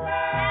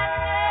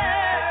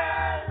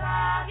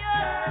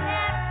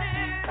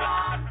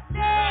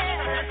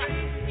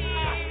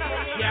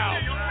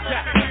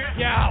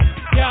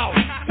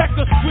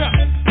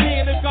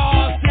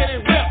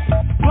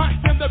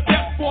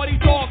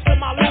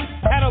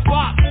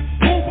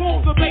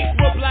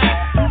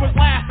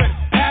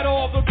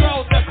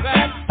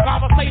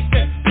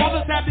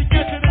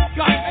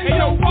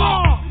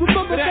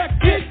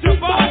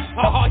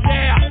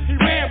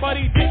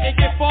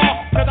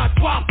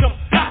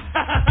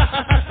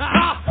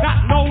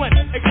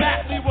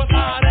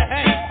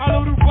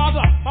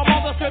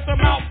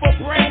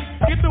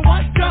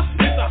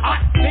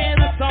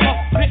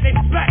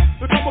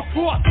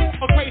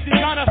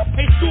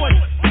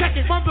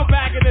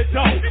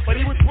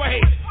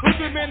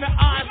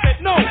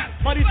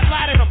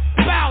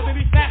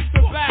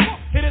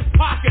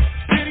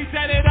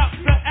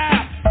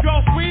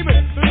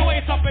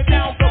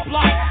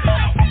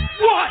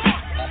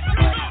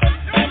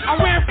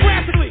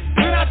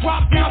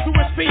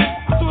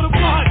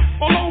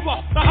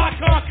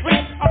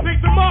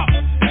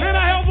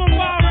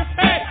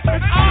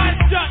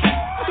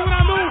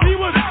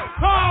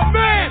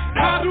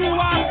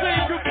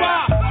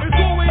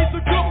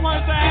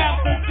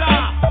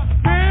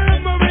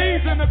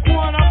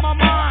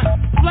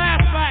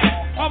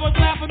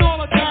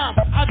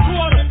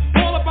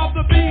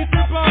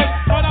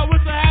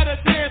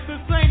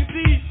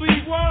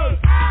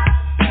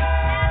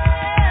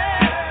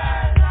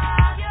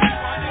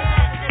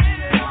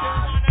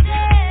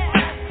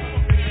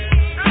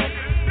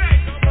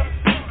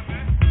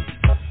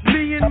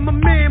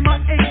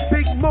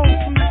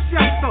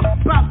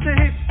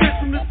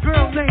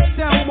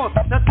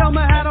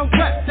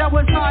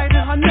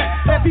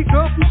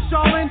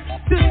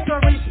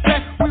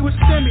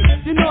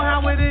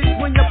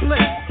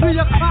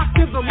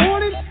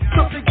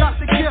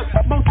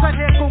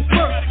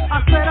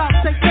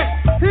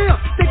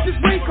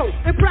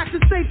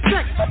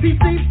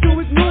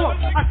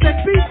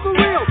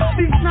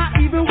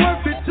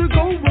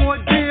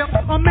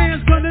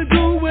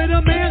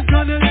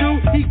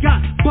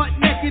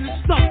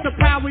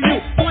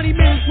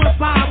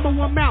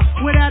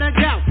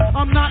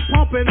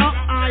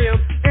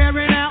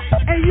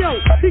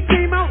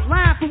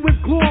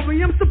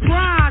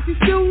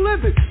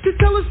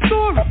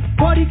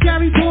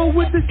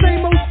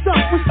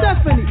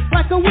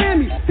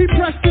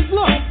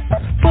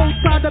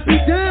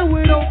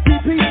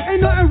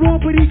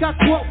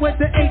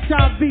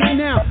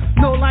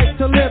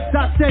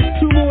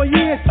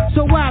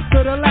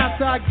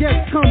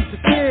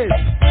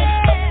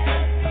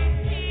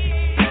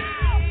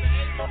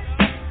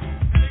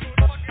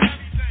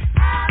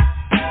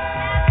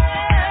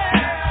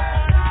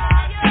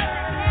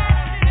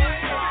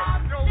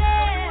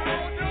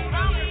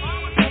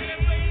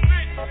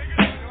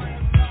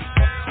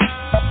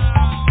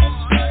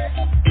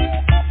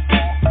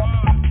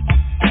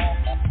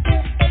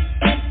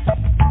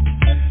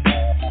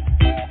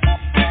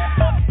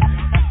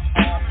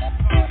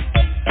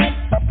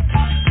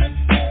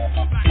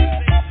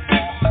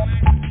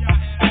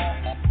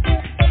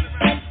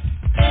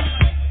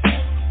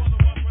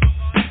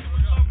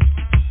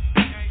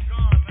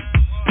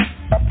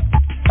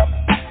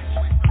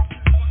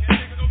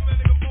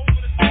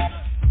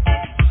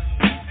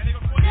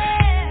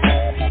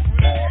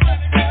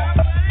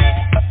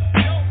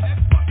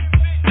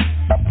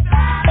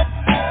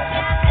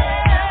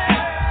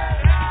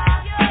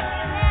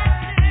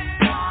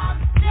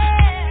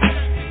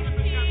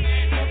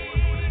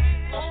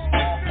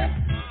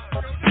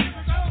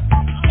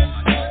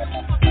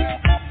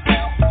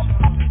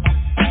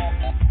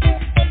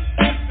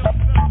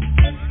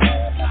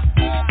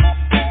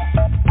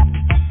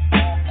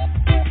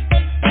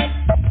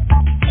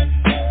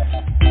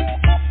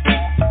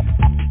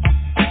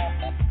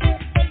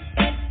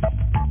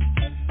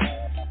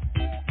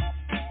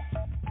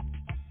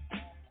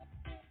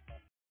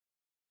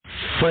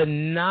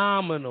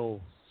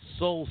 phenomenal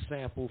soul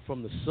sample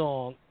from the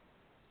song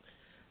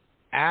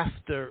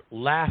After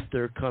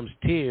Laughter Comes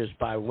Tears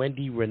by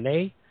Wendy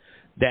Renee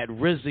that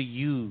RZA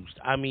used.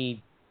 I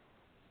mean,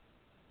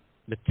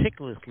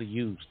 meticulously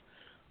used.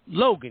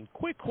 Logan,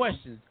 quick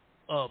question.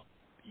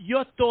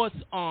 Your thoughts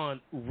on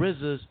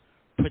RZA's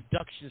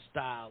production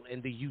style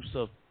and the use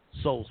of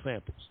soul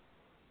samples?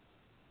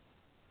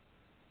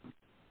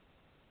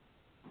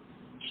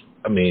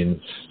 I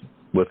mean,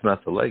 what's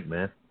not to like,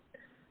 man?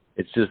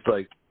 It's just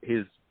like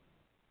his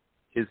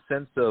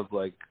sense of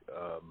like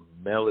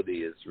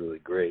melody is really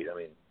great. I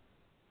mean,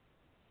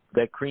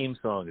 that Cream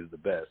song is the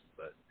best,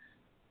 but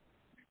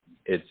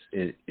it's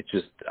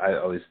just, I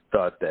always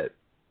thought that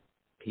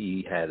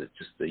he had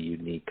just a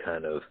unique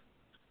kind of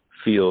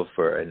feel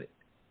for an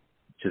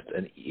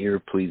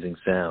ear-pleasing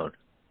sound.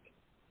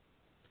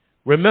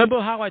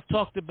 Remember how I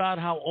talked about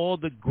how all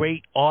the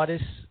great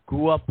artists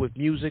grew up with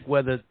music,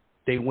 whether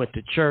they went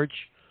to church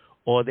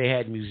or they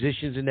had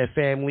musicians in their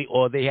family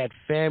or they had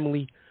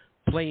family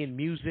playing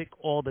music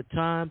all the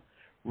time?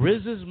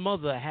 RZA's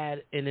mother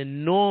had an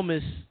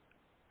enormous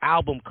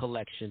album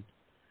collection,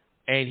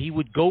 and he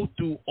would go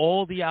through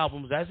all the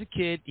albums. As a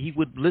kid, he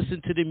would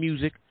listen to the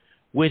music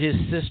with his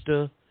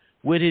sister,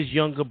 with his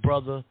younger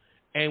brother,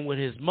 and with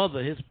his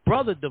mother. His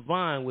brother,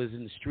 Divine, was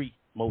in the street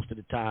most of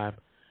the time.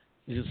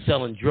 He was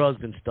selling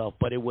drugs and stuff,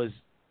 but it was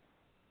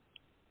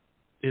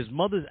his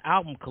mother's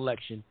album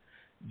collection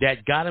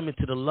that got him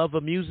into the love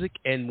of music.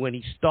 And when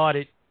he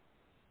started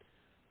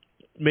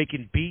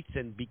making beats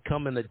and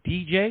becoming a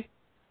DJ,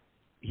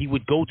 he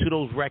would go to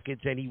those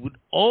records and he would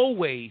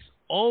always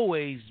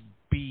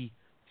be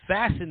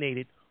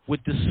fascinated with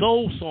the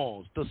soul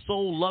songs, the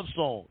soul love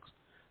songs.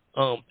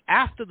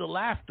 After the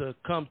Laughter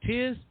Come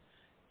Tears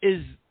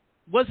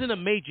wasn't a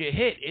major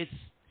hit.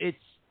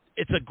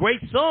 It's a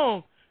great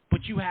song,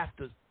 but you have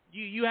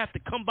to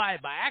come by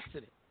it by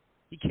accident.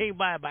 He came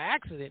by it by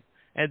accident.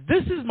 And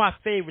this is my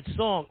favorite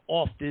song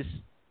off this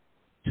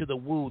To the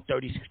Woo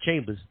 36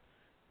 Chambers,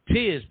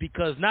 Tears,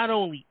 because not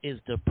only is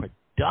the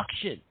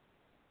production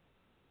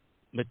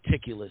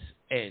meticulous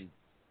and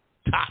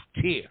top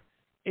tier,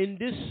 in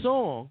this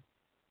song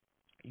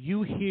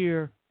you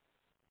hear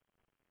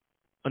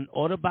an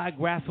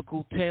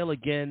autobiographical tale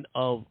again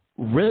of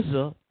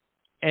RZA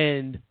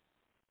and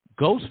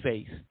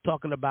Ghostface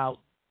talking about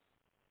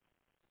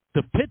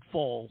the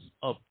pitfalls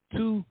of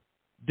two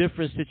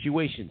different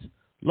situations.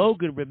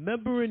 Logan,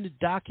 remember in the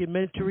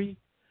documentary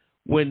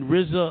when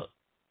RZA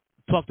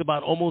talked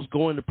about almost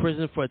going to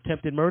prison for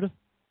attempted murder?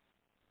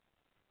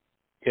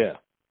 Yeah.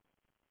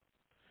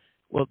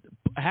 Well,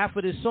 half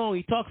of this song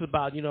he talks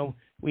about, you know,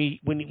 when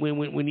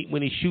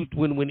he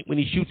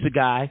shoots a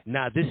guy.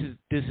 Now this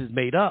is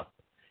made up.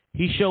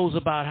 He shows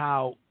about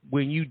how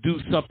when you do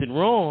something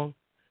wrong,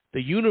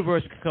 the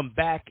universe can come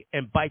back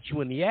and bite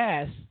you in the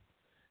ass.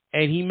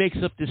 And he makes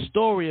up this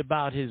story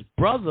about his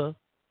brother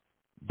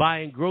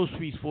buying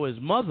groceries for his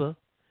mother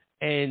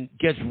and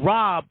gets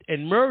robbed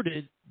and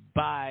murdered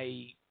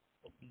by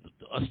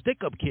a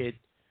stick-up kid.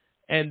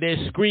 And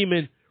they're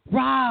screaming,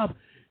 "Rob,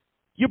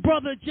 your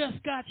brother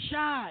just got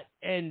shot."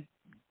 And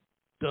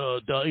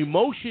the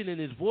emotion in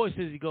his voice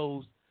as he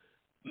goes,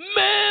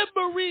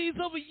 "Memories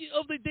of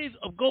the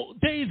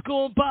days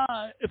going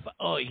by."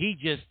 He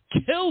just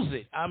kills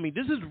it. I mean,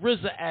 this is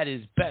RZA at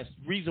his best.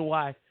 Reason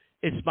why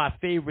it's my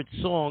favorite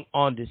song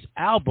on this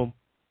album.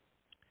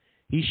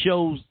 He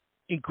shows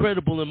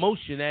incredible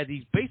emotion as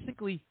he's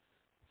basically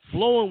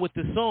flowing with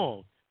the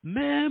song.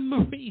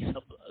 Memories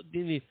of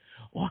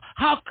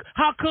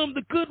how come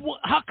the good one?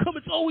 How come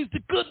it's always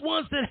the good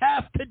ones that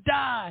have to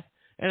die?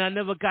 And I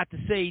never got to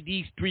say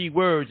these three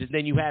words, and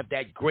then you have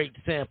that great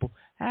sample.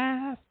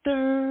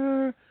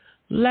 After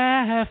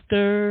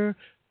laughter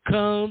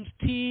comes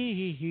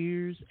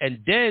tears.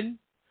 And then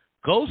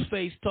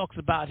Ghostface talks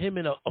about him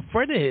and a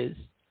friend of his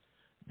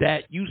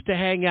that used to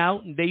hang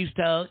out,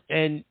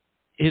 and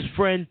his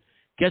friend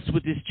gets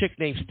with this chick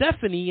named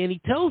Stephanie, and he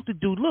tells the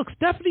dude, "Look,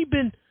 Stephanie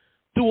been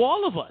through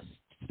all of us.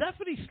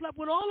 Stephanie slept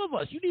with all of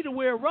us. You need to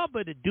wear a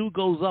rubber." The dude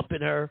goes up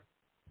in her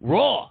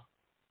raw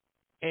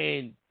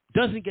and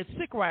doesn't get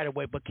sick right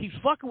away, but keeps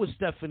fucking with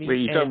Stephanie.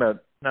 Wait, you're talking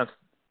about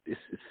it's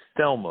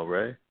Thelma,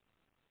 right?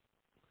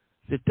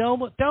 Is it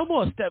Thelma? Thelma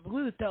or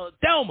Stephanie?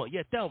 Thelma.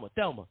 Yeah,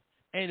 Thelma.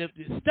 And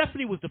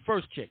Stephanie was the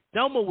first chick.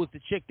 Thelma was the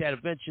chick that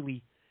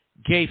eventually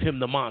gave him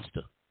the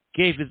monster,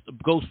 gave his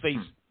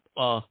Ghostface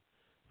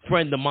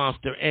friend the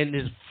monster, and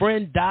his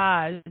friend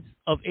dies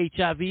of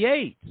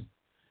HIV/AIDS.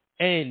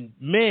 And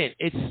man,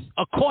 it's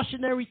a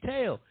cautionary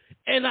tale.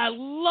 And I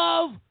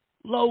love,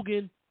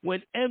 Logan,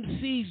 when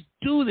MCs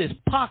do this.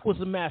 Pac was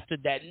a master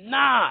that.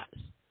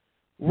 Nas,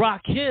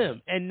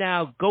 Rakim, and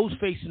now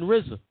Ghostface and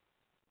RZA.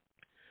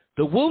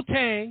 The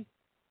Wu-Tang,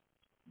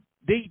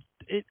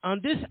 on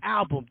this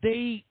album,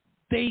 they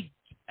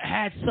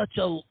had such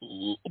a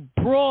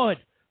broad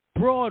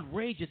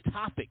range of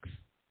topics,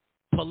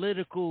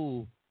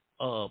 political,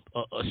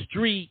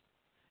 street,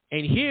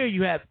 and here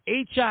you have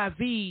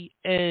HIV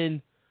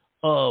and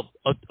a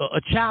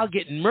child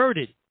getting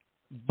murdered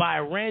by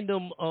a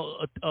random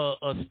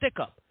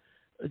stick-up.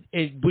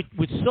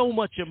 with so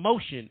much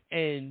emotion,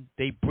 and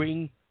they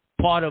bring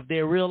part of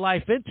their real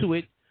life into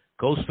it.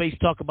 Ghostface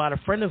talk about a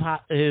friend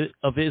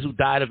of his who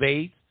died of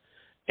AIDS,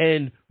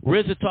 and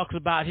RZA talks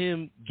about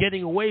him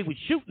getting away with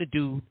shooting a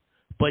dude,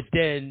 but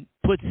then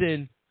puts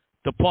in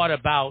the part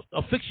about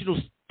a fictional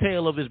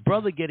tale of his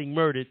brother getting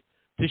murdered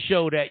to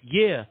show that,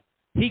 yeah,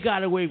 he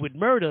got away with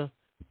murder,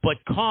 but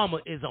karma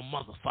is a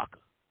motherfucker.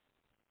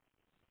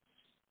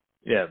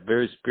 Yeah,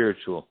 very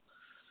spiritual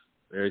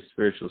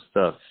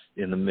stuff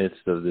in the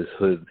midst of this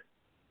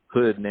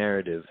hood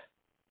narrative.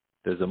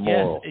 There's a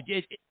moral.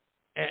 Yes,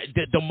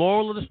 the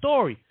moral of the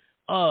story.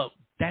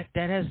 That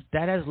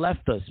has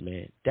left us,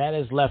 man. That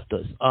has left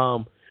us.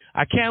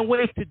 I can't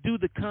wait to do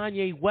the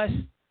Kanye West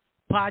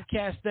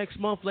podcast next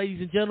month,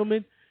 ladies and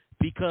gentlemen,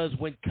 because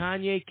when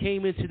Kanye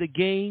came into the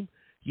game,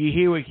 you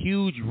hear a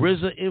huge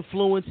RZA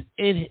influence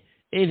in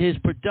his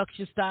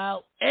production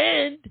style,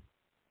 and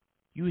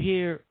you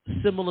hear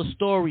similar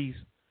stories,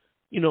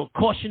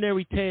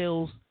 cautionary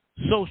tales,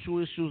 social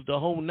issues, the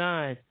whole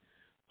nine.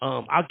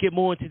 I'll get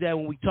more into that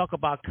when we talk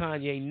about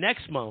Kanye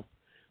next month.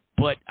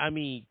 But, I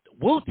mean,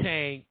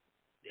 Wu-Tang,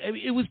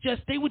 it was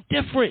just, they were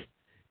different.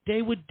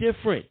 They were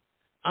different.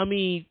 I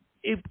mean,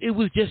 it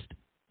was just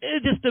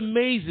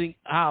amazing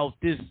how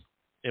this,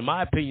 in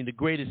my opinion, the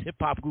greatest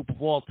hip-hop group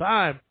of all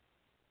time,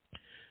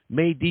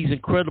 made these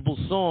incredible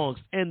songs.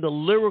 And the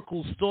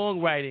lyrical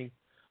songwriting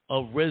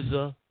of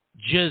RZA,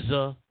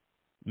 GZA,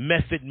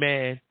 Method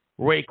Man,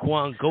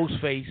 Raekwon,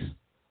 Ghostface,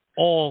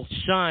 all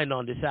shine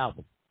on this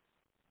album.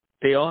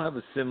 They all have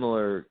a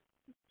similar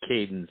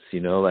cadence,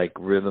 like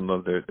rhythm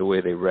of the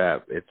way they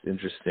rap. It's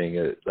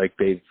interesting. Like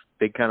they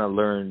kind of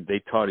learned,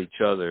 they taught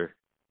each other,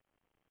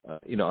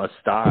 a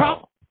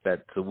style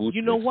that's the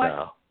Wu-Tang style.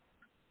 What?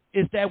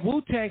 It's that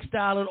Wu-Tang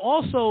style, and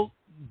also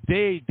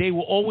they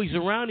were always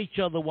around each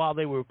other while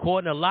they were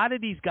recording. A lot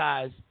of these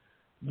guys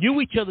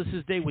knew each other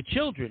since they were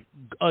children.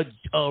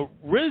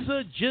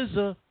 RZA,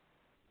 GZA,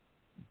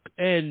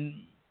 and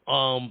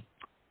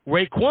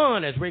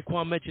Raekwon, as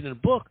Raekwon mentioned in the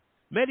book,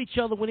 met each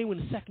other when they were in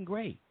the second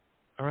grade.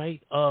 All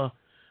right?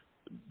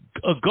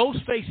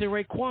 Ghostface and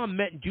Raekwon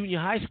met in junior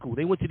high school.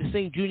 They went to the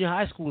same junior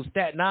high school in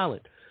Staten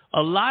Island.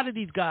 A lot of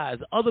these guys,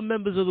 other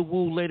members of the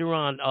Wu later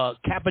on,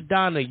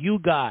 Capadonna,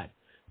 U-God,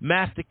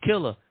 Master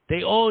Killer,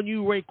 they all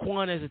knew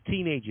Raekwon as a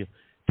teenager.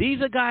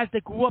 These are guys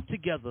that grew up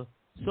together.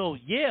 So,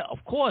 yeah,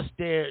 of course,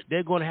 they're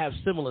going to have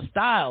similar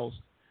styles.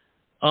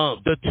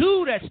 The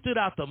two that stood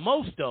out the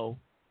most, though,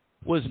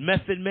 was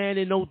Method Man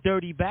and No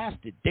Dirty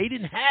Bastard. They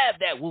didn't have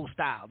that Wu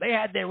style. They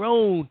had their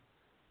own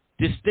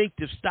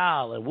distinctive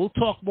style. And we'll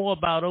talk more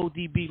about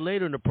ODB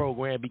later in the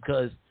program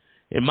because,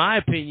 in my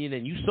opinion,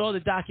 and you saw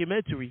the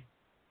documentary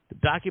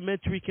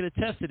can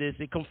attest to this.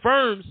 It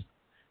confirms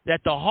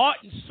that the heart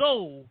and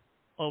soul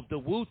of the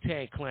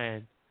Wu-Tang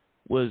Clan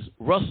was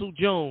Russell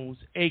Jones,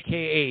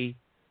 a.k.a.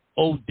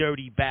 Old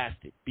Dirty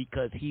Bastard,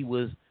 because he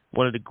was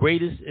one of the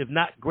greatest, if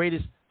not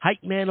greatest,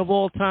 hype man of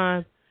all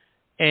time.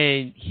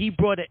 And he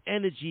brought an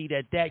energy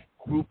that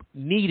group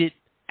needed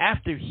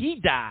after he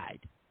died.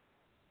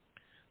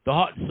 The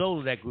heart and soul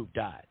of that group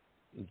died,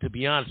 to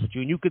be honest with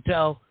you. And you could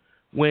tell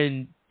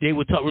when they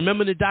would talk.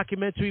 Remember the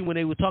documentary when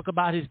they would talk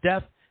about his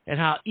death and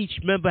how each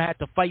member had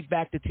to fight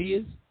back the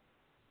tears?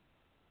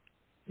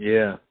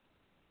 Yeah.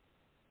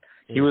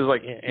 He was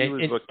what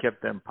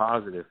kept them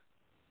positive.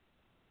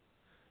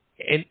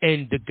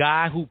 And the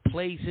guy who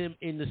plays him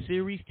in the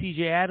series,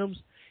 T.J.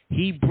 Adams,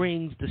 he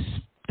brings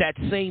that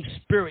same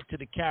spirit to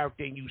the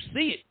character, and you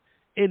see it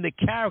in the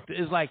character.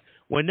 It's like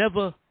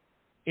whenever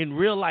in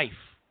real life,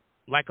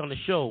 like on the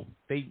show,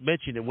 they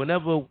mentioned it,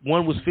 whenever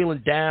one was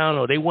feeling down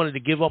or they wanted to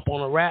give up on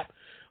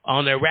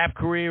their rap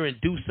career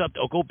and do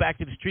something or go back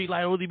to the street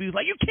light, ODB was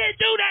like, you can't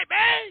do that,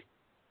 man.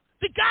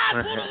 The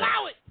gods won't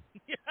allow it.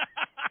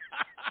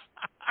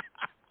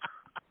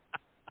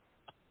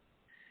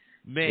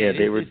 Man, yeah,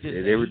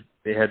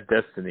 they had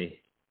destiny.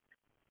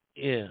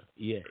 Yeah,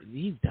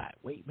 he died.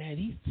 Wait, man,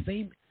 he's the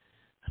same.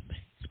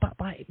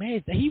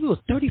 Man, he was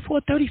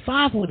 34,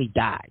 35 when he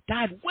died.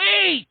 Died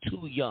way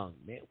too young,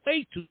 man.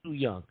 Way too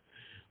young.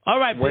 All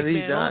right, when big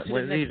did man.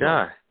 When did he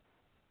die?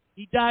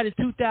 He died in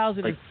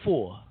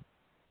 2004.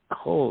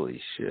 Holy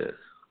shit.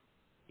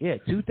 Yeah,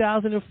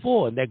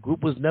 2004. And that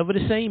group was never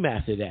the same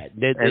after that.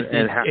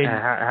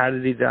 How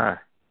did he die?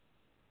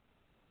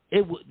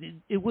 It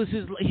was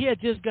he had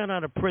just gotten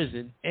out of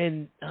prison,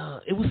 and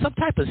it was some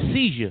type of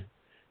seizure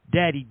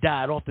that he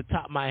died off the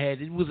top of my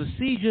head. It was a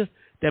seizure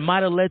that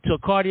might have led to a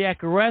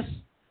cardiac arrest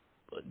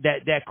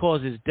that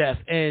caused his death.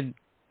 And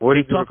what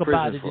did he talk go to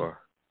prison about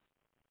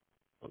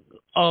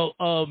for?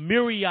 A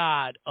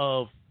myriad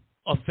of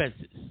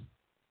offenses.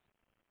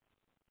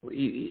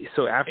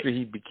 So after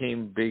he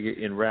became big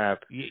in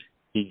rap, he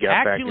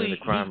got back into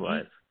crime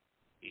life.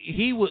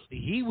 He was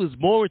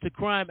more into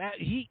crime.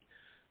 He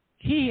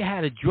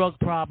had a drug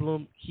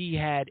problem. He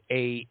had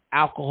a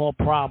alcohol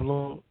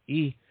problem.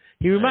 He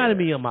reminded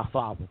me of my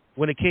father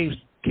when it came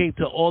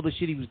to all the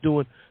shit he was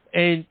doing.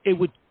 And it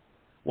would,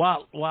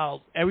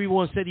 while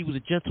everyone said he was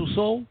a gentle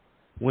soul,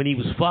 when he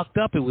was fucked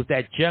up, it was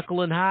that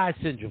Jekyll and Hyde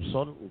syndrome,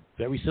 sort of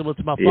very similar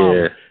to my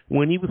father. Yeah.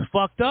 When he was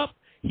fucked up,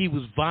 he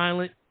was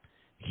violent.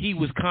 He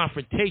was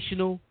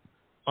confrontational.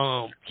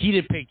 He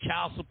didn't pay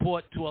child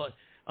support to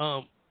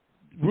a.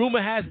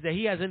 Rumor has it that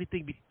he has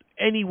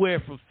anywhere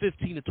from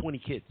 15 to 20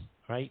 kids.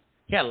 Right?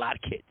 He had a lot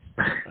of kids.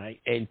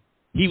 Right? And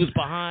he was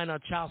behind on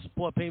child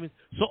support payments.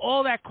 So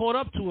all that caught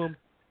up to him,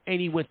 and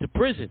he went to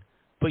prison.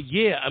 But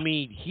yeah, I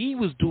mean, he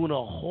was doing a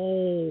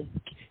whole.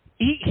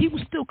 He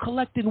was still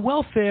collecting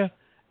welfare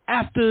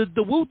after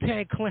the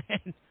Wu-Tang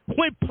Clan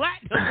went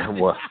platinum.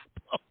 What?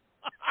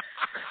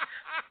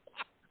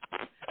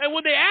 And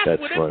when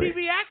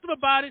MTV asked him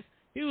about it,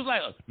 he was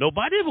like,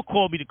 "Nobody ever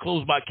called me to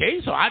close my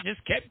case, so I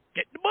just kept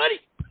getting the money."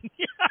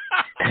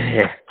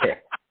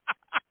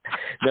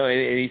 No,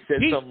 and he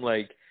said something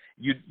like,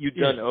 "You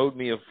done owed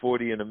me a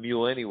 40 and a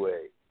mule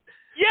anyway."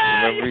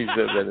 Yeah. Remember he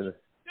said that in a...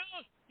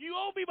 You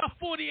owe me my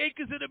 40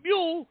 acres and a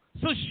mule,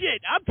 so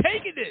shit, I'm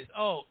taking this.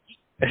 Oh, he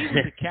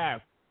was a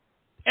character.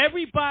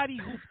 Everybody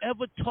who's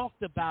ever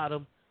talked about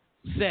him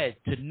said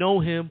to know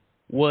him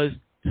was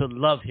to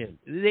love him.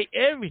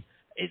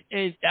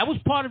 And that was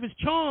part of his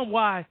charm.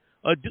 Why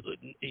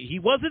he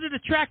wasn't an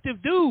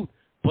attractive dude,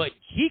 but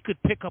he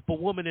could pick up a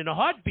woman in a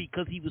heartbeat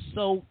because he was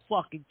so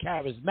fucking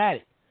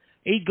charismatic.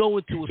 He'd go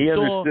into a store. He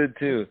understood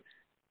too.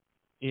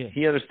 Yeah,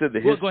 he understood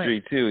the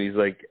history too. He's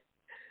like.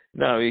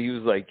 No, he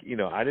was like,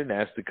 I didn't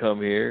ask to come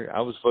here.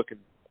 I was fucking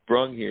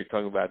brung here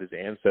talking about his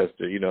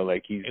ancestor,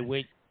 like he's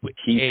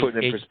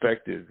putting in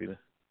perspective,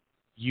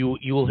 You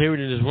will hear it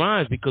in his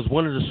rhymes because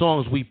one of the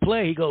songs we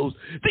play, he goes,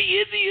 "The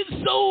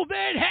Indian sold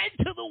that head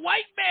to the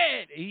white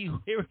man." And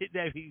you hear it,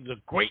 that he's a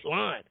great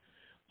line.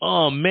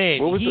 Oh man,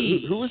 who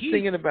was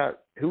singing about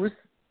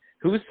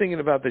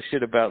the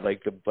shit about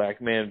like the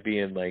black man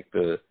being like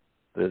the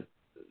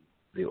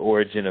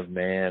origin of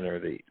man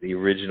or the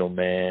original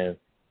man?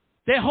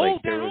 That whole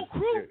crew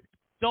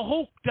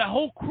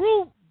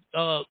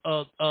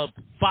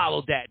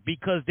followed that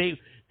because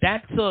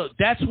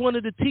that's one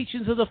of the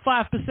teachings of the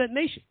 5%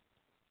 Nation.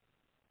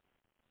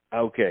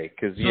 Okay,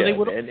 because so they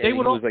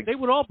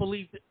would all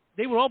believe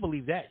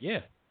that.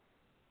 Yeah.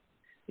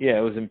 Yeah,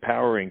 it was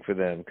empowering for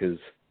them because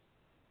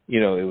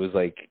it was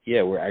like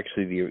we're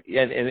actually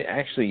and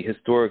actually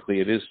historically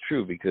it is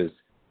true because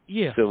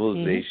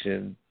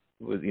civilization.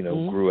 Was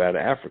grew out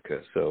of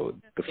Africa, so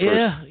the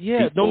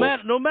first no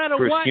matter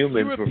first what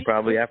humans were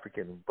probably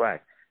African and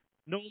black.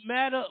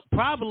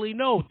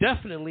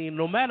 Definitely,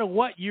 no matter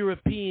what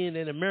European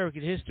and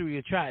American history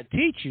are trying to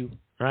teach you,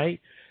 right?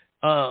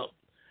 I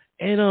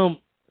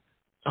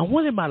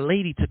wanted my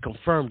lady to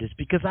confirm this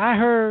because I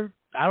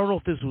don't know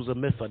if this was a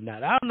myth or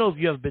not. I don't know if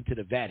you ever been to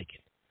the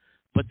Vatican,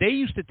 but they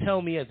used to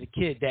tell me as a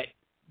kid that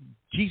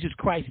Jesus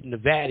Christ in the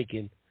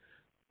Vatican.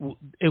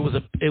 It was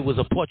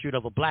a portrait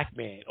of a black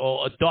man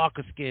or a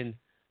darker skinned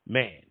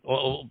man,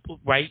 or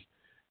right?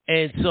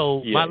 And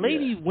so my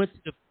lady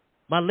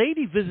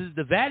visited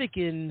the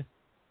Vatican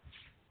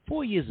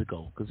 4 years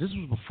ago because this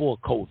was before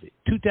COVID,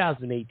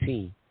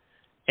 2018,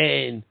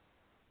 and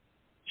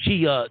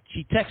she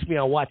texted me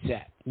on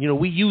WhatsApp.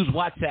 We use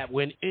WhatsApp.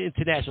 We're in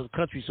international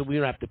country, so we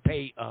don't have to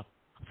pay a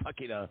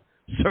fucking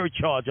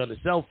surcharge on the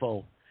cell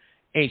phone.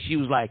 And she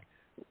was like,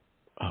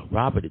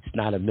 "Robert, it's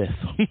not a myth."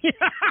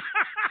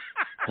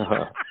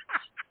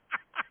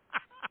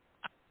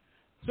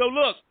 So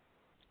look,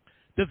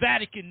 the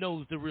Vatican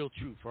knows the real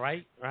truth,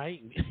 right?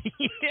 Right?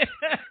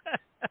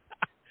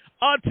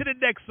 On to the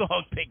next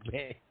song, Big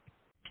Man.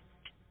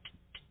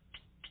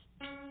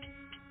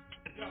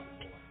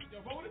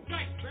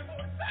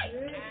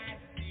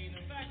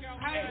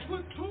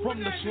 From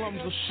the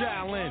slums of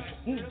Shaolin,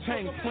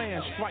 Wu-Tang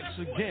Clan strikes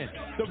again.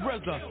 The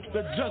RZA,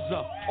 the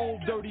Juzza,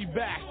 Old Dirty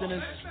Bastard,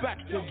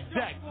 Inspector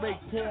Deck,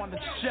 Raekwon the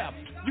Chef,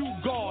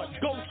 U-Guard,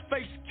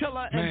 Ghostface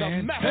Killer, and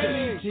the Method.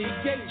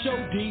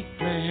 M-E-T-H-O-D,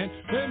 man.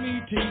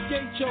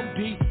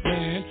 M-E-T-H-O-D,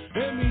 man.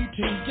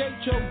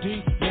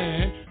 M-E-T-H-O-D,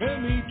 man.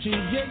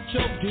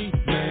 M-E-T-H-O-D,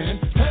 man.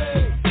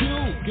 Hey, you,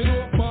 get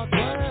off my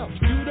ground.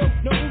 You don't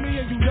know me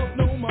and you don't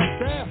know my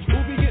style. Who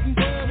be getting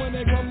down when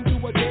they come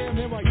to a jam?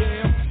 Here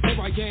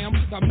I am,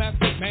 the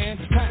Method Man.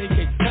 Patty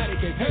cake,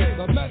 hey,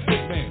 the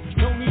Method Man.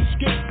 No need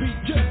skip, beat,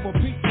 jet for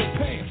pizza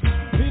pants.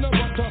 Peanut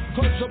butter,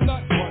 cause I'm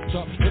not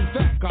butter. In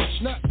fact, I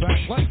snap back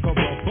like a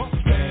rubber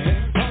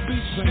band. I be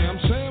Sam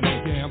I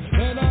am,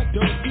 and I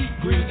don't eat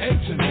green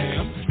eggs and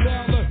ham.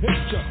 Style of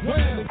hit ya,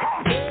 wham,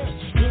 yeah.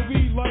 You'll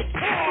be like,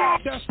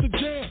 that's the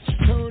jam.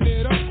 Turn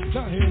it up,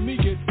 now hear me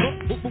get up.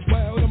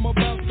 Wild, I'm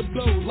about to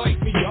blow, light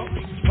me up.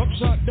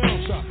 Upside,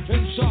 downside,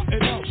 inside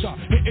and outside.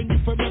 Hitting you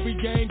from every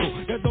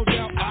angle, there's no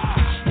doubt.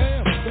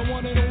 The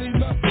one and only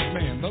Method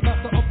Man, the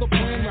master of the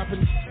plan,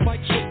 rapping like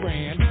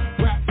Sharan.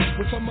 Rap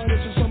with some of this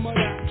and some of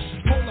that.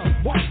 Hold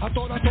up, what? I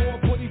thought I saw a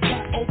putty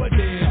back over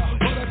there,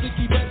 but I think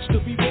he bets to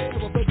beware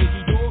of the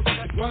diggy dog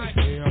right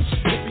there.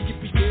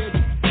 Yippee,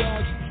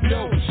 yeah,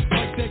 yo,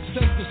 like that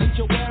sense isn't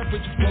your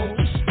average flow.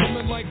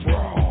 Coming like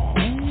raw,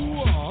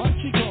 ooh,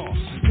 Chico.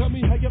 Tell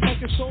me how you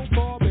like it so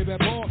far, baby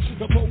boy.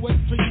 The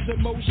poetry's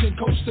in motion,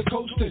 coast to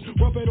coast,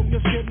 rub it on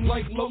your skin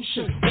like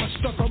lotion. What's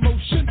the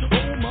commotion?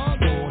 Oh my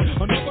lord.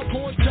 Another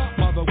coin shot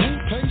by the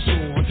Wu-Tang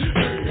Sword.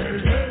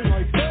 Hey,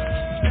 like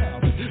that.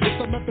 It's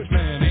the Method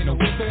Man, ain't no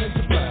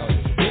fans about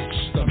it.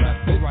 It's the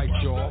method, right,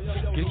 y'all.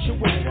 Get your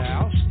White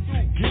House,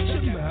 get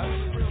your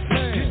meth,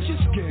 get your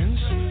skins.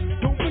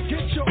 Don't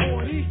forget your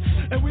orty,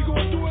 and we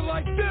gonna do it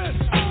like this.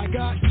 I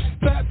got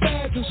fat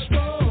bags of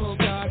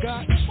skunk. I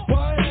got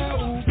White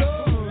House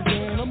guns,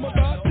 and I'm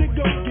about to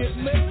go get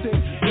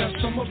lifted. Yes,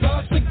 I'm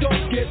about to go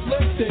get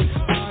lifted.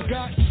 I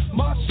got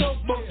myself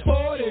a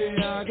 40,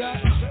 I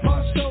got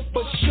myself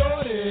a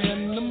shorty,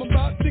 and I'm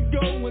about to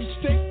go and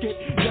stick it.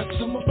 Yes,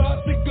 I'm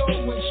about to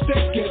go and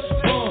stick it.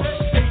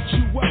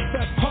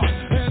 H-U-F-F pop,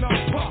 and I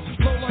pop,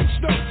 flow like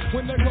snow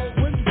when the cold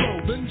winds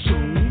rolling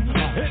soon.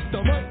 I hit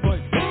the mic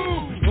like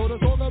boom. Go to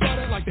talk about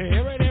it like the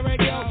here it go.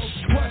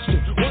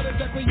 Question: what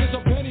exactly is a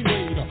penny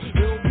waiter?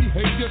 Ill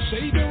behavior,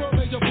 savior, or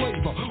major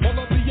flavor? All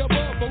of the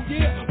above, oh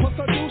yeah, plus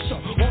I do so.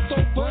 Also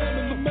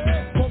flaming the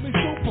man, call me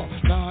super.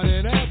 Not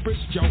an average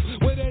Joe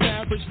with an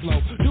average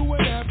flow, do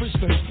an average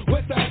thing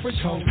with average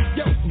hoe.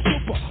 Yo, I'm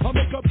super. I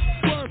make up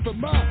word for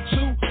my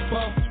super.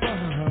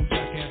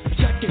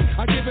 Check it,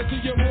 I give it to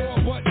you raw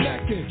but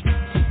naked.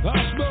 I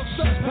smell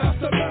sex, pass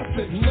the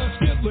method. Let's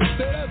get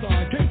listed as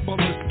I kick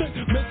ballistic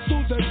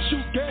missiles that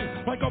shoot game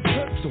like a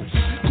pistol.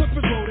 Clip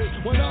is loaded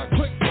when I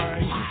click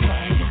bang.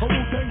 A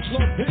Wu-Tang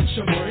slug hits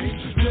your brain.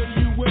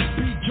 J-U-M-P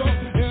jump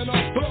and I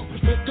thump.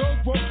 It goes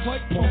ropes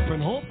like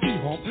pumping humpty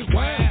hump.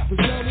 Wow, the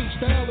yelling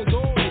style is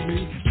all in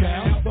me.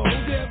 Cal, the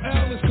whole damn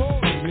L is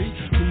calling me.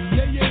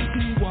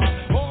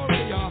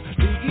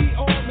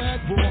 B-A-A-D-Y-R-A-I-D-E-R mad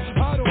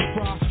raw. I don't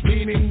fry,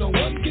 meaning no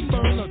one can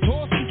burn or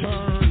toss and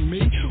turn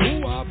me.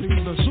 Ooh, I be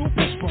the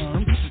super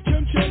sperm.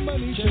 Chim chim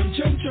money, chim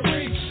chim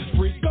cherry.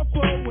 Freak up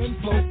flow and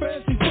flow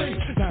fancy free.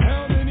 Now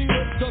how many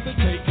rips does it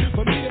take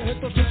for me to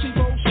hit the fishy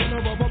motion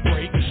of a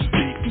break?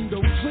 Beating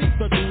don't sleep,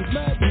 the dude's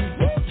mad deep.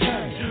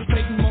 Wu-Tang,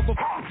 making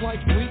motherfuckers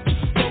like bleach.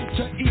 Go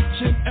to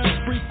each and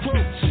every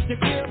crew. You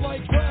clear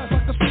like grass, I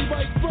can see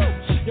right through.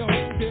 Your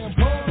whole damn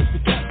car is the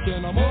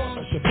captain. I'm on a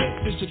ship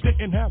that you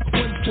didn't have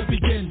wings to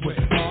begin with.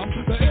 I'm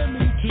the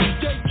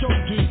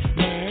M-E-T-H-O-D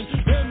man.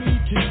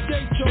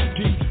 M-E-T-H-O-D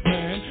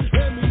man.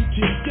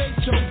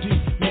 M-E-T-H-O-D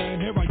man.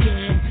 Here I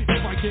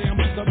am,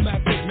 the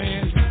Method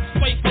Man.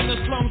 Straight from the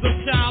slums of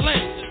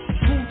Shaolin,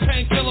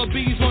 Wu-Tang killer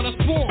bees on a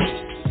swarm.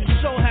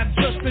 So have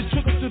just been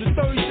taken to the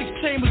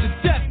 36 chambers of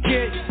death,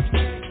 kid.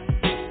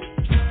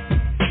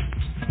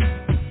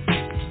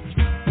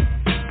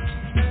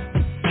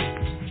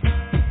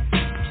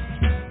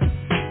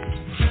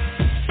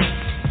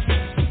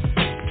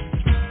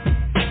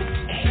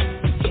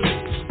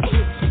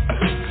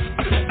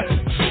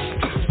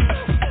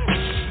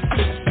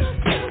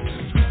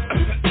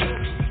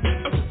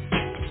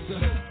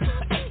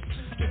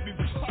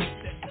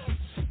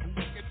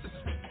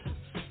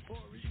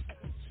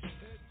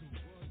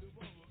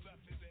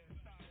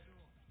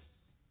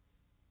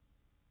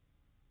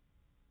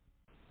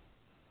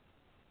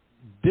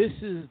 This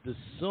is the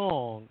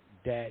song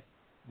that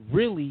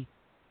really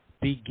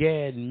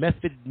began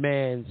Method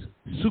Man's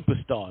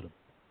superstardom.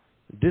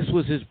 This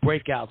was his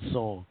breakout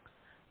song.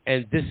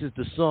 And this is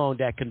the song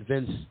that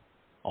convinced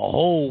a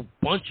whole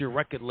bunch of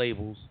record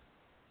labels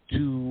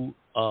to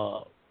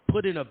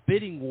put in a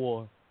bidding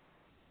war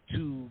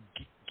to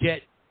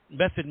get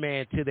Method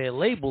Man to their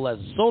label as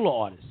a solo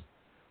artist.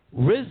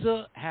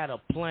 RZA had a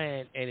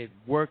plan, and it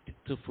worked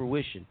to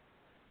fruition.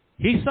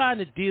 He signed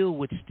a deal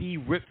with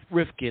Steve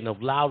Rifkin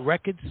of Loud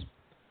Records,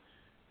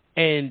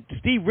 and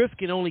Steve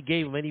Rifkin only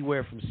gave him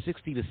anywhere from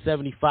 $60,000 to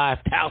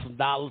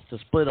 $75,000 to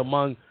split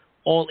among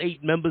all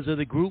 8 members of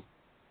the group.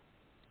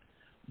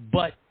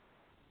 But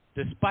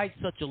despite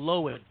such a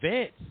low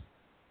advance,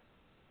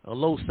 a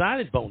low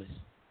signing bonus,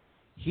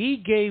 he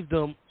gave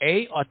them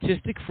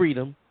artistic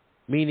freedom,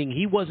 meaning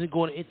he wasn't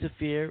going to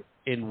interfere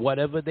in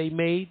whatever they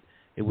made.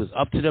 It was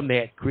up to them. They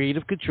had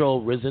creative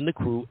control, RZA and the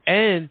crew,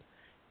 and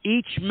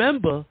each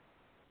member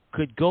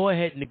could go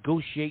ahead and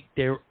negotiate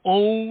their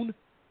own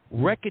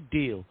record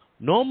deal.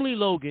 Normally,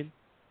 Logan,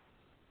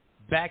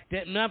 back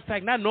then, in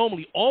fact, not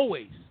normally,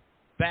 always,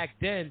 back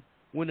then,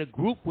 when a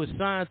group was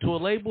signed to a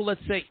label,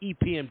 let's say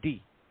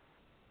EPMD,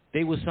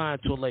 they were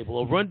signed to a label,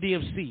 or Run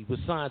DMC was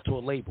signed to a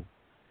label.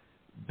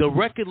 The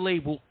record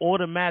label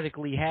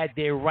automatically had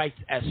their rights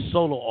as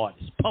solo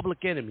artists.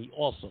 Public Enemy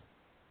also.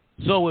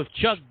 So if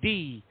Chuck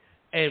D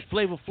and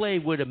Flavor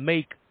Flav were to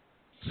make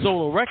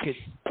solo records,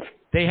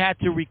 they had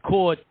to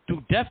record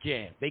through Def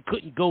Jam. They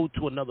couldn't go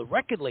to another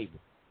record label.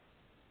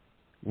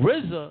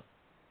 RZA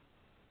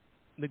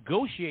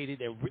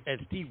negotiated,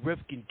 and Steve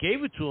Rifkin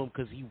gave it to him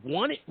because he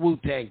wanted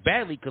Wu-Tang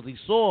badly, because he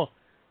saw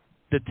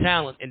the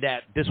talent and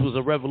that this was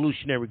a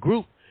revolutionary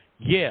group.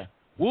 Yeah,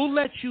 we'll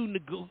let you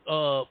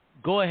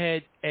go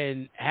ahead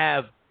and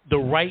have the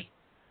right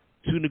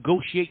to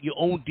negotiate your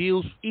own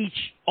deals,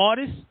 each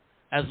artist,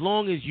 as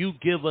long as you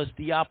give us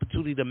the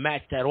opportunity to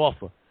match that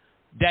offer.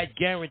 That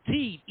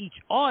guaranteed each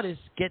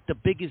artist get the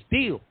biggest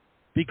deal,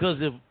 because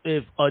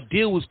if a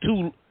deal was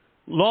too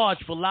large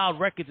for Loud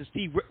Records and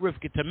Steve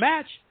Rifkin to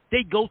match,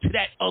 they go to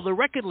that other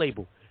record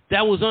label.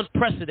 That was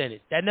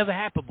unprecedented. That never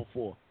happened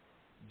before.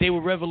 they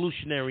were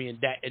revolutionary in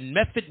that. And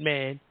Method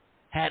Man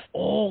had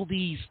all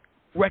these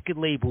record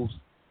labels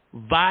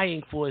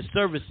vying for his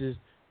services.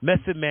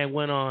 Method Man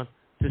went on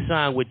to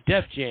sign with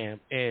Def Jam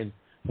and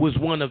was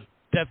one of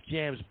Def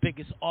Jam's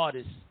biggest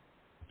artists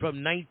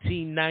from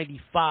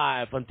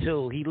 1995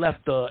 until he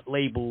left the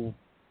label,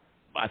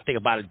 I think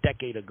about a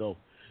decade ago.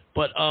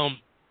 But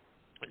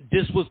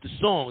this was the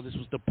song. This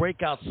was the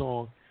breakout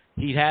song.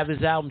 He'd have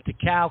his album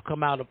Tikal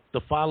come out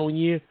the following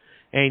year,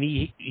 and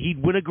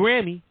he'd win a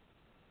Grammy.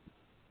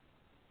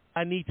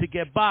 I Need to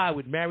Get By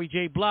with Mary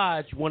J.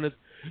 Blige, one of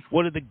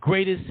the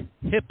greatest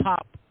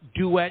hip-hop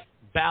duet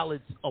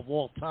ballads of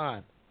all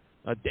time.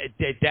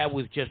 That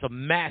was just a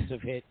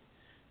massive hit,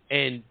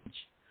 and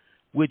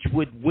which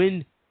would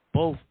win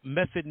both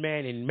Method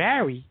Man and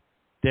Mary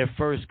their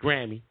first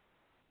Grammy.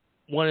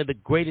 One of the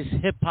greatest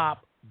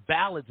hip-hop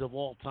ballads of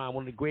all time,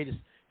 one of the greatest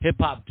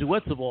hip-hop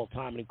duets of all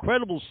time, an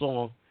incredible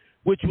song,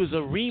 which was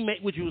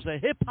a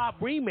hip-hop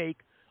remake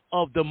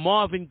of the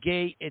Marvin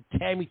Gaye and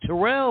Tammy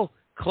Terrell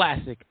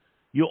classic,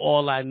 You're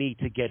All I Need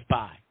to Get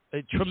By.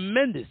 A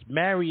tremendous.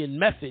 Mary and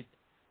Method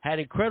had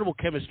incredible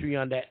chemistry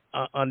on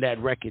that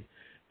record.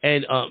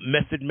 And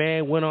Method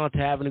Man went on to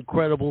have an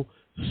incredible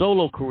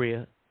solo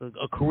career,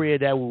 a career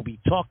that will be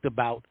talked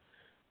about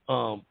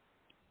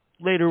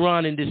later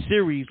on in this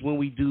series when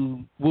we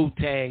do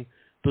Wu-Tang,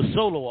 the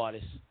solo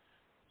artist.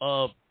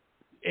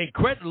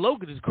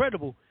 Logan is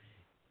credible.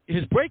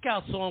 His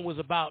breakout song was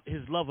about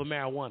his love of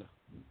marijuana.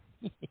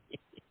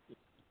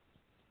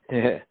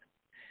 Yeah.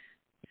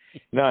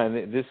 No,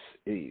 and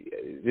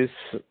this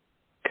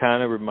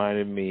kind of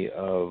reminded me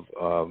of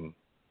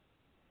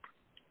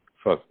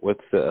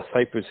what's the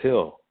Cypress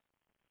Hill?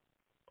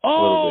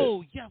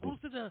 Oh yeah,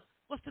 what's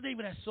the name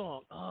of that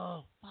song?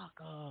 Oh fuck.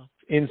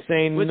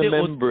 Insane in the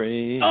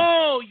Membrane.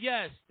 Oh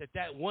yes,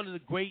 that one of the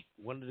great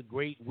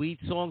weed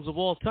songs of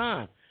all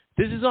time.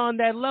 This is on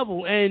that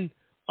level, and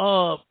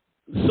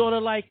sort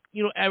of like,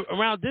 you know,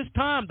 around this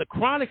time, The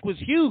Chronic was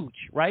huge,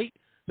 right?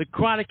 The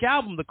Chronic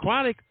album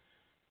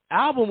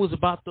was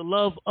about the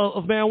love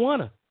of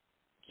marijuana.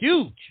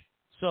 Huge.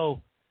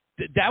 So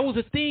that was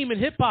a theme in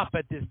hip-hop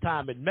at this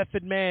time, and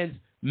Method Man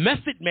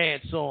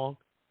song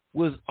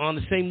was on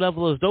the same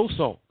level as those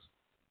songs.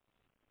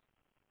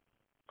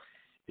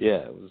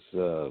 Yeah, it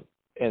was,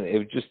 and it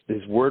was just,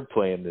 his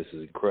wordplay in this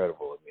is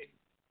incredible. I mean,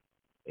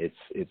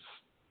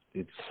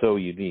 it's so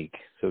unique,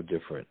 so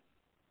different.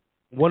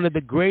 One of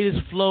the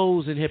greatest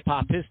flows in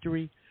hip-hop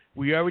history.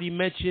 We already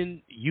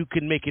mentioned, you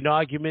can make an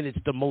argument, it's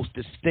the most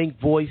distinctive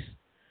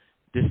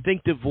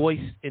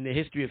voice in the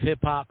history of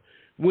hip-hop.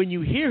 When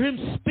you hear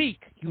him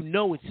speak, you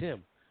know it's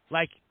him.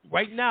 Like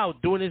right now,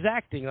 doing his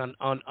acting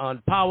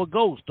on Power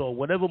Ghost or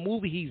whatever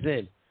movie he's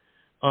in.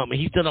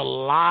 He's done a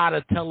lot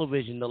of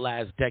television the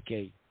last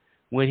decade.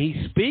 When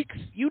he speaks,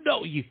 you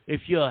know,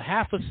 if you're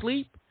half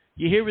asleep,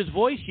 you hear his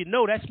voice, you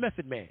know that's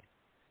Method Man.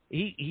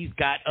 He's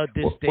got a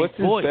distinct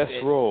voice. What's his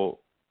best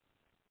role?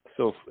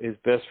 So his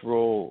best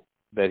role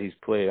that he's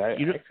played, I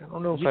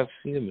don't know if I've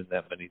seen him in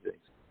that many things.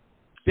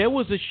 There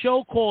was a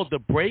show called The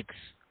Breaks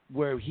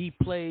where he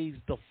plays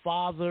the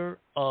father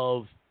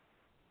of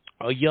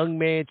a young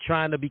man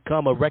trying to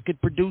become a record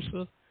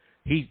producer.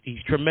 He's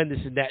tremendous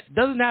in that.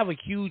 Doesn't have a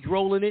huge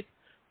role in it,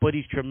 but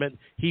he's tremendous.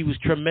 He was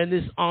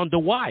tremendous on The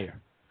Wire.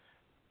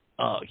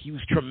 He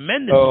was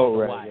tremendous on The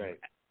Wire. Right.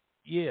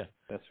 Yeah.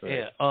 That's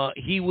right. Yeah.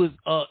 He was,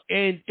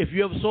 and if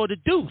you ever saw The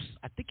Deuce,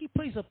 I think he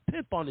plays a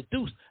pimp on The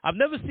Deuce. I've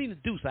never seen The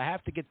Deuce. I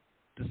have to get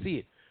to see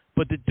it.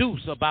 But The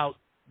Deuce, about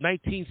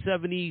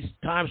 1970s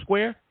Times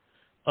Square,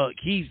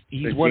 he's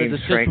one of the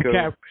central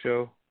characters.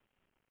 Show.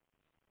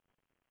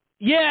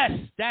 Yes,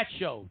 that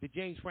show, the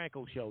James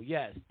Franco show.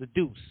 Yes, The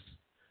Deuce.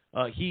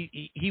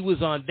 He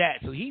was on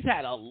that, so he's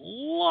had a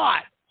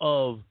lot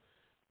of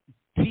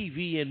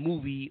TV and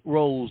movie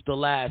roles the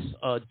last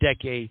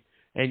decade,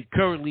 and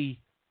currently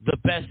the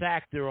best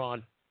actor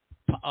on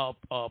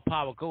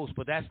Power Ghost.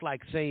 But that's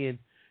like saying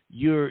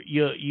you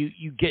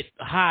get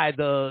high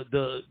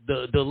the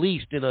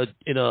least in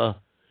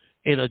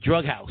a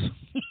drug house.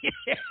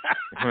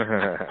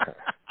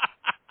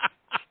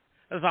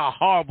 That's how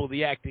horrible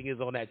the acting is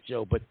on that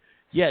show. But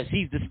yes,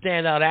 he's the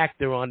standout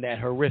actor on that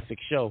horrific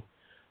show.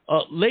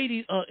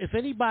 Ladies, if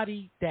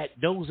anybody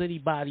that knows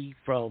anybody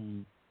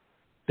from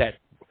that,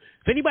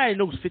 if anybody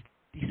knows 50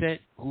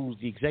 Cent, who's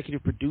the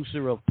executive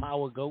producer of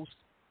Power Ghost,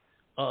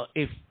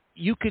 if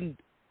you can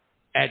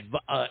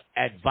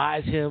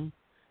advise him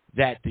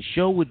that the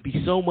show would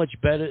be so much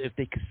better if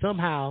they could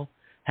somehow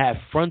have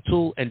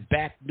frontal and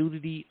back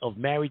nudity of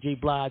Mary J.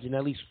 Blige in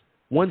at least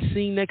one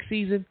scene next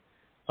season,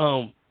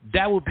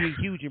 that would be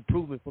a huge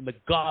improvement from the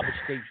garbage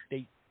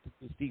state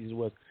this season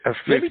was.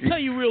 Let me tell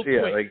you real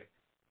quick.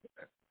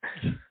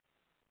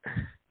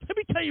 Let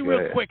me tell you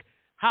real quick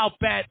how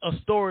bad a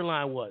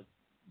storyline was.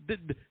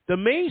 The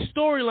main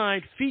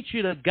storyline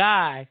featured a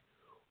guy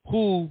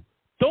who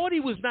thought he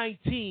was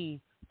 19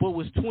 but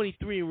was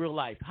 23 in real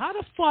life. How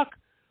the fuck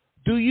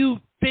do you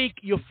think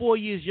you're 4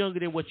 years younger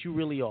than what you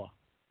really are?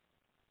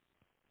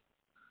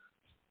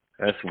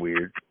 That's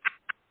weird.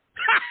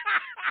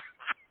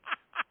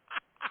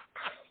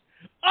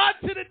 On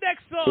to the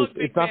next song.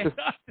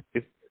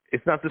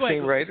 It's not the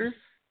same writers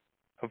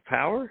of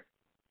Power?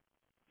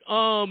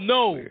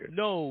 No.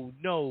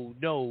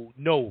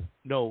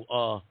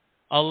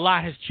 A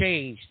lot has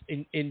changed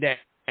in that.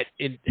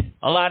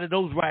 A lot of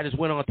those writers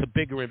went on to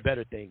bigger and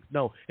better things.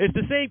 No, it's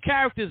the same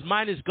characters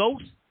minus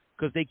Ghost,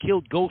 because they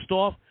killed Ghost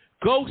off.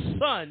 Ghost's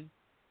son,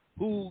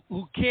 who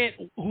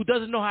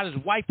doesn't know how to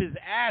wipe his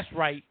ass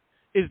right,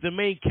 is the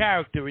main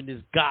character in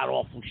this god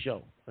awful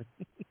show.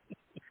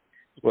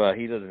 Well,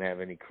 he doesn't have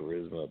any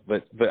charisma,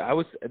 but I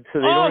was so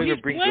they don't even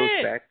bring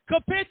Ghost back.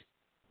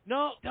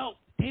 No,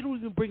 they don't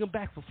even bring him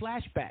back for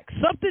flashbacks.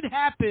 Something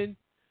happened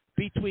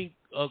between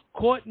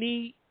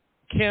Courtney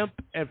Kemp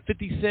and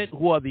 50 Cent,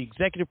 who are the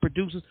executive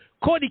producers.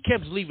 Courtney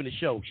Kemp's leaving the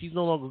show. She's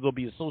no longer going to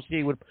be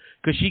associated with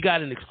because she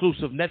got an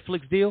exclusive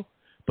Netflix deal.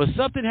 But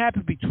something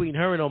happened between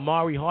her and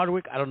Omari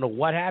Hardwick. I don't know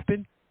what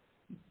happened.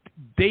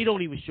 They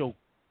don't even show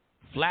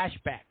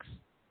flashbacks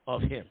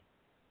of him,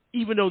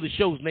 even though the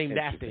show's named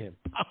after him.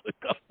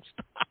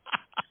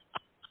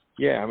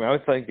 Yeah, I mean, I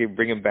was thinking they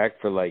bring him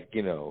back for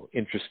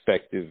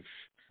introspective,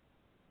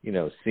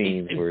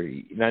 scenes where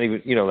not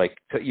even, he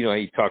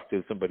talked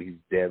to somebody who's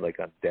dead, like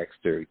on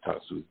Dexter. He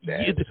talks to his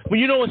dad.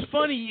 Well, it's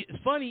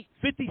funny.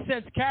 50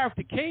 Cent's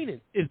character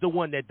Kanan is the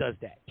one that does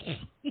that.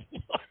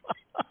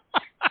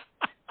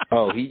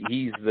 Oh,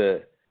 he's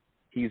the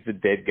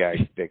dead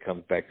guy that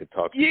comes back to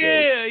talk to Ghost.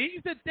 Yeah,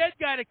 he's the dead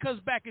guy that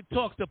comes back and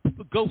talks to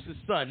Ghost's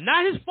son.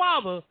 Not his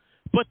father,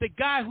 but the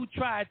guy who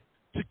tried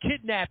to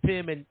kidnap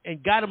him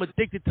and got him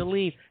addicted to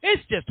lean.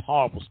 It's just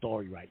horrible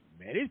story writing,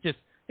 man.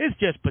 It's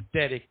just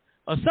pathetic.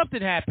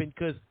 Something happened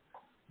because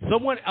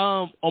someone,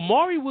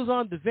 Omari was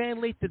on the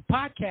Van Lathan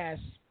podcast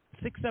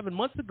 6-7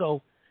 months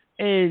ago,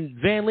 and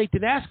Van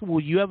Lathan asked him,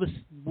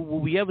 will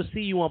we ever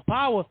see you on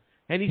Power?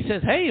 And he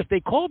says, hey, if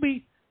they call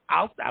me,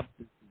 I'll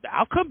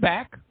come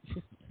back.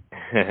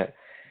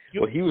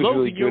 Well, he was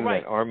really good in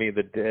that Army of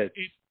the Dead.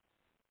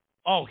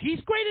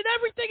 He's great at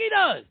everything he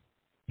does.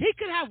 He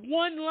could have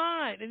one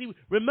line. And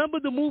remember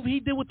the movie he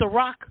did with The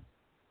Rock?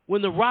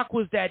 When The Rock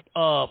was that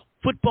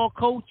football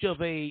coach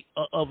of a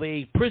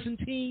prison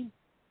team?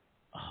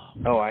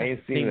 I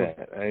ain't seen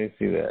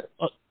that.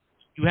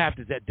 You have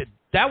to.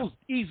 That was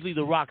easily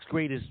The Rock's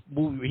greatest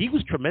movie. He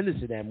was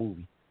tremendous in that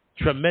movie.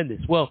 Tremendous.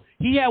 Well,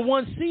 he had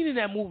one scene in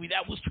that movie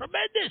that was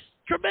tremendous.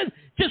 Tremendous.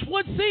 Just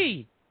one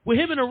scene with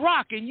him and The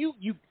Rock, and you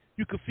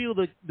could feel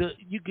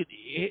you could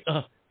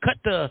cut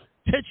the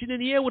tension in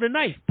the air with a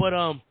knife. But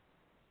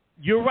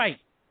you're right.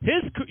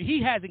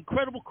 He has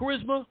incredible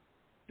charisma.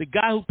 The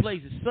guy who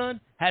plays his son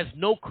has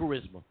no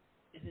charisma.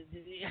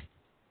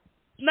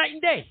 Night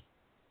and day.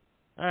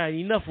 All right,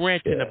 enough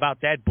ranting about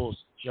that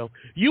bullshit show.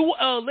 You,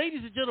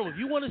 ladies and gentlemen, if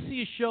you want to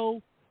see a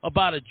show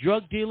about a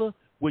drug dealer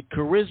with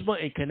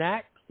charisma and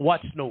connect,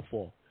 watch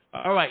Snowfall.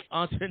 All right,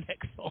 on to the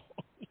next song.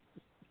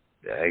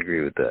 Yeah, I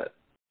agree with that.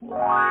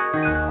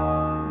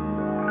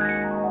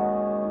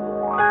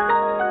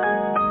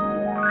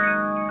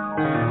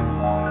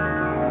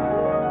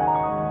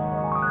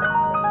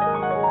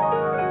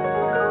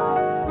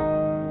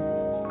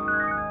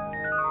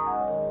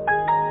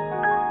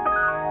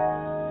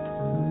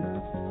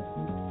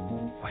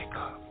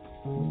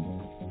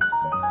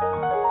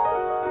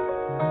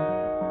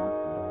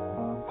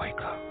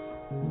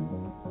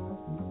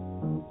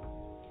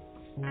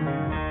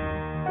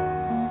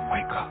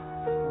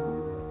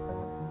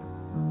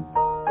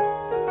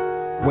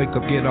 Wake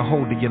up, get a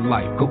hold of your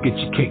life, go get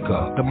your cake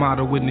up. The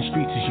motto in the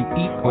streets is you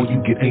eat or you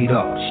get ate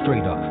up.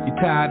 Straight up, you're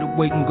tired of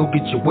waiting, go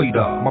get your weight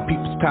up. My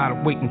people's tired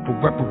of waiting for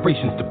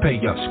reparations to pay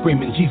up.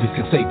 Screaming Jesus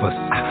can save us.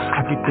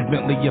 I get the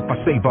Bentley if I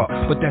save up,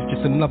 but that's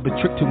just another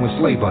trick to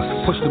enslave us.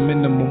 Push the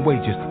minimum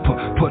wages,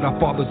 put our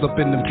fathers up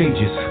in them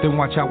cages. Then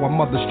watch how our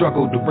mothers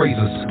struggle to raise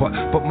us.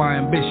 But my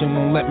ambition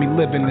won't let me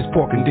live in this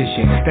poor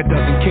condition that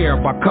doesn't care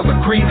about color,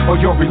 creed, or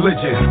your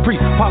religion.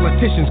 Priests,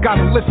 politicians,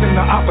 gotta listen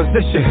to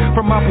opposition.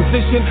 From my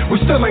position, we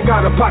still ain't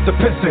got a pot to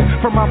piss in.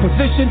 From my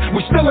position,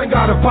 we still ain't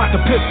got a pot to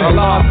piss in.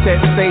 Allah said,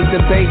 save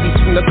the babies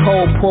from the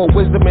cold. Pour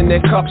wisdom in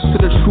their cups to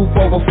the truth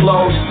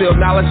overflows. Still,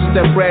 knowledge is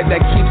the bread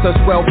that keeps us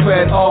well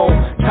fed. Oh,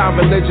 time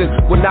religion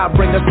will not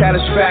bring us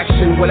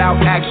satisfaction without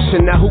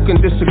action. Now, who can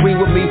disagree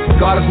with me?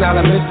 God is not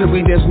a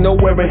mystery. There's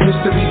nowhere in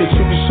history the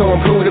truth is so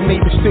improved to me.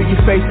 But still, you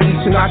face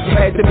each and knock your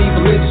head to me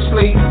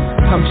religiously.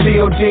 I'm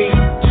G.O.D.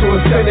 to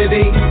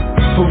infinity,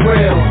 for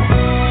real.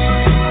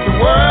 The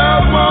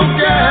world won't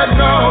get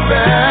no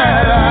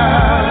better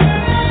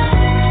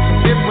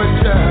if we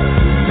just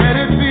let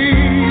it be.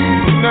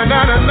 Na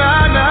na na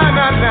na na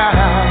na na.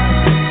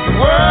 The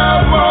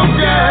world won't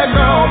get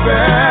no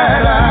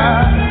better.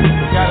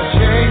 We gotta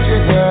change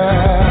it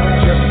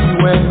now. Just you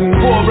and me.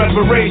 For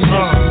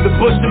reparations, the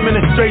Bush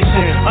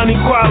administration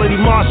Unequality,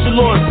 martial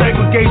law,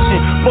 segregation,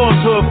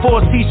 falsehood,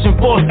 forced teaching,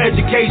 forced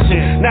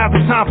education. Now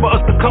it's time for us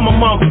to come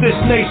amongst this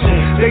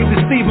nation. They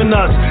deceiving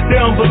us, they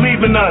don't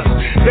believe in us.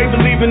 They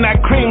believe in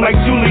that cream like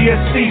Julius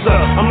Caesar.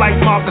 I'm like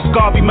Marcus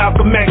Garvey,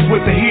 Malcolm X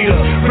with the heater,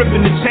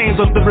 ripping the chains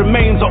of the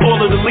remains of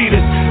all of the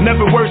leaders.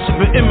 Never worship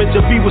an image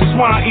of evil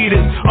swine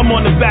eaters. I'm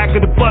on the back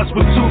of the bus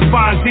with two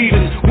fine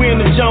leaders. We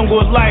in the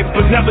jungle of life,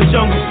 but never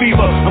jungle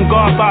fever. I'm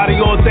God body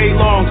all day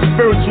long,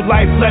 spiritual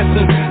life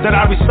lessons that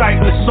I recite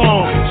in the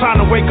song. Trying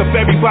to wake up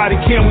everybody,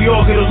 can we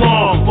all get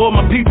along? For all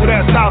my people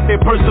that's out there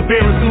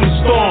persevering through the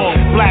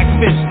storm.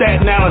 Blackfish,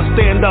 Staten Island,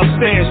 stand up,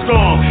 stand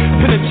strong.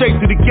 Penetrate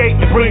through the gate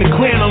and bring the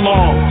clan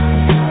along.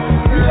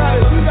 You gotta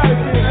get back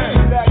to the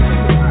groove.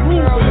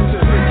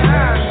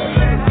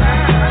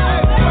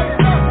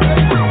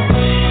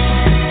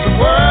 The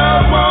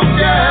world won't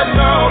get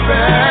no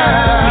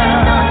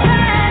better.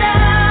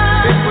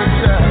 It would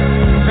just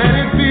let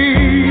it be.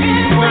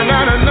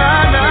 Na.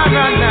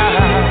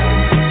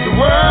 The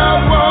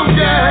world won't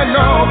get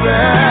no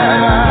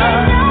better.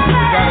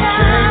 Gotta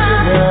change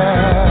it,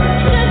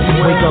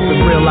 yeah. Wake up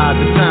and realize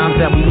the times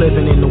that we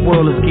living in, the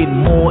world is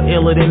getting more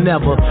iller than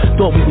ever.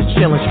 Thought we was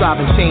chillin',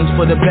 striving change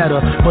for the better,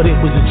 but it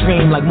was a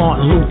dream like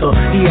Martin Luther.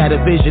 He had a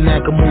vision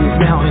that could move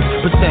mountains,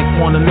 protect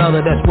one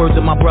another. That's words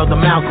of my brother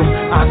Malcolm.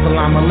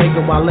 Assalamu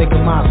alaikum wa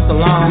alaikum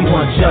assalam. We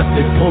want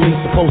justice, police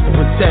supposed to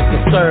protect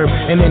and serve,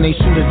 and then they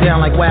shoot us down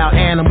like wild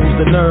animals.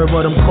 The nerve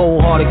of them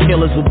cold-hearted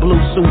killers with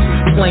blue suits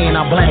playing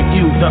our black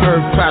youth. The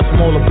earth cries from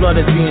all the blood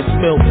that's being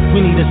spilled.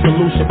 We need a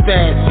solution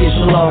fast.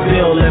 Inshallah,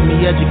 Bill, let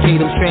me educate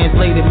them.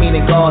 Translated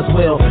meaning God's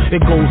will.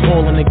 It goes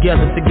all in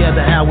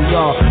together how we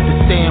are. To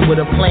stand with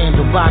a plan,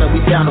 divided we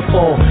down to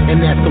fall.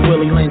 And that's the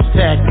Willie Lynch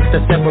tactics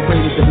that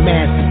separated the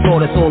masses,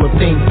 taught us all to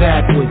think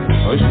backwards.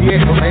 Oh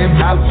shit,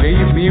 I'm out where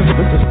you be with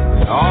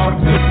us. All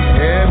this,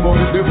 yeah, boy,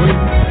 the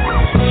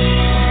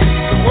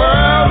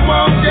world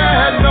won't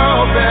get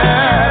no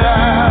better.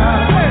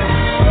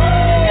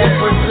 It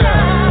was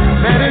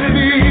just let it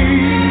be.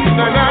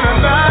 Na.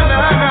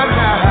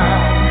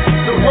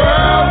 The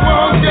world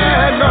won't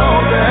get no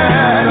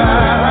better.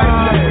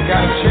 You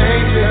gotta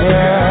change it,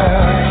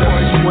 yeah.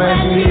 Just when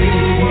we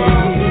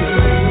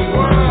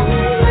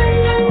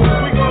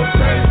gon'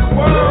 change the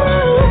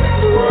world.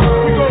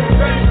 We gon'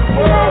 change the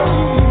world.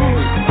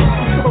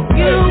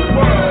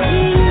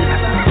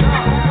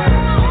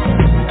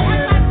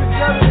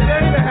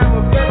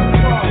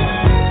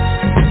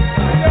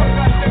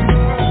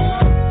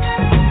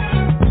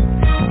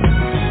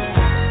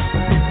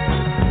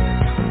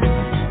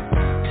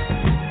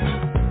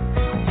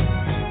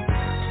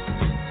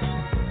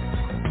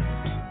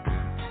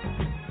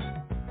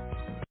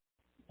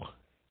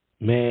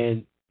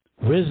 Man,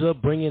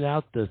 RZA bringing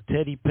out the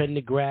Teddy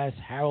Pendergrass,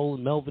 Harold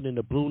Melvin and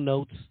the Blue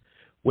Notes,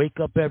 Wake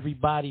Up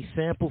Everybody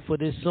sample for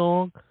this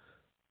song.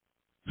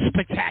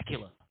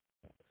 Spectacular.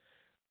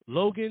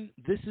 Logan,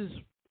 this is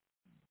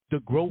the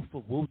growth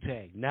of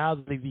Wu-Tang. Now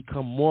that they've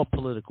become more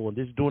political, and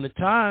this is during a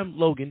time,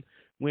 Logan,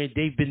 when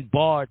they've been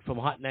barred from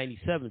Hot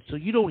 97. So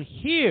you don't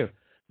hear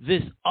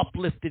this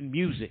uplifting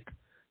music.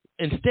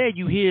 Instead,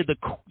 you hear the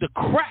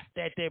crap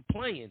that they're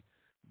playing,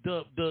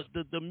 the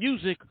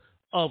music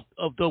of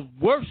the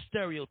worst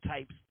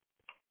stereotypes,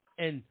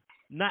 and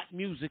not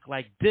music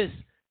like this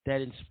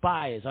that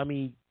inspires. I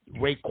mean,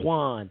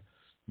 Raekwon,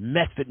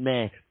 Method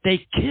Man,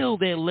 they kill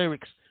their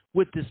lyrics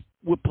with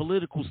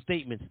political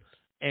statements.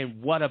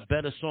 And what a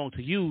better song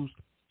to use,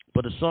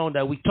 but a song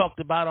that we talked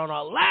about on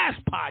our last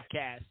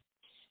podcast,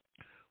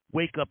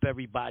 Wake Up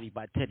Everybody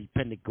by Teddy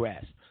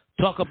Pendergrass.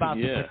 Talk about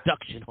the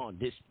production on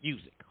this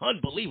music.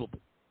 Unbelievable.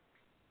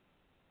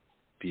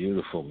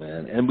 Beautiful,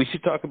 man. And we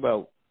should talk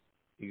about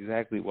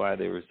exactly why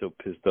they were so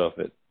pissed off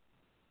at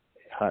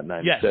Hot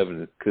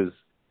 97, because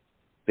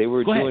they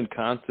were doing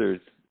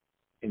concerts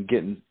and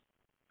getting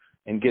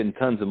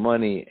tons of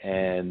money,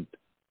 and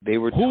they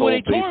were told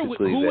basically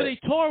who were they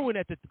touring with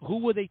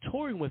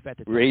at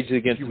the time? Rage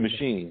Against the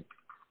Machine,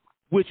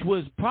 which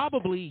was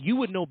probably, you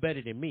would know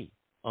better than me.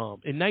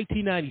 In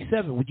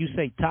 1997, would you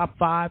say top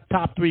 5,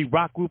 top 3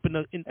 rock group in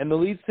the? And the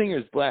lead singer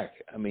is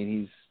black. I mean,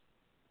 he's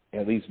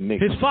at least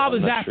mixed. His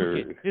father's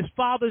African. Sure. His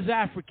father's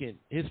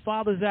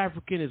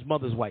African. His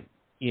mother's white.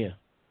 Yeah.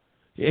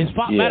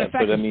 Matter of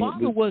fact,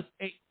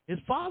 his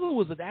father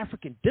was an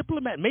African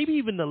diplomat, maybe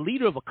even the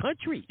leader of a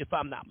country, if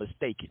I'm not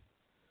mistaken.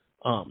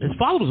 His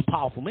father was a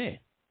powerful man.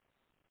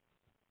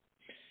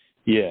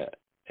 Yeah,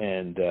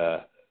 and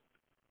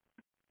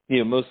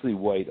mostly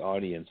white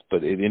audience,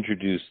 but it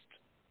introduced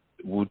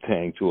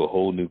Wu-Tang to a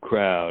whole new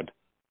crowd,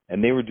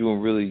 and they were doing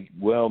really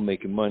well,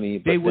 making money.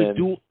 But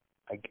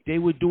they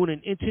were doing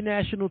an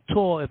international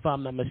tour, if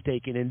I'm not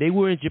mistaken, and they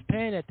were in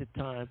Japan at the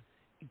time,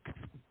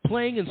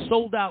 playing in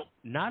sold out,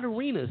 not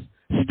arenas,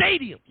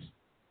 stadiums.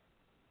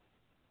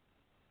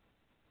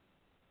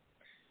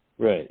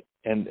 Right,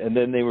 and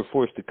then they were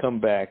forced to come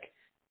back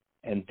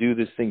and do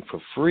this thing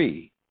for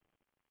free,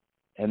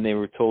 and they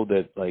were told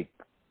that, like,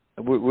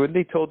 weren't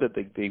they told that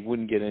they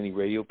wouldn't get any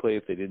radio play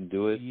if they didn't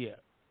do it? Yeah.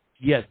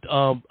 Yes,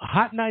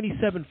 Hot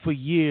 97 for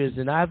years,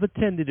 and I've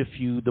attended a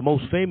few. The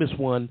most famous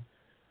one,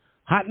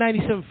 Hot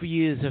 97 for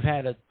years have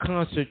had a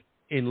concert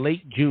in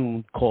late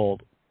June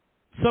called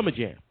Summer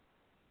Jam.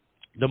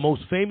 The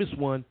most famous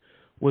one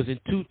was in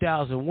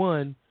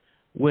 2001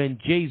 when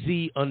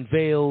Jay-Z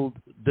unveiled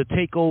the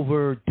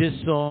Takeover diss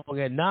song,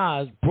 and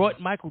Nas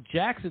brought Michael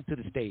Jackson to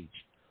the stage,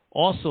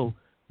 also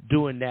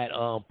doing that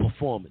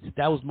performance.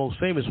 That was the most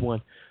famous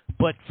one.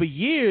 But for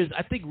years,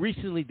 I think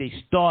recently they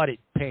started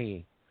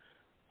paying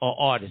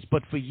artists.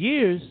 But for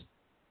years,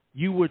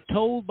 you were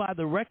told by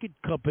the record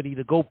company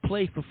to go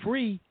play for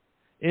free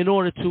in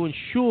order to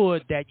ensure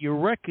that your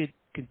record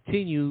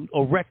continued,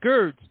 or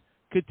records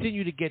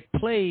continue to get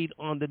played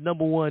on the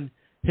number one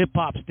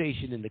hip-hop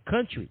station in the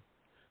country.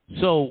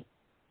 So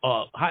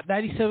Hot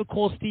 97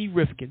 called Steve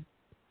Rifkin.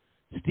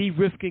 Steve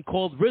Rifkin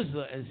called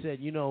RZA and said,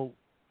 you know,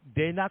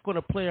 they're not going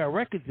to play our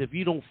records if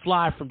you don't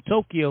fly from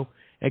Tokyo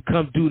and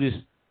come do this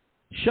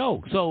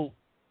show. So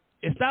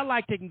it's not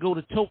like they can go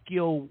to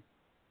Tokyo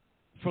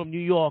from New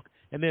York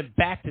and then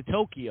back to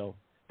Tokyo.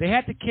 They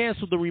had to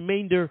cancel the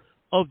remainder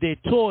of their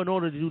tour in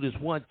order to do this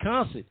one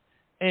concert.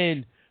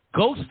 And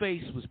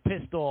Ghostface was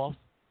pissed off,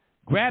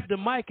 grabbed the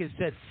mic and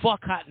said,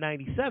 fuck Hot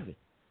 97.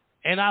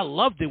 And I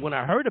loved it when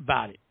I heard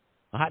about it.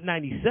 Hot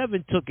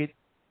 97 took it.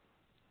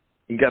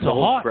 You got the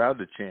whole crowd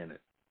to chant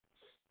it.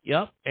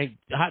 Yep. And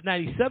Hot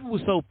 97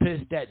 was so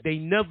pissed that they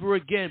never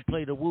again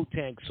played a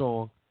Wu-Tang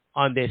song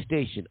on their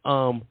station.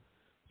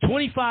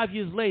 25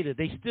 years later,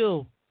 they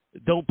still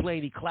don't play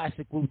any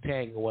classic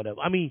Wu-Tang or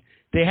whatever. I mean,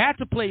 they had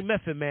to play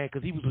Method Man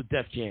because he was with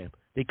Def Jam.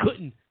 They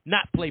couldn't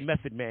not play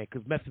Method Man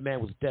because Method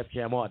Man was a Def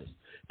Jam artist.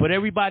 But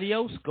everybody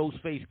else,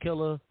 Ghostface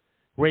Killah,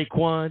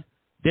 Raekwon,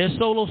 their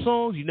solo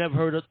songs, you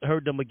never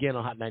heard them again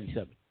on Hot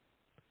 97.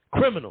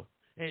 Criminal.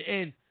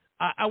 And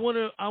I want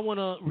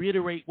to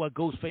reiterate what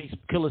Ghostface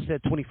Killah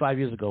said 25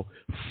 years ago.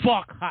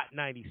 Fuck Hot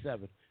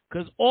 97.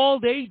 Because all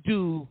they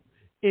do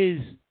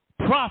is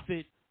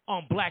profit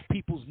on black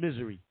people's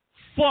misery.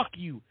 Fuck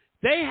you.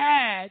 They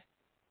had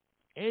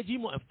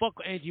fuck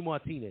Angie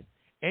Martinez.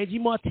 Angie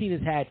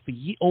Martinez had for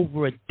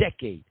over a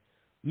decade,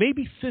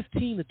 maybe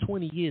 15 to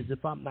 20 years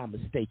if I'm not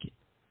mistaken.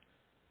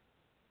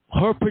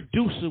 Her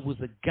producer was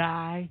a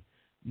guy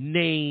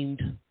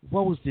named,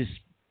 what was this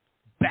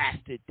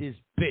bastard, this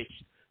bitch,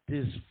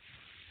 this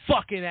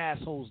fucking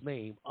asshole's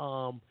name?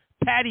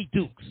 Patty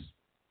Dukes.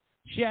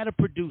 She had a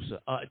producer,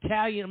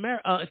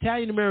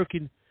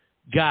 Italian-American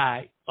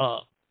guy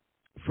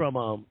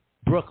from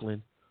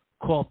Brooklyn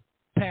called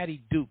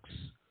Patty Dukes,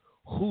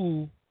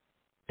 who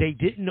they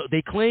didn't know.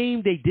 They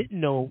claimed they didn't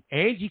know.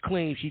 Angie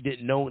claimed she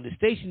didn't know, and the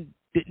station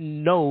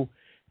didn't know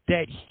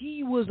that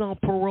he was on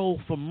parole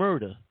for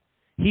murder.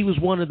 He was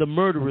one of the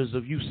murderers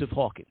of Yusuf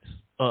Hawkins,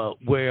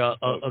 where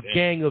a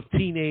gang of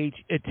teenage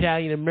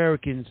Italian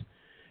Americans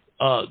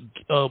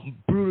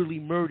brutally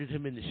murdered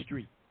him in the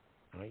street.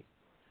 Right?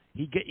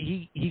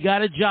 He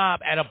got a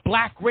job at a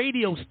black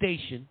radio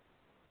station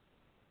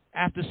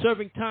after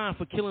serving time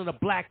for killing a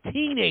black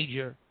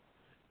teenager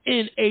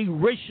in a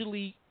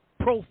racially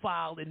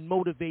profiled and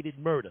motivated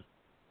murder.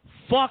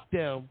 Fuck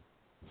them.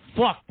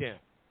 Fuck them.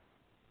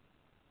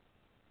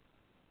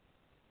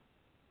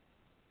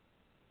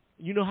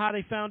 You know how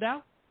they found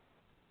out?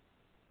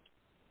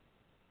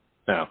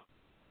 No.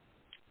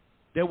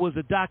 There was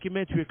a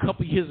documentary a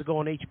couple years ago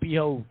on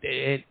HBO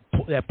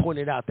that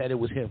pointed out that it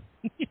was him.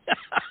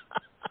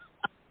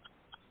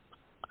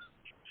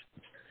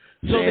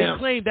 So they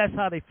claim that's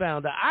how they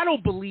found out. I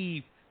don't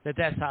believe that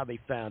that's how they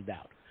found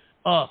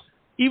out.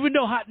 Even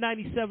though Hot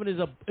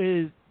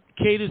 97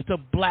 caters to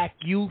black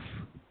youth,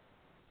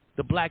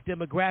 the black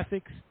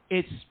demographics,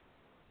 it's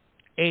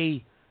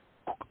a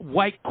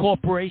white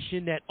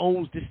corporation that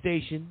owns the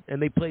station,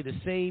 and they play the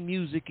same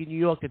music in New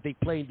York that they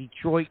play in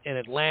Detroit and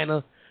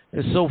Atlanta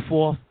and so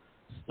forth.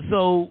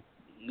 So,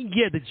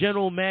 yeah, the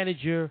general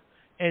manager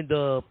and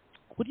the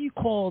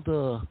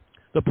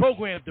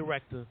program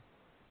director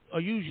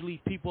are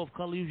usually people of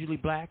color, usually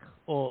black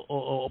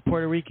or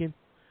Puerto Rican.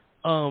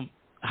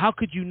 How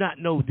could you not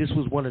know this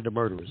was one of the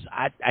murderers?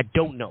 I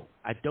don't know.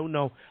 I don't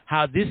know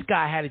how this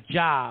guy had a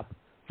job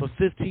for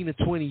 15 to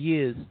 20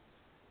 years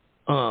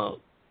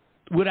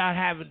without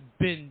having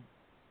been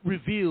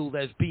revealed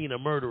as being a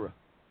murderer.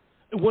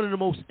 One of the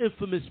most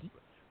infamous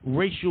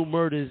racial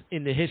murders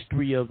in the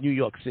history of New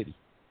York City.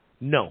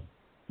 No,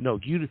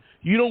 you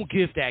don't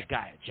give that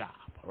guy a job,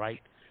 all right?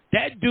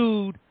 That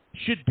dude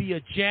should be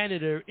a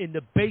janitor in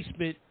the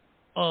basement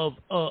of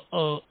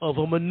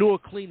a manure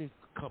cleaning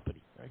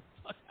company, right?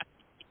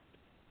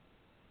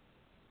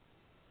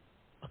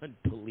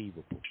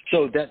 Unbelievable.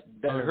 So that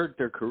hurt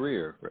their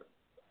career.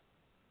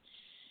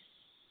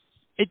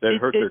 It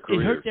hurt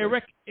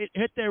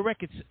their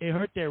record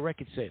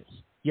sales.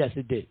 Yes,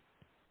 it did.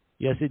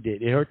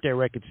 It hurt their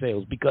record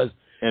sales because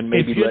and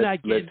maybe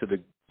led to the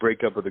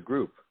breakup of the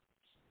group.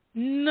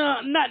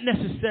 No, not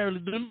necessarily.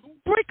 The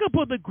breakup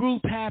of the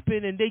group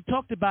happened, and they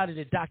talked about it in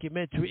a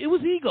documentary. It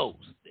was egos.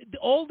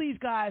 All these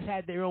guys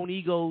had their own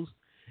egos,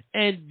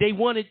 and they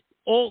wanted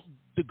all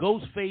the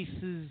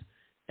Ghostfaces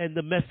and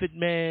the Method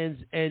Mans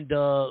and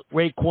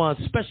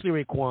Raekwon, especially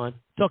Raekwon,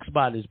 talks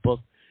about in his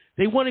book.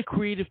 They wanted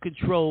creative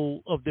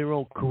control of their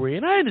own career,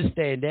 and I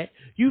understand that.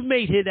 You've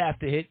made hit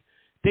after hit.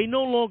 They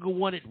no longer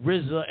wanted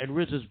RZA and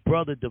RZA's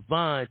brother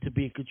Divine to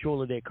be in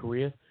control of their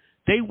career.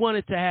 They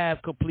wanted to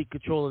have complete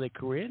control of their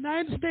career, and I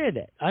understand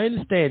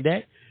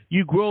that.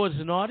 You grow as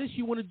an artist,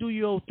 you want to do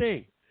your own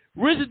thing.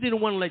 RZA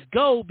didn't want to let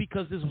go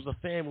because this was a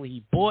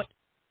family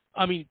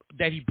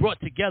that he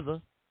brought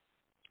together,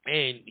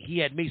 and he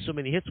had made so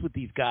many hits with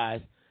these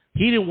guys.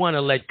 He didn't want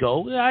to let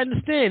go. I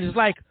understand. It's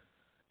like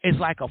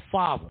a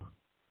father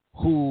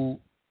who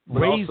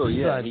raised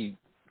his son.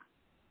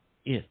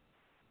 Yeah.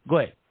 Go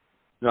ahead.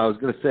 No, I was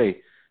going to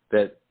say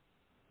that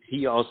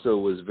he also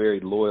was very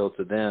loyal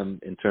to them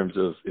in terms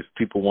of if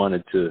people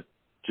wanted to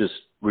just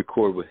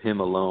record with him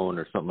alone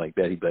or something like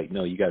that, he'd be like,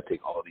 no, you got to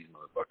take all these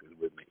motherfuckers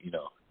with me, you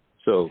know.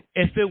 So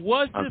if it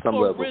wasn't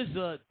for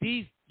RZA,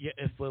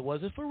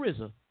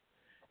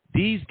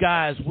 these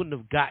guys wouldn't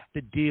have got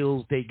the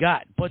deals they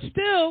got. But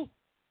still,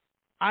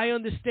 I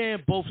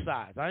understand both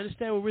sides. I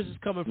understand where RZA's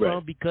coming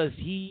from because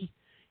he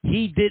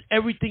did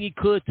everything he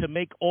could to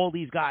make all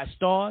these guys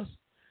stars.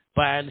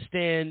 But I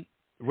understand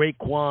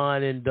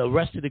Raekwon and the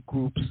rest of the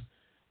groups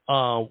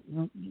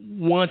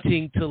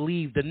wanting to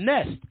leave the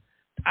nest.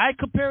 I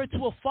compare it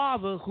to a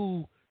father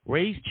who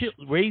raised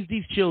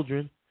these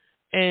children,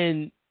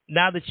 and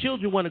now the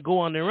children want to go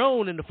on their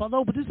own, and the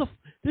father, but this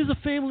is a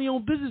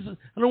family-owned business.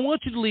 I don't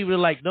want you to leave it. They're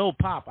like, no,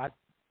 Pop,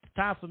 it's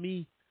time for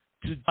me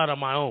to out on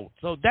my own.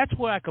 So that's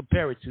where I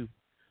compare it to.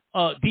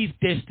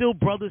 They're still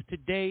brothers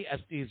today, as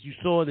you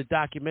saw in the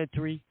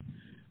documentary.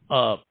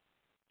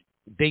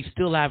 They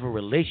still have a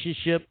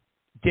relationship.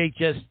 They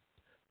just,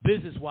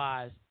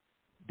 business-wise,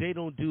 they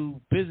don't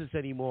do business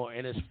anymore.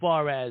 And as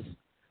far as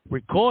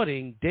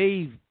recording,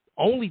 they've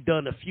only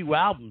done a few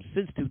albums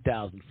since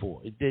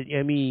 2004.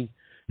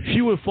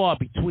 Few and far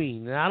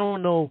between. And I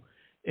don't know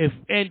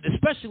and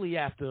especially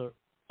after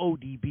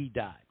ODB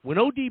died. When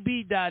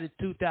ODB died in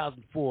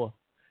 2004,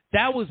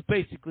 that was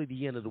basically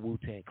the end of the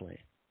Wu-Tang Clan.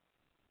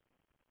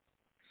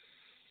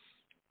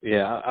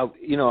 Yeah,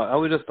 I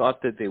would have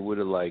thought that they would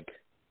have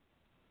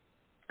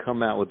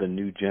come out with a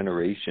new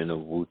generation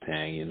of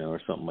Wu-Tang, or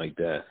something like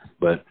that.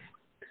 But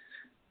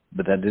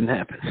that didn't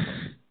happen.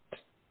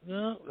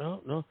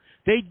 No.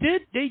 They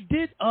did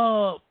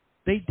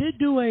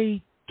do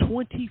a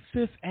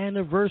 25th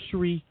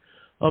anniversary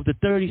of the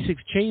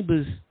 36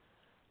 Chambers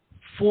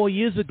 4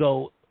 years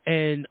ago,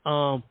 and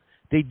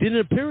they did an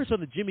appearance on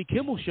the Jimmy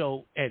Kimmel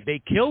Show, and they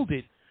killed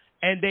it.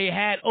 And they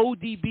had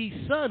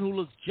ODB's son, who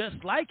looks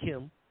just like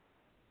him,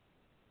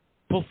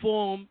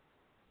 perform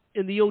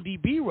in the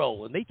ODB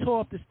role, and they tore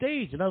up the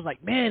stage. And I was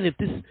like, man, if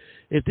this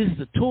is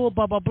a tour,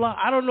 blah blah blah.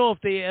 I don't know if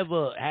they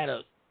ever had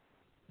a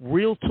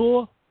real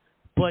tour,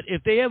 but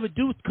if they ever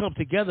do come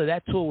together,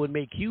 that tour would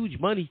make huge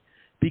money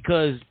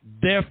because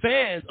their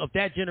fans of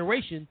that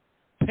generation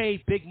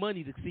pay big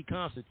money to see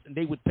concerts, and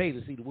they would pay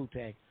to see the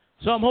Wu-Tang.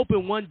 So I'm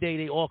hoping one day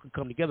they all can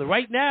come together.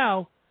 Right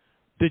now,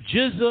 the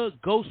GZA,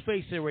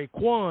 Ghostface, and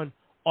Raekwon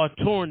are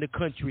touring the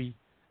country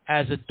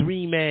as a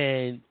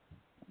three-man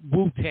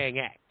Wu-Tang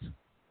act.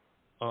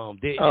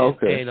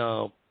 Okay.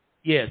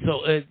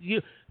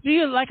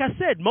 Like I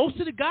said, most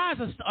of the guys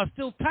are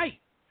still tight.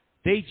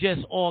 They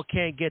just all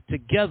can't get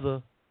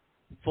together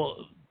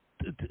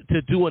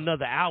to do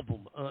another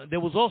album. There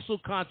was also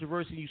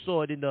controversy. You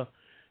saw it in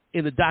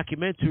the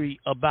documentary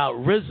about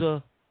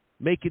RZA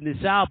making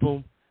this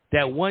album.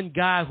 That one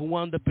guy who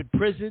wound up in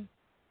prison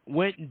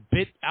went and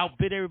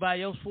outbid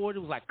everybody else for it. It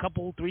was like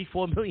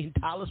 $3-4 million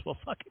for a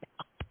fucking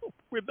album.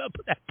 Remember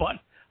that part?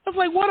 I was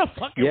like, what a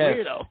fucking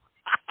weirdo.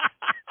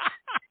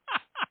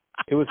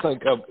 It was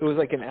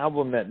like an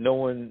album that no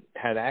one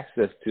had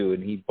access to,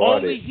 and he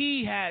bought Only it.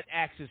 he had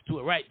access to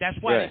it, right? That's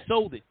why they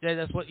sold it.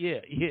 That's what. Yeah.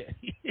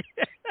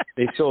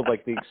 They sold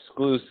the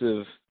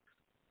exclusive,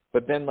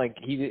 but then I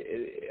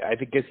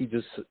guess he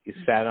just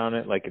sat on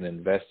it like an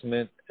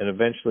investment, and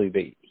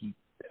eventually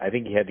I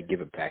think he had to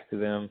give it back to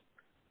them.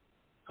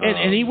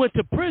 And he went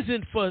to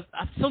prison for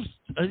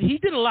he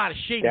did a lot of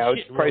shady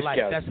shit in real life.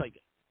 That's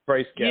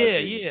price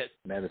gouging. Yeah.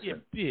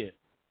 Medicine.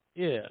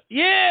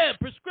 Yeah.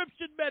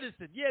 Prescription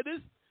medicine. Yeah,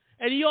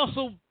 and he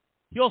also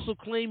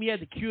claimed he had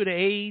the cure to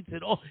AIDS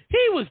and all.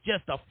 He was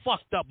just a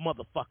fucked up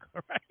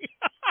motherfucker, right?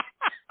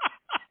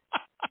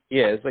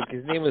 Yeah, it's like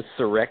his name was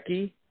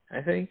Sareki,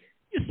 I think.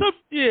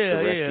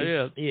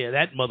 Yeah,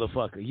 that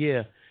motherfucker.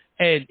 Yeah,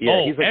 and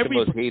he's like the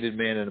most hated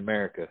man in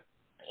America.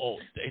 Oh,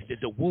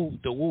 the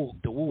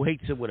Wu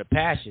hates him with a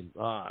passion.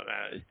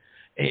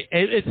 And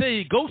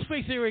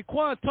Ghostface and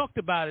Raekwon talked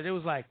about it. It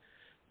was like,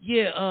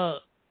 he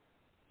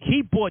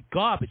bought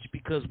garbage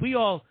because we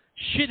all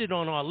shitted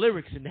on our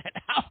lyrics in that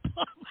album.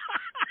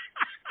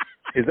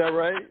 Is that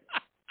right?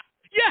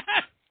 Yes.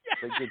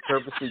 Like they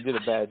purposely did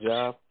a bad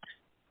job?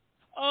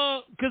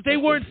 Because they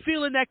weren't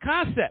feeling that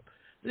concept.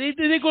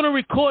 They're going to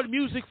record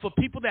music for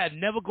people that are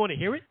never going to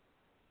hear it.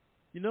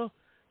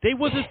 They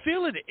wasn't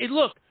feeling it.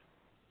 Look,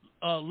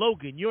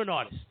 Logan, you're an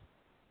artist.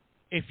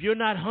 If you're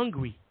not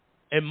hungry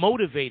and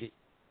motivated,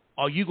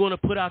 are you going to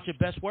put out your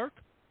best work?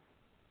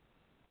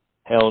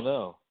 Hell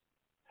no.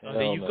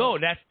 There you go.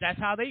 That's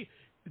how they.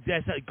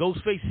 that's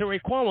Ghostface and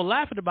Raekwon were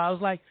laughing about. I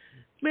was like,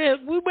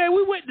 man, we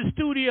went in the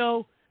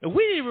studio and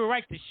we didn't even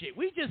write the shit.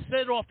 We just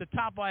said it off the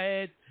top of our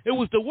head. It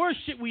was the worst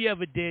shit we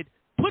ever did.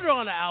 Put it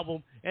on the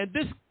album, and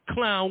this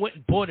clown went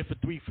and bought it for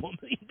 $3-4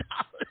 million.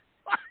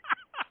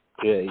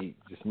 Yeah,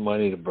 just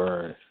money to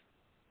burn.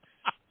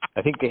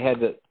 I think they had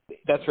to.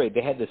 That's right.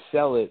 They had to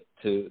sell it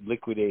to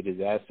liquidate his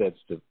assets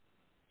to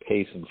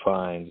pay some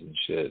fines and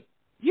shit.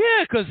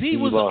 Yeah, because he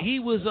was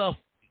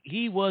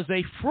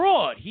a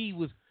fraud. He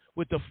was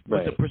with the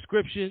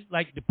prescription,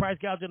 like the price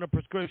gouge on the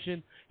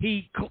prescription.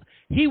 He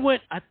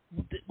went.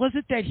 Was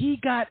it that he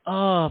got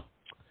a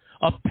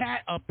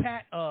patent?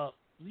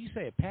 Do you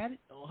say a patent?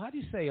 How do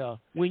you say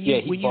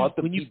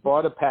he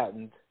bought a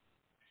patent.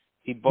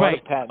 He bought a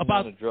patent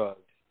on a drug,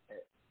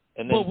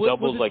 and then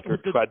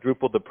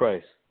quadrupled the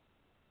price.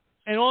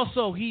 And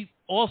also, he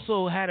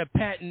also had a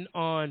patent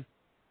on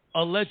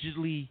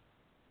allegedly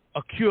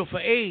a cure for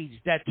AIDS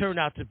that turned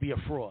out to be a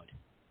fraud.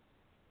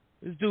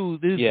 This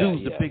dude's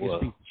the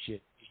biggest piece of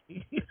shit.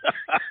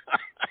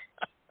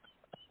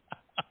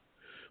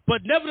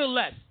 But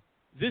nevertheless,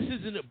 this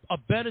is a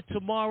Better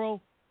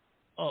Tomorrow,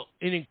 an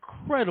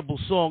incredible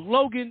song.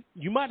 Logan,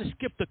 you might have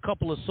skipped a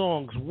couple of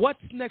songs. What's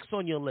next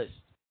on your list?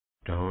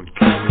 Don't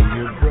kill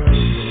your brother.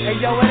 Hey,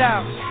 yo, what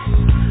up?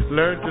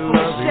 Learn to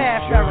love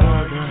each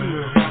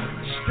other.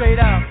 Straight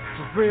up,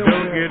 for real.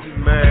 Don't get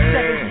mad.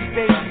 70s,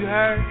 baby, you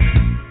heard?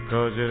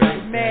 Cause it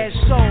ain't mad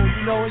soul,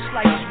 you know, it's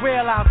like it's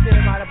real out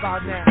there right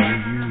about now.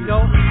 You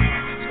know?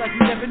 It's like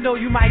you never know,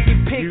 you might get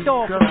picked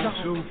off or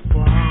something. So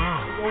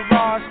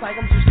raw, it's like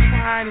I'm just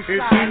crying inside.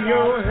 It's in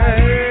your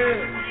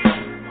head.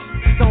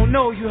 You don't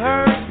know, you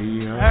heard?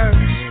 Heard.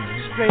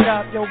 Straight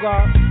up, yo,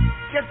 God.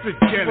 Get the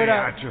jelly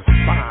out your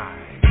spine.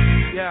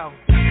 Yo.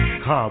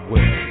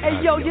 Cobweb.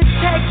 Hey, yo, your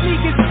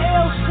technique is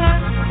ill, son.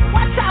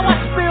 Watch how I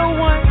spill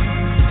one.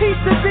 Piece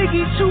of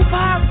Biggie,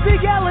 Tupac, Big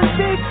L and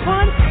Big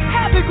Pun.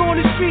 Havoc on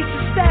the streets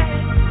of Staten.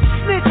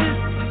 Snitches,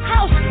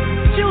 house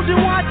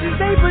children watching,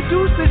 they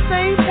produce the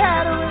same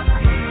pattern.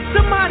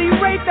 Somebody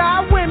raped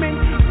our women,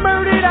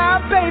 murdered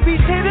our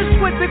babies, hit us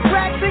with the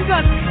cracks and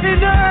guns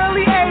in the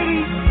early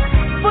 80s.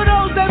 For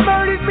those that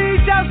murdered me,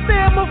 just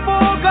stand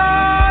before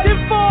God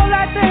and fall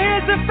at the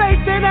hands of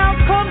faith, and out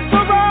comes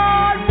the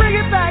rod. Bring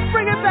it back,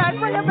 bring it back,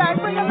 bring it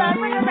back, bring it back,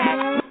 bring it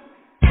back.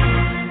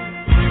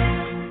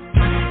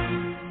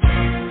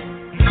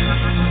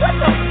 What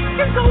the f***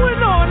 is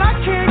going on? I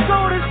can't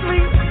go to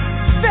sleep.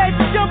 Feds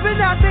jumping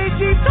out their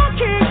jeeps, I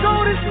can't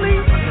go to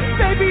sleep.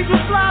 Babies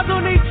with slobs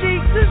on their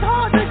cheeks, it's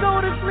hard to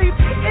go to sleep.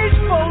 It's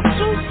 4,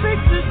 2,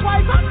 6,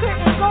 twice, I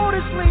couldn't go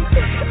to sleep.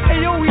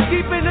 Hey yo, we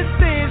deep in the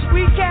stands,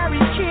 we carry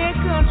can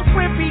guns.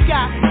 Wimpy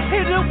got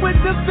hit up with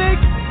the big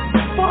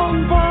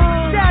bong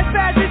bong. That's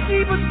bad to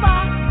keep a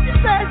spot,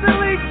 that's the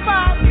league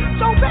spot.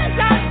 So bad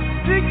that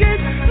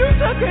niggas, you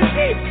took a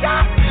deep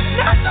shot.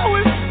 Not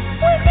knowing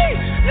with me,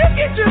 look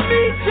at your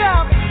feet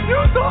out. You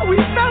thought we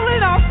fell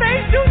in our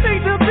face, you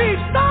think the beat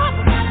stopped?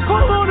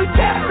 Call on the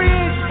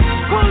chariots,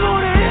 call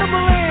on the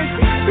ambulance.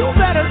 You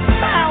better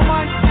smile,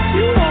 man.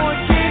 You on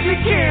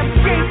candy camp,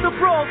 gates the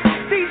bros.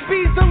 These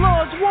bees the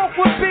laws, walk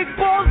with big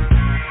balls.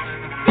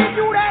 Give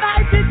you that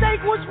I did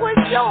take what's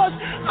yours.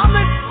 I'm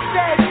the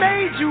that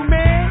made you,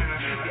 man.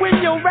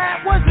 When your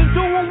rap wasn't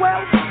doing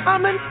well,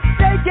 I'm the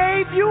that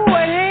gave you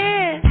a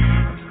hand.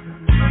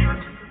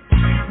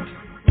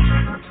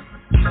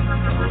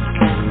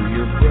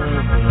 Your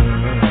brother.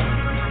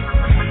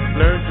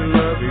 Learn to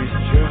love each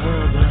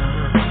other.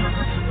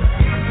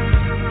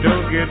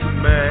 Don't get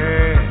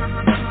mad.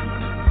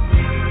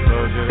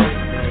 Cause it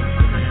ain't like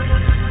that.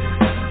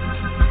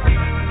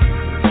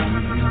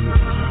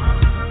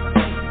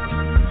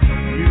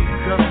 You've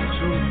come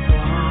too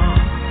far.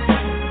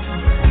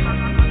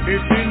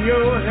 It's in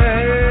your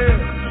head.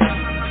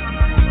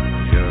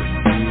 Just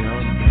be a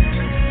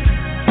man.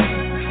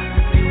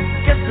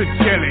 Get the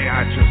jelly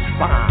out your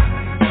spine.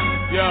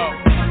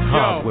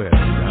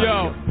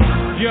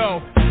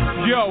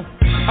 Yo,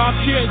 I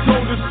can't go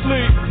to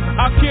sleep,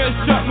 I can't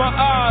shut my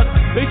eyes.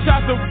 They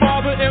shot the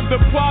father in the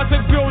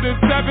project building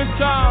 7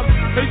 times.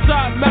 They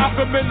shot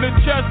Malcolm in the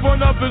chest,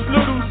 one of his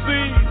little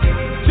seeds.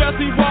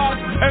 Jesse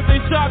Watts, and they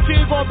shot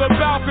King on the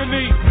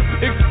balcony.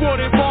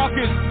 Exported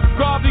markets,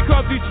 God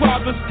because he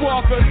tried to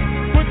spark us.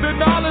 With the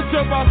knowledge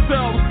of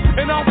ourselves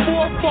and our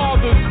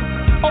forefathers.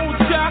 Old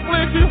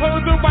Jacqueline, she heard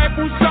the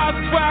rifle shots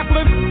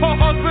crackling. Her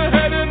husband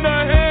head in the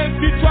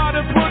hands, she tried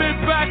to put it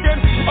back in.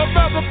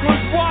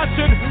 America's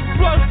watching,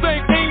 plus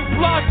they ain't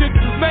plotting.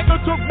 Mega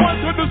took one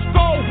to the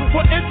skull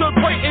for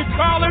integrating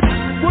college.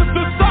 With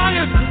the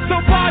science,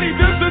 somebody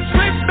did the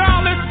trick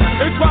knowledge.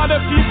 They try to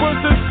keep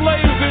us as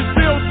slaves and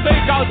still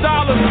take our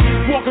dollars.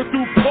 Walking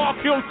through Park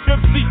Hill,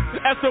 Gypsy,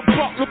 as a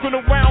buck looking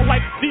around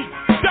like deep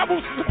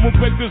devils. I'ma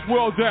break this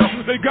world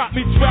down. They got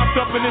me trapped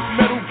up in this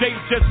metal gate,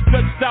 just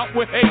stretched out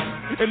with hate.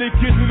 And it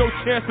gives me no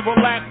chance to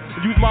relax,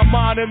 use my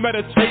mind and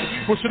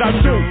meditate. What should I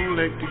do?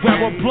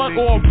 Grab a blunt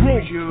or a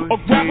broom, or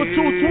grab a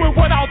tool to it,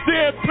 run out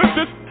there and put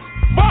this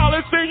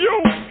violence in you.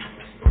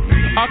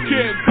 I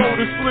can't go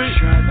to sleep,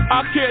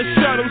 I can't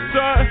shut him,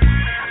 son.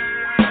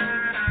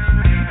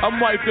 I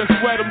might just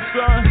wet him,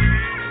 son.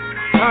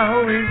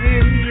 Power is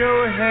in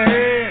your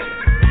hand.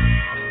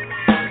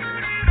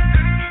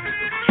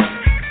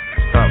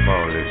 Stop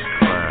all this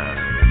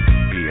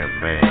crime. Be a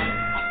man.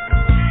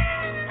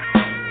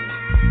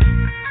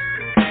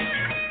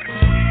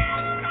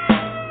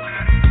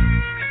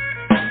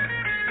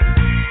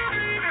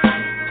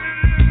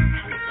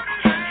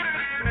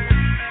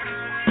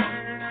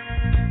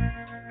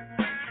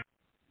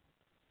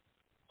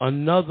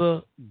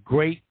 Another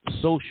great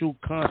social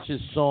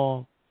conscious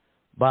song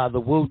by the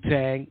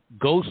Wu-Tang,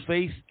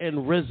 Ghostface and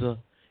RZA,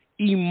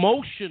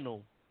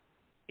 emotional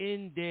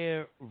in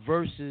their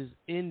verses,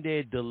 in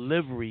their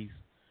deliveries.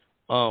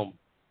 RZA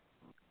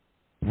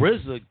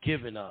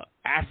giving a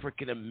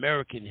African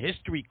American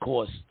history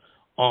course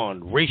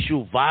on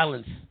racial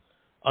violence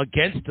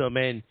against them,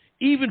 and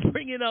even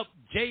bringing up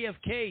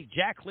JFK,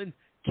 Jacqueline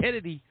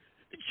Kennedy,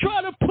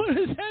 trying to put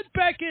his head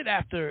back in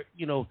after,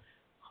 you know,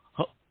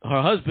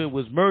 her husband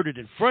was murdered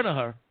in front of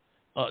her,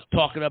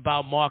 talking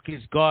about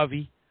Marcus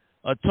Garvey,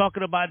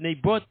 talking about, and they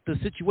brought the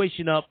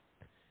situation up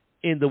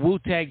in the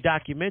Wu-Tang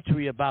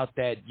documentary about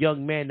that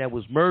young man that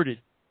was murdered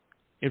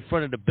in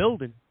front of the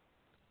building.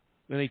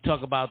 And they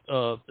talk about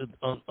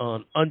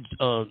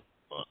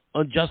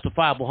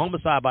unjustifiable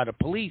homicide by the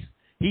police.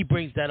 He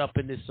brings that up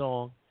in this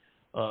song.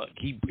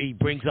 He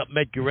brings up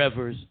Medgar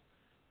Evers.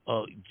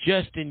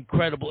 Just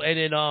incredible. And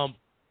then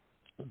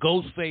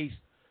Ghostface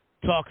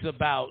talks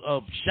about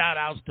shout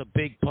outs to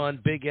Big Pun,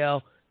 Big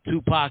L,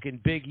 Tupac,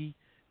 and Biggie,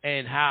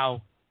 and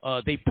how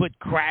they put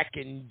crack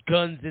and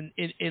guns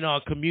in our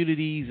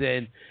communities,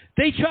 and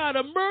they try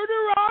to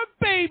murder our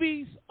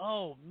babies.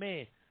 Oh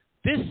man,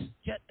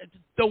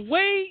 the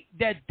way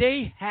that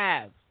they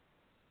have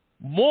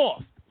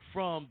morphed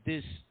from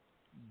this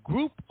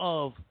group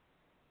of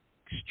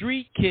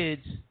street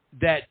kids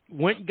that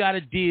went and got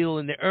a deal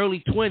in the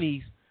early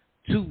 20s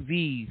to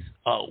these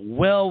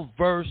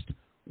well-versed,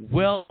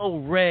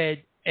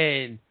 well-read,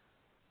 and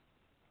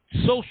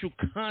social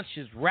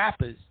conscious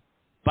rappers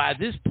by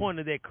this point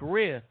of their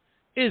career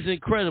is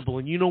incredible.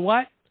 And you know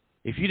what?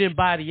 If you didn't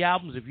buy the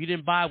albums, if you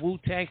didn't buy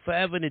Wu-Tang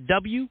Forever and the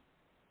W,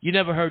 you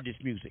never heard this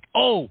music.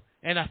 Oh,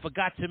 and I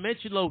forgot to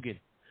mention, Logan,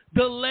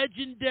 the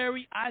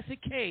legendary Isaac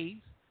Hayes.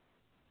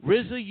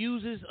 RZA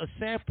uses a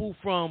sample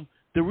from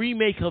the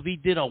remake of He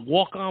Did a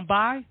Walk On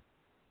By.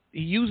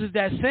 He uses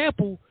that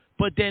sample,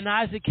 but then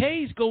Isaac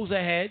Hayes goes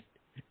ahead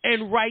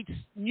and writes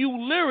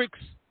new lyrics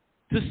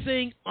to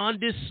sing on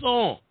this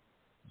song.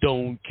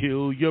 Don't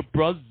kill your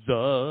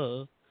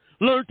brother.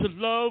 Learn to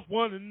love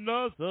one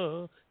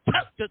another.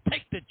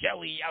 Take the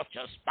jelly out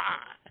your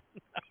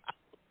spine.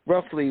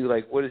 Roughly,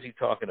 like, what is he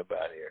talking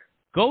about here?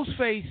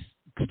 Ghostface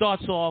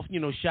starts off,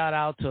 shout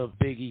out to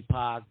Biggie,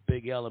 Pac,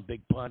 Big L, and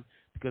Big Pun,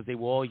 because they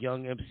were all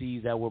young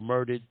MCs that were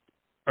murdered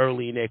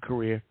early in their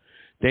career.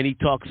 Then he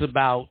talks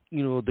about,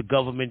 the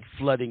government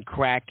flooding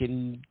crack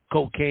and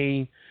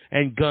cocaine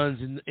and guns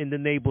in the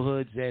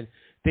neighborhoods, and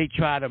they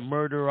try to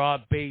murder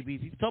our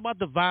babies. He's talking about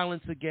the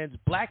violence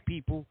against black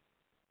people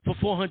for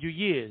 400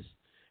 years.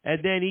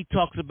 And then he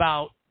talks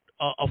about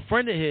a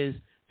friend of his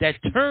that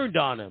turned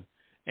on him.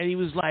 And he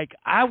was like,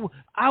 I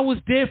was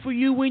there for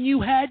you when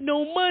you had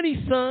no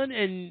money, son.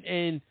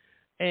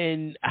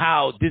 And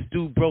how this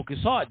dude broke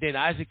his heart. Then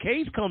Isaac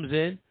Hayes comes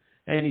in,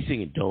 and he's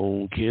singing,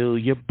 don't kill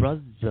your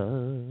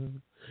brother.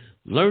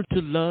 Learn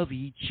to love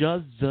each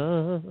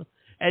other.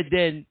 And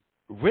then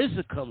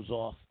RZA comes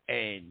off,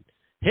 and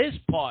his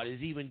part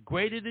is even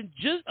greater than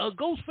just a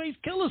Ghostface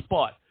Killer's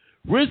part.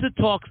 RZA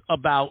talks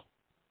about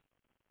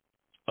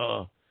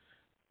the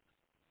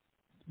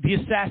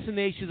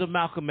assassinations of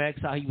Malcolm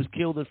X, how he was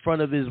killed in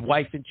front of his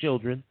wife and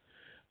children,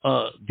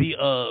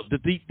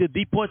 the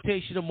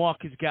deportation of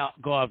Marcus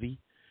Garvey,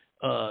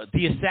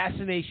 the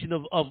assassination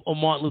of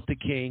Martin Luther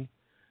King,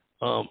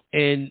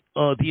 and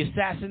the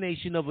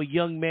assassination of a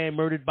young man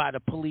murdered by the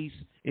police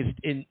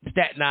in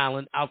Staten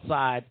Island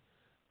outside,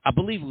 I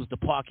believe it was the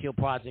Park Hill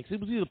Projects. It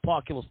was either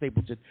Park Hill or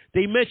Stapleton.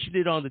 They mentioned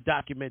it on the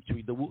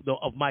documentary, the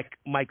of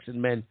Mike's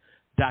and Men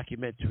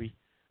documentary.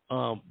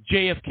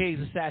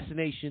 JFK's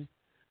assassination,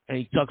 and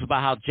he talks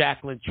about how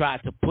Jacqueline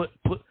tried to put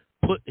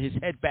his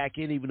head back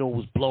in even though it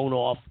was blown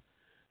off.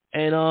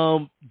 And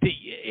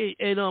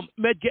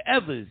Medgar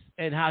Evers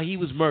and how he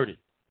was murdered,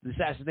 the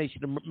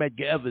assassination of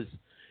Medgar Evers.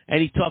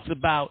 And he talks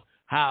about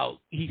how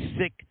he's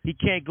sick, he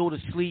can't go to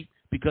sleep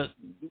because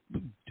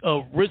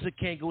RZA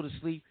can't go to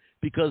sleep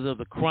because of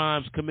the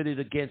crimes committed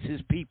against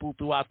his people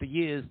throughout the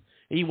years.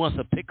 And he wants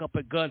to pick up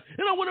a gun,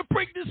 and I want to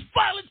bring this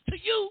violence to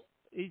you.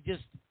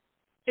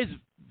 It's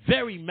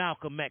very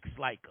Malcolm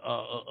X-like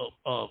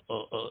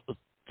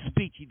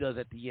speech he does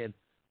at the end.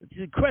 It's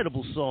an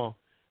incredible song.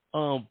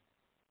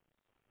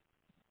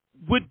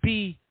 Would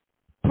be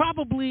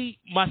probably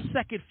my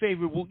second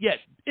favorite. Yeah,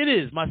 it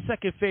is my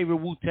second favorite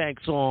Wu-Tang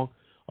song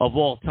of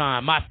all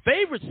time. My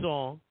favorite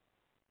song,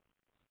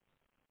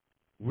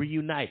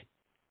 Reunited.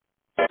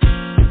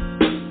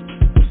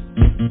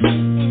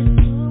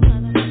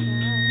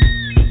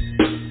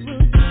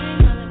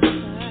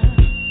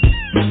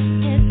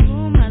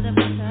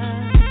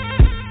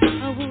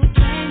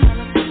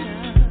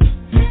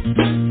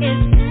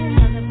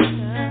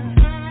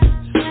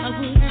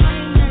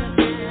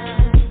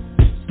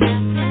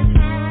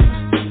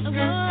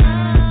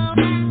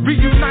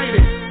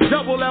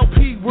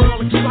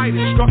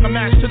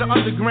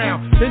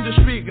 underground.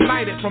 Industry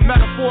ignited from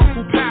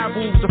metaphorical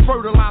parables to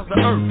fertilize the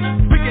earth.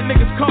 Wicked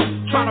niggas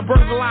come, trying to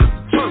burglarize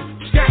the turf.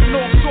 Scatting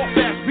off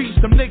soft-ass beats,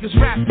 them niggas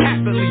rap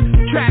happily.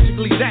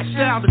 Tragically, that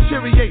style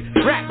deteriorate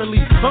rapidly.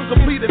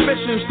 Uncompleted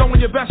missions, throwing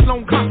your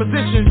best-known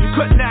compositions. You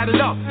couldn't add it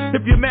up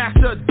if you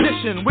master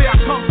addition. Where I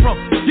come from,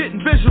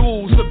 getting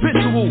visuals,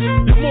 habitual.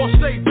 You're more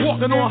safe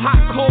walking on hot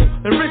coal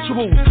and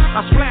rituals.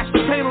 I splashed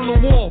the paint on the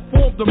wall,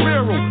 formed the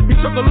mural. He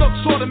took a look,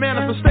 saw the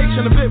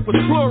manifestation of it was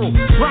plural.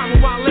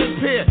 Rhyming while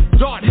impaired,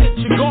 dart hit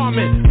your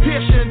garment.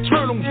 Pierce your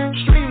internal,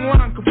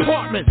 streamline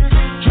compartment.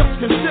 Just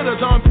consider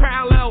the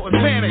unparalleled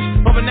advantage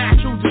of a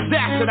natural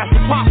disaster that's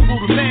impossible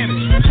to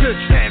manage.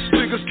 Bitch ass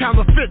niggas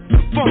counterfeit the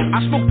funk. I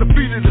smoke the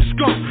beat of the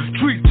skunk,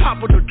 tree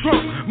top of the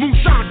trunk.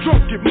 Moonshine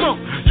drunk, get monk,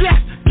 yeah,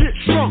 get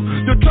shrunk.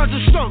 The judge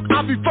is stunk,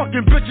 I be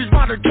fucking bitches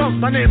by the dunk.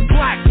 My name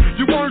Black,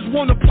 you words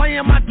wanna play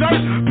in my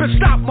dirt?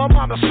 Pissed out, my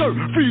mama serve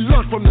free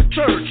lunch from the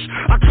church.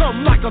 I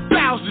come like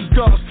 1,000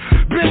 does.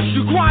 Bitch,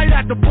 you quiet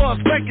at the bus,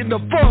 making the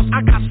buzz.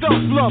 I got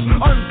self-love,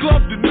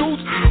 ungloved the news.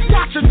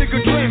 Watch a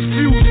nigga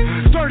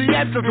transfuse, dirty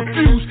as the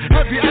fuse,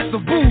 heavy as the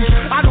booze.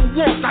 I don't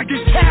walk, I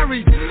get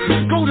carried.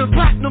 Golden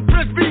platinum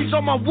print beads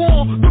on my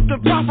wall,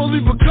 looking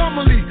properly but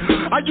commonly.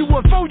 I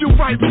UFO you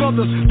right,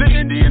 brother. The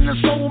Indian and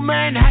soul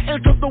man had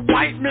entered the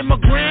white man, my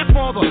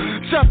grandfather.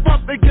 Step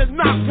up and get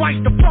knocked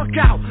right the fuck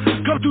out.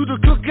 Come to the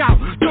cookout,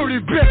 dirty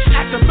bitch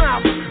at the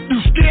mouth.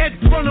 You scared?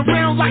 Run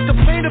around like the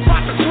plane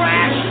about to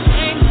crash.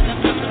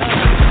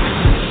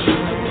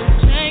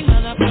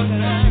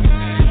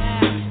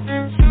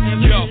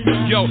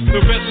 Yo,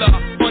 the Riddler,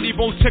 funny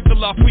bone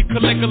tickler, free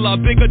Caligula,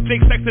 bigger dick,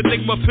 sex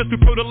enigma, pistol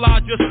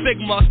fertilize your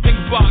stigma, stink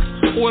box,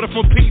 order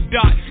from Pink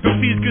Dot,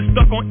 MCs get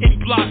stuck on ink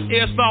blocks,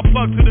 air saw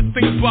plug to the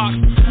sink box,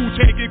 who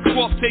take it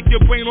crop, take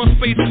your brain on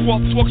space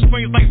swap, talk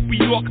strange like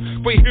New York,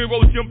 where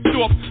heroes jumped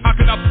off, how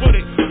can I put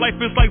it, life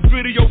is like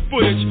video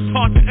footage,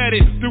 hard to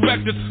edit,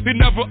 directors, they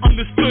never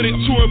understood it,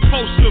 too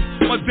impulsive,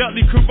 my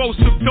deadly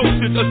corrosive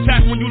dosage,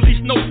 attack when you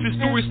least notice,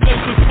 through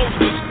explosive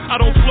posters, I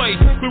don't play,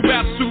 with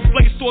rap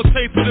souffle,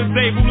 saute for the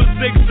day, rule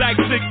zigzag,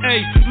 zig A,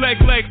 leg,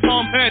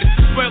 arm, head,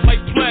 spread like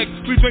plague.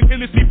 We drink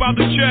Hennessy by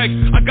the check.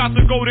 I got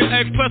the golden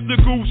egg plus the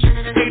goose.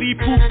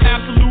 80 proof,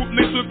 absolute,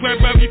 mixed with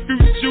cranberry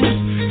fruit juice.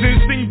 Then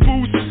sing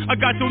boost. I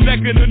got your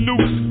neck in the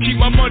noose. Keep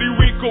my money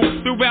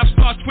wrinkled. The rap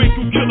star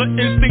twinkle. Killer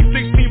instinct,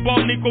 16 ball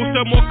Nico.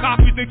 Sell more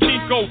copies than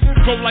Kinko.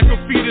 Grow like a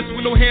fetus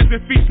with no hands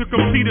and feet to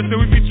complete us. And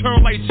we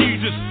return like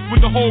Jesus with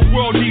the whole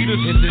world need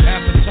us. It's an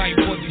appetite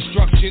for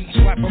destruction.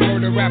 Slap a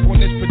murder rap on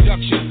this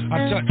production.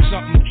 I touch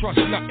something, trust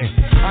nothing.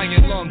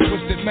 Iron lung,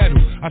 twisted metal.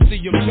 I see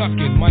him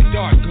ducking, my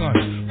dart gun,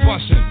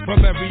 busting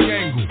from every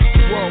angle.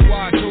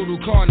 Worldwide total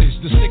carnage,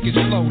 the sickest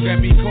flow.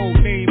 That be code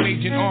name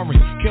Agent Orange,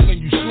 killing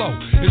you slow.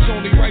 It's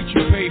only right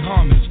you pay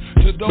homage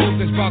to those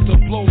that's about to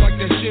blow like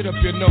that shit up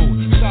your nose.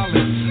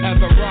 Solid as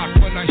a rock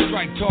when I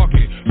strike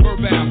target.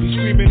 Verbal, be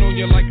screaming on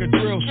you like a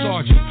drill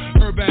sergeant.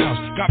 Herbals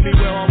got me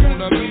where I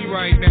wanna be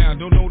right now.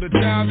 Don't know the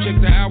time, check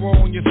the hour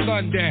on your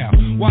sundial.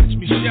 Watch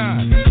me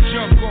shine,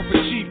 jump off a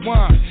cheap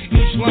wine.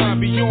 Each line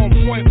be on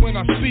point when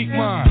I speak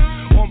mine.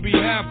 On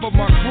behalf of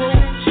my crew,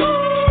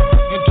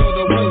 into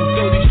the room,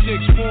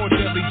 36 more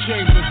deadly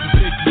chambers to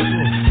take you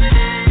through.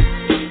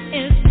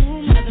 It's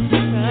Wu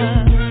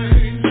motherfucker,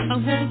 a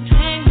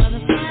Wu-Tang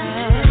motherfucker.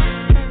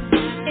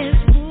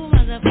 It's Wu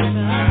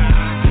motherfucker,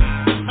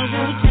 a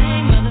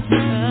Wu-Tang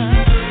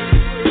motherfucker.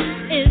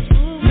 It's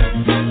Wu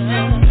motherfucker,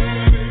 a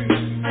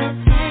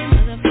Wu-Tang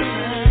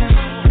motherfucker.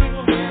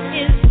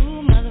 It's Wu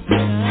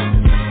motherfucker,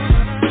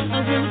 a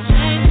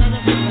Wu-Tang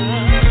motherfucker.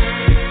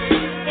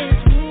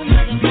 It's Wu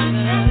motherfucker,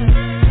 a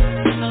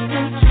Wu-Tang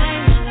motherfucker.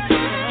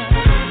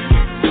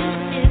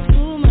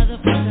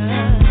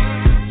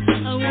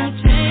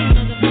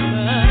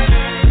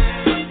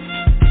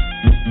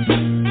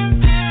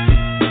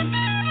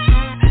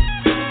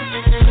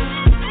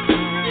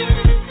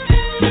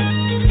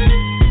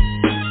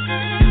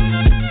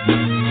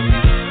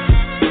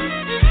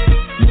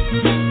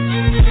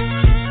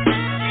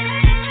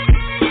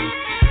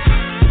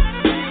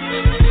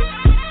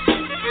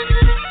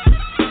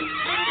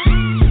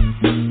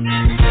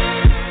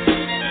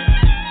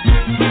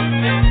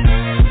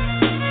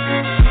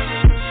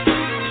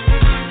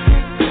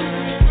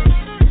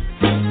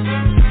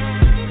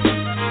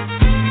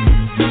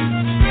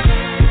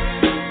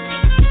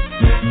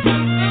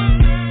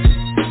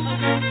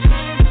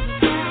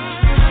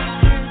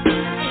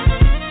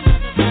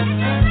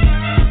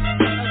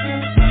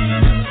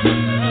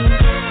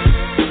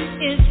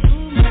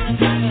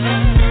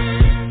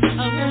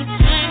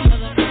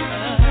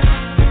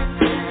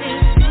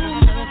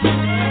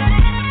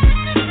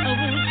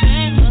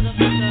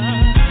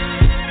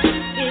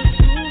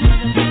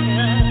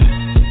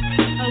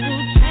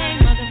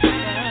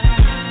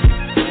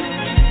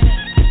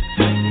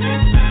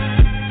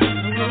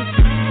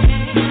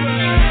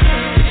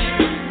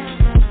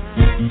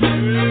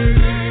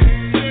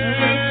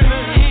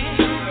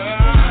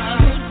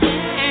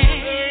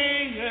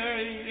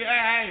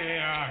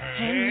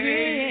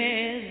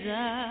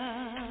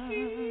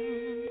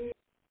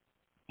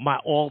 my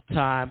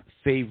all-time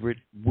favorite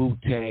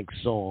Wu-Tang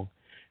song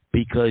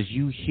because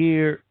you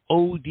hear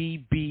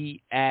ODB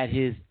at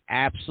his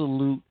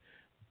absolute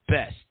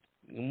best.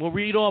 And we'll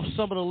read off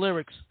some of the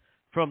lyrics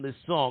from this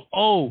song.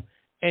 Oh,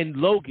 and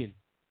Logan,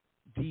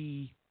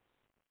 the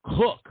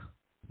hook.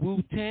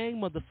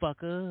 Wu-Tang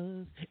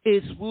motherfuckers,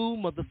 it's Wu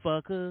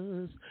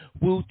motherfuckers,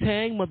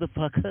 Wu-Tang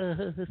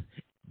motherfuckers.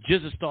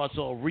 GZA starts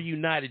on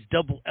reunited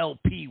double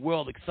LP,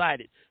 world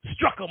excited.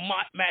 Struck a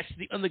match to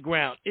the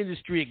underground,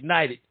 industry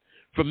ignited.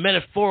 From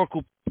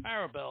metaphorical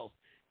parallels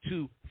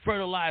to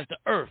fertilize the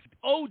earth.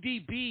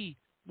 ODB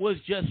was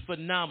just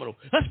phenomenal.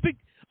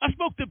 I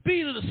smoked the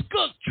beat of the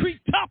skunk, tree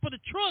top of the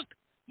trunk.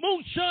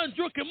 Moonshine,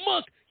 drunken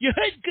monk, your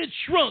head gets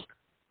shrunk.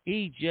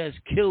 He just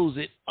kills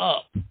it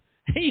up.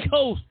 He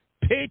goes,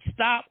 pitch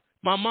stop.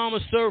 My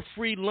mama served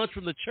free lunch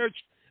from the church.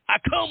 I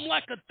come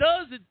like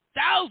 1,000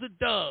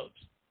 doves.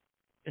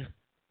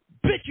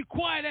 Bitch, you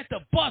quiet at the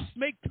bus.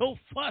 Make no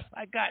fuss.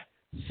 I got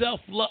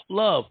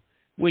self-love.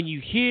 When you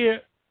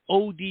hear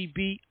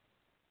ODB,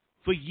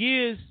 for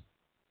years,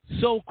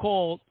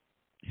 so-called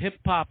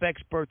hip-hop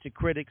experts and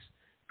critics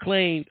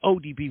claimed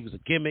ODB was a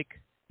gimmick.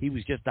 He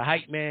was just a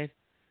hype man.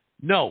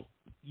 No.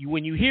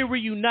 When you hear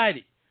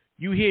Reunited,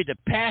 you hear the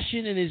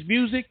passion in his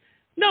music.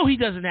 No, he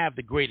doesn't have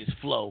the greatest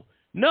flow.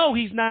 No,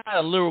 he's not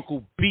a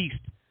lyrical beast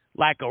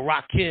like a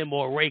Rakim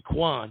or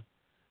Raekwon.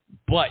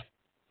 But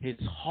his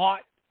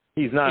heart,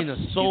 he's not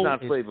soul.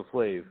 Flavor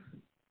Flav.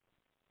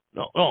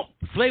 No,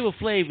 Flavor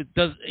Flav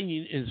does.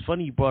 It's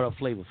funny you brought up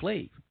Flavor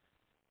Flav.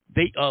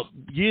 They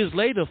years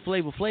later,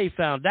 Flavor Flav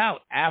found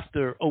out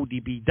after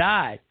ODB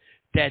died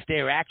that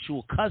they're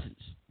actual cousins.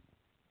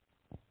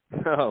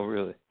 Oh,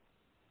 really?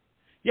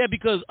 Yeah,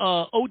 because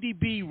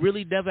ODB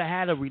really never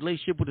had a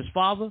relationship with his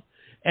father,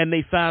 and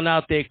they found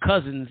out they're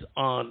cousins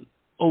on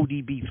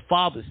ODB's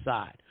father's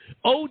side.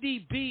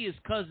 ODB is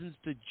cousins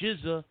to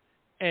GZA,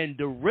 and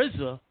the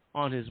RZA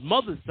on his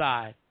mother's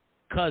side,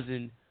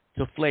 cousin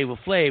to Flavor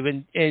Flav.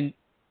 And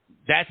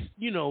that's,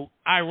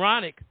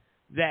 ironic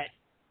that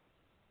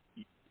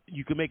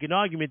you can make an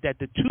argument that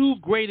the two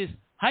greatest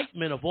hype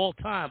men of all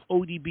time,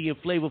 ODB and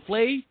Flavor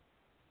Flav,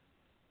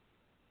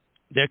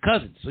 they're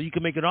cousins. So you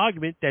can make an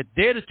argument that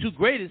they're the two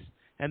greatest,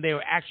 and they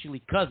were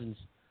actually cousins.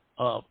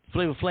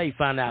 Flavor Flav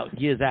found out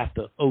years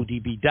after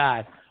ODB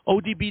died.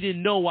 ODB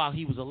didn't know while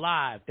he was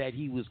alive that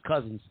he was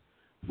cousins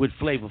with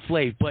Flavor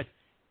Flav. But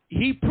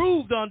he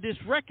proved on this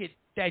record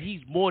that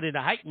he's more than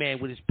a hype man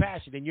with his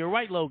passion. And you're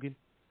right, Logan.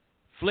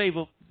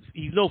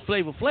 He's no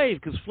Flavor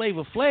Flav because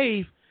Flavor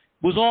Flav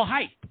was all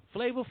hype.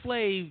 Flavor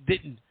Flav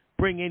didn't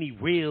bring any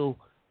real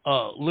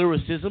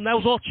lyricism. That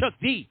was all Chuck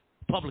D,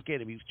 Public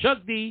Enemy. It was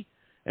Chuck D,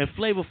 and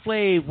Flavor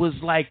Flav was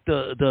like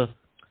the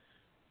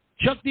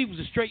Chuck D was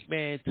a straight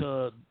man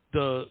to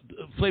the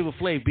Flavor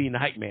Flav being the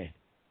hype man.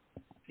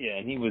 Yeah,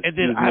 and he was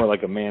more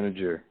like a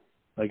manager,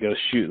 like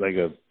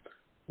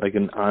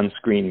an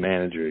on-screen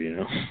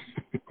manager,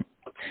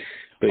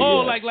 But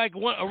like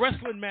a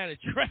wrestling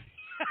manager, right?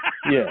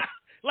 Yeah.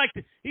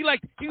 He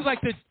was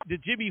like the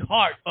Jimmy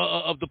Hart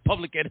of the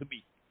Public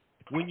Enemy.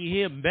 When you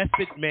hear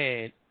Method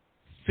Man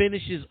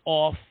finishes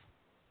off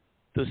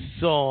the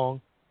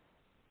song,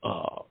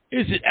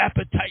 is it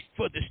Appetite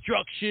for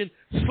Destruction?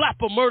 Slap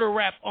a murder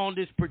rap on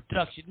this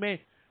production, man.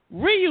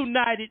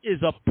 Reunited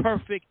is a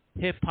perfect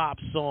hip hop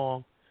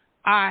song.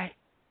 I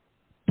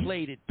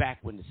played it back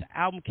when this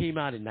album came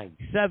out in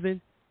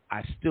 '97.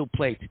 I still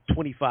play it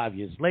 25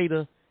 years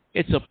later.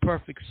 It's a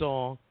perfect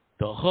song.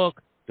 The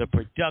hook, the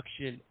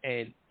production,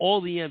 and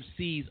all the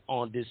MCs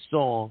on this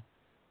song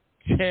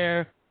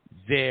tear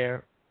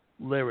their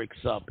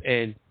lyrics up.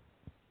 And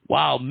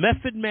while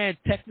Method Man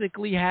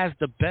technically has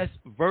the best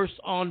verse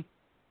on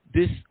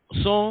this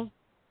song,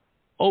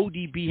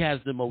 ODB has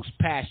the most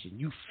passion.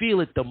 You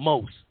feel it the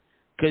most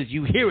because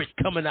you hear it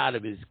coming out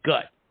of his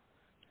gut.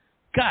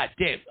 God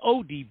damn,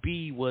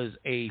 ODB was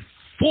a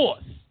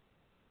force.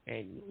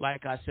 And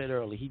like I said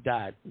earlier, he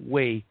died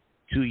way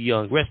too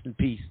young. Rest in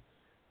peace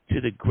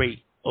to the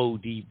great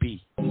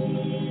ODB.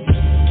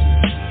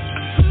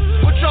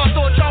 What y'all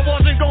thought y'all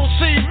wasn't gonna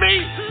see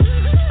me?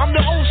 I'm the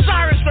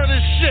Osiris of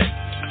this shit.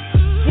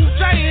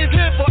 Wu-Tang is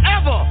here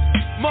forever,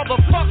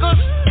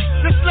 motherfuckers.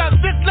 This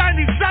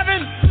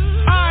 97.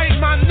 I,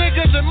 my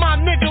niggas and my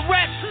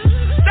niggerettes.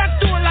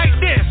 Let's do it like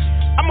this.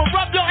 I'ma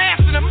rub your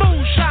ass in the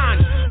moonshine.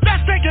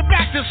 Let's take it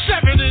back to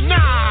 79.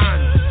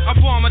 I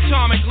form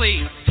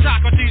atomically.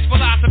 Socrates'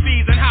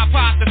 philosophies and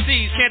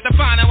hypotheses. Can't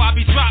define how I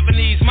be dropping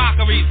these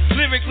mockeries.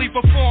 Lyrically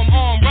perform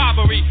armed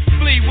robbery.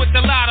 Flee with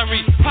the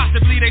lottery.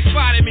 Possibly they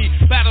spotted me.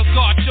 Battle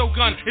scar,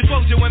 shogun.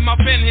 Explosion when my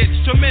pen hits.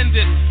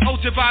 Tremendous.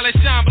 Ultraviolet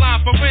shine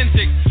blind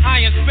forensic.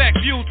 I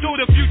inspect view through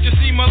the future.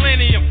 See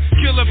millennium.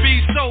 Killer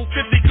bees sold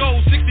 50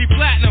 gold, 60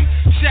 platinum.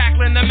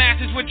 Shackling the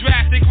masses with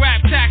drastic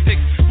rap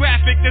tactics.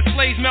 Graphic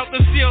displays melt the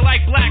steel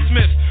like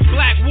blacksmiths.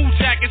 Black Wu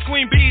jackets,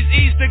 Queen Bees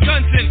ease the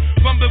gunson.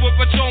 Rumble with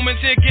patrolmen,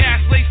 tear gas,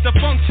 lace the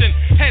function.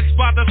 Heads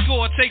by the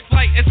score, take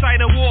flight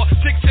inside a war.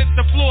 Chicks hit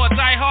the floor,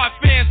 die hard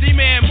fans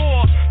demand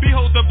more.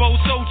 Behold the bow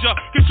soldier,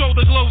 control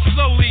the glow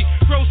slowly.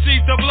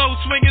 Proceed the blow,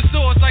 swinging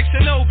swords like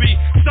shinobi.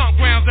 Stomp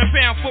grounds and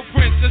pound foot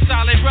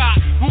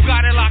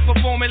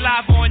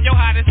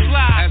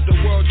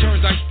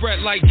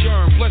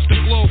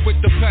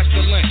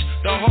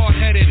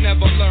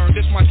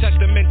my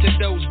testament to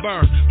those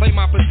burned. Play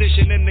my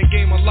position in the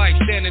game of life,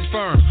 standing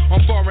firm.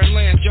 On foreign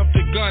land, jump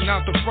the gun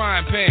out the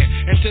frying pan.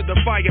 Into the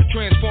fire,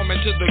 transform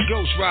into the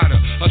Ghost Rider.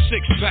 A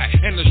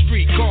six-pack and a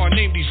street car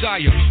named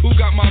Desire. Who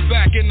got my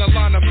back in the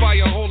line of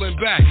fire holding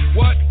back?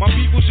 What? My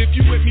peoples, if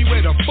you with me,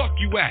 where the fuck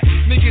you at?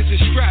 Niggas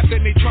is strapped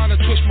and they tryna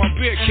twist my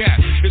beer cap.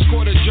 It's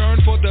court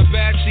adjourned for the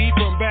bad seed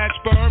from bad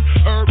sperm.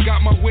 Herb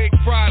got my wig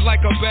fried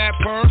like a bad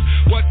perm.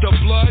 What the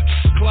blood?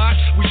 Clots,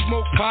 we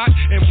smoke pot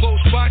and blow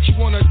spots. You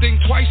wanna think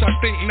twice? I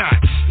think not.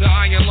 The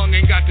iron lung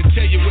ain't got to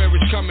tell you where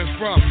it's coming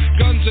from.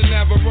 Guns are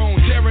Navarone,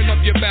 tearing up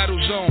your battle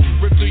zone.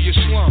 Rip through your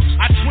slums.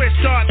 I twist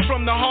darts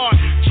from the heart.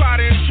 Try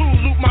to intrude,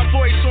 loop my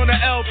voice on the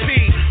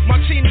LP.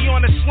 Martini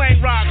on the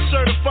slang rock,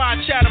 certified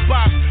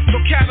chatterbox.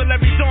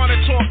 Vocabulary Donna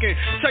talking.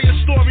 Tell your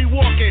story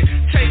walking.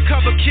 Take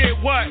cover, kid,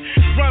 what?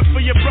 Run for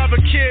your brother,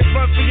 kid.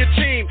 Run for your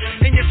team.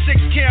 And your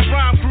 6 camp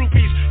rhyme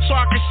groupies. So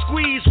I can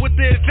squeeze with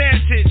the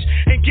advantage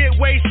and get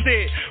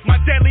wasted. My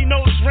deadly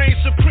notes reign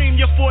supreme.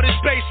 Your fort is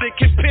basic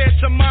compared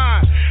to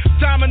mine.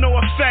 Domino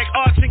effect,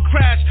 arts and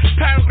crafts.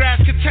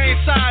 Paragraphs contain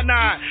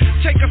cyanide.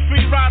 Take a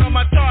free ride on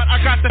my thought.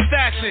 I got the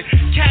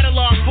fashion.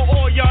 Catalog for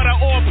all y'all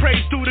that all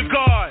praise through the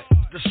God.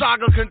 The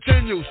saga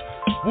continues.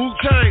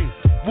 Wu-Tang,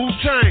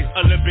 Wu-Tang.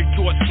 Olympic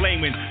torch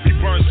flaming, we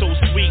burn so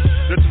sweet.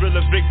 The thrill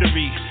of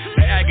victory,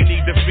 the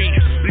agony defeat.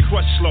 We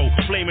crush slow,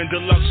 flaming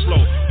deluxe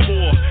slow.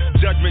 War,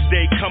 judgment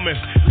day coming,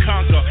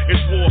 conquer,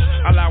 it's war.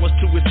 Allow us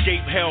to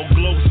escape hell,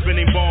 globe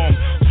spinning bomb.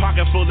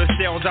 Pocket full of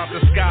shells out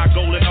the sky,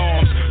 golden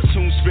arms.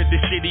 Soon spit the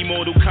shitty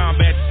Mortal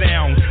Kombat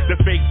sound. The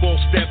fake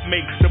ball step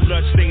make the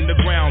blood stain the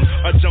ground.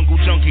 A jungle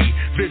junkie,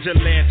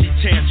 vigilante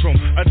tantrum.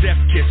 A death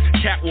kiss,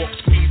 catwalk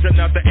squeeze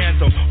another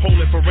anthem.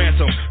 Hold it for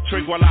ransom,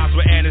 tranquilize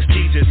with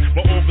anesthesias.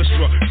 My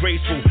orchestra,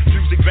 graceful,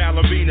 music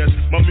ballerinas.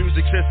 My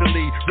music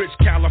Sicily, rich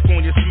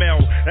California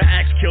smell. An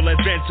axe kill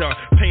adventure,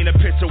 paint a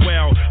picture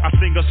well. I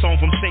sing a song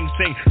from Sing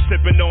Sing,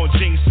 sipping on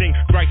ginseng.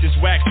 Righteous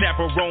wax,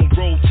 chaperone,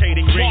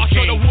 rotating ring March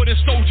of the wooden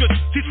soldiers,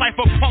 these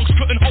cypher punks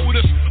couldn't hold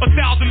us.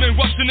 1,000 men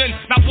rushing in,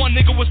 not one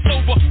nigga was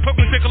sober.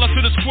 Perpendicular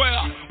to the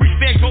square, we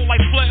stand gold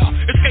like flare.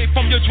 Escape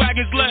from your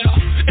dragon's lair.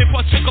 In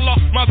particular,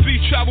 my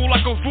beat travel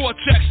like a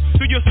vortex.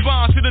 Through your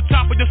spine to the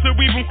top of your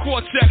cerebral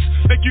cortex.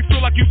 Make you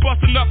feel like you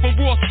busting up from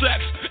raw sex.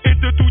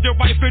 Enter through your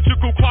right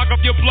ventricle, clog up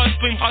your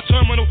bloodstream. Hot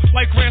terminal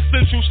like Grand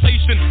Central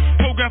Station.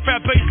 Program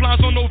fat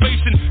baselines on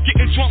ovation.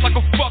 Getting drunk like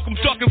a fuck, I'm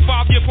ducking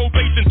 5-year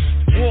probation.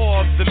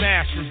 War of the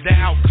masses, the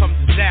outcome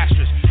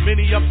disastrous.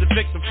 Many of the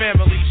victim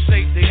families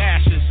saved their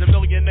ashes. A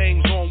million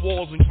names on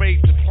walls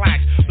engraved in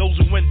plaques. Those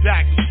who went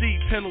back receive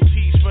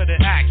penalties for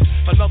their acts.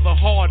 Another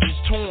heart is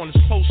torn as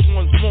close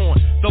ones mourn.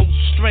 Those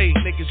strayed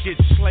niggas get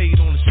slayed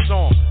on the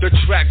song. The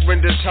track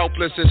renders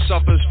helpless and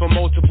suffers from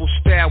multiple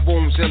stab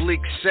wounds and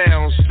leaked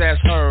sounds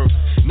that's heard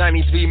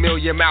 93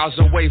 million miles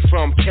away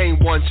from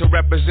K1 to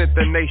represent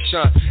the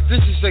nation.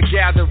 This is a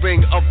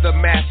gathering of the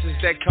masses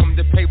that come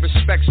to pay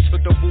respects to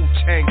the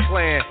Wu-Tang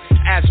Clan.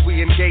 As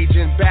we engage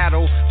in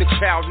battle, the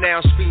crowd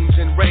now screams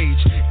in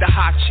rage. The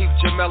hot chief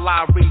Jamel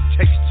Ari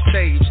takes the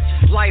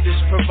stage. Light is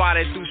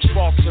provided through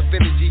sparks of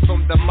energy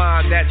from the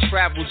mind that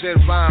travels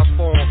in rhyme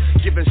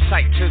form, giving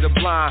sight to the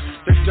blind.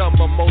 The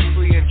dumb are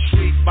mostly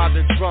intrigued by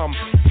the drum.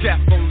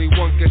 Death only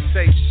one can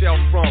save self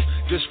from.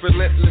 This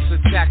relentless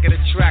attack of the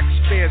track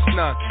spares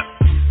none.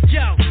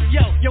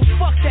 Yo,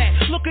 fuck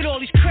that. Look at all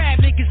these crab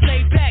niggas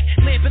laid back.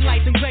 Lamping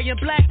lights in gray and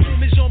black.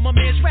 Boom is on my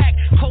man's rack.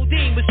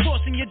 Codeine was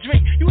forcing your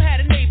drink. You had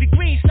a navy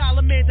green.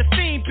 Solomon the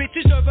fiend.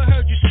 Bitches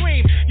overheard you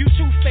scream. You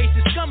two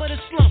faces, scum of the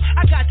slum.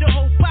 I got your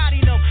whole body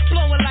numb.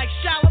 Blowing like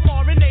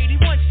Shalimar in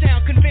 81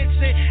 sound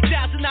convincing.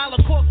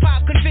 $1,000 cork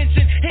pop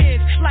convincing.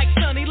 Hands like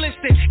Sonny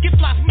Liston. Get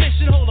fly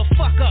permission, hold the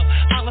fuck up.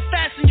 I'll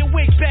fasten your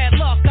wig, bad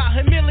luck. I'll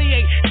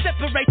humiliate.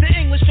 Separate the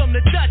English from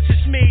the Dutch.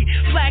 It's me.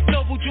 Black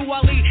Noble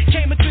Juwali.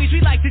 Came of threes.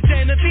 We like the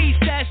Genovese,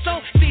 that's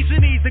so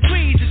seasonese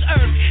degrees is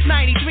Earth.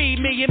 93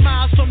 million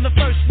miles from the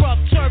first rough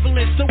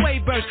turbulence. The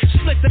wave burst,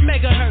 split the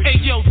megahertz. Hey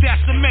yo,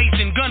 that's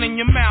amazing. Gun in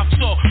your mouth,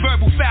 so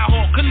verbal foul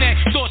hawk.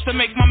 Connect thoughts to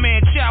make my man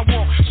chow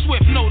walk.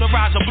 Swift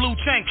notarizer, blue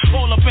tank,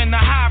 all up in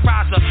the high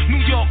riser.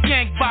 New York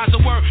gang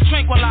visor, word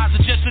tranquilizer,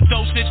 just a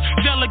dosage.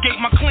 Delegate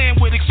my clan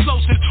with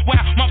explosives.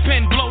 Wow, my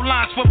pen blow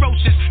lines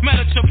ferocious.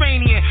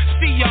 Mediterranean,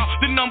 see y'all,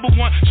 the #1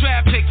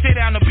 traffic. Tear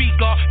down the beat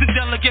guard, then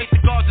delegate the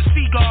guards of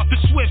Seagull. The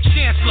swift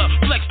chancellor,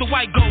 flex the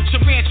white gold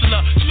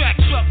tarantula. Track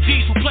truck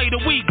diesel, play the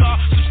Uyghur.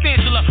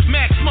 Substantial,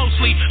 max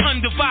mostly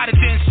undivided,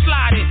 then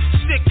sliding.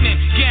 Sickening,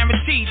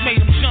 guaranteed,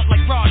 made them jump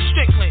like Rod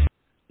Strickland.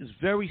 It's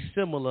very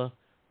similar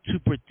to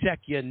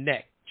Protect Your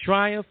Neck.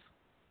 Triumph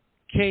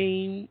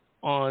came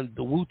on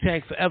the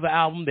Wu-Tang Forever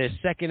album, their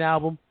second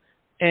album,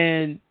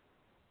 and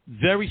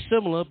very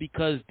similar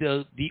because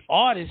the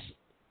artist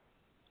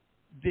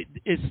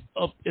is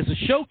a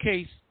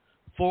showcase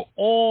for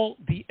all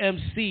the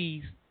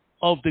MCs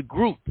of the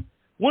group.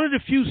 One of the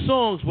few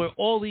songs where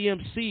all the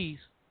MCs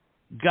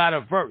got a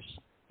verse.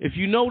 If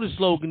you know the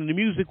slogan, the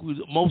music,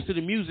 most of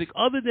the music,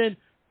 other than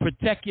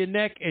Protect Your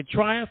Neck and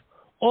Triumph,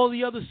 all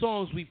the other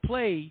songs we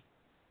play,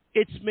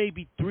 it's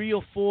maybe 3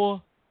 or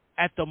 4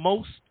 at the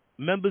most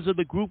members of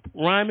the group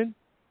rhyming.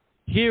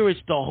 Here it's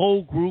the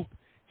whole group,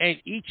 and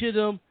each of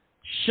them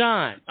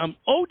shine.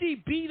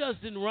 ODB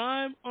doesn't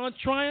rhyme on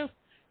Triumph.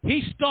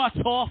 He starts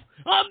off,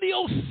 I'm the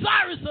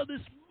Osiris of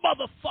this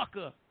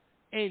motherfucker.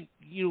 And,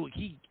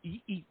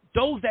 he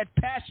throws that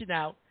passion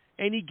out,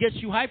 and he gets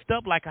you hyped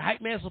up like a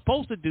hype man's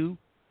supposed to do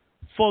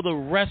for the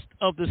rest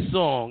of the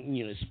song.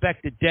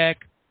 Inspector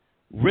Deck,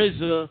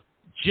 RZA,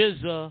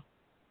 GZA,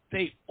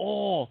 they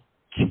all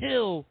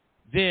kill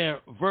their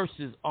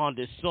verses on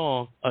this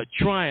song.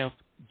 Triumph,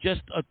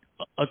 just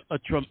a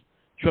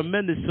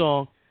tremendous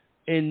song.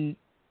 And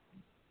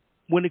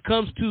when it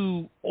comes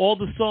to all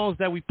the songs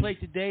that we play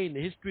today in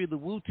the history of the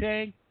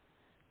Wu-Tang,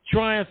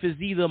 Triumph is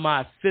either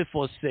my fifth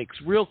or sixth.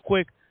 Real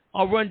quick,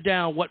 I'll run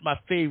down what my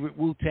favorite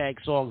Wu-Tang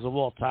songs of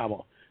all time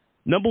are.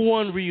 Number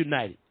 1,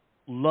 Reunited.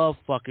 Love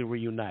fucking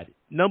Reunited.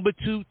 Number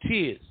 2,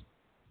 Tears.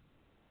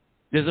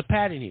 There's a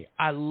pattern here.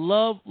 I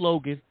love,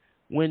 Logan,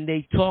 when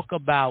they talk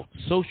about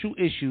social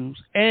issues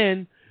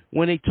and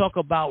when they talk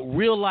about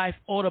real-life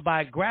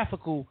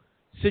autobiographical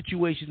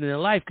situations in their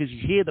life, because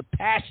you hear the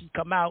passion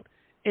come out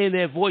in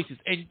their voices.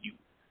 And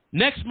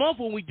next month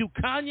when we do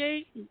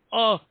Kanye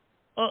a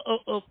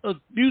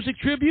music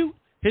tribute,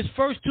 his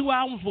first 2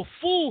 albums were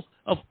full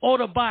of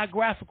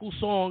autobiographical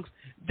songs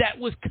that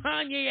was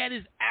Kanye at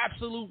his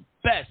absolute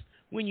best.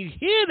 When you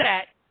hear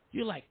that,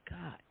 you're like,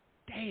 God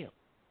damn.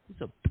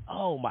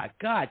 Oh, my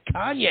God,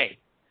 Kanye.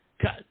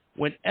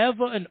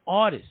 Whenever an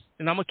artist,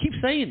 and I'm going to keep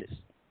saying this,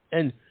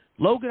 and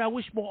Logan, I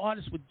wish more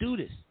artists would do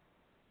this.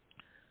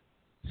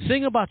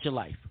 Sing about your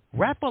life.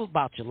 Rap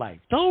about your life.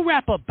 Don't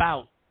rap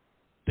about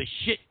the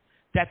shit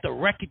that the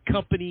record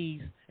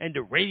companies and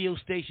the radio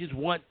stations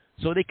want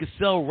so they can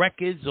sell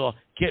records or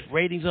get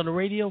ratings on the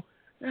radio.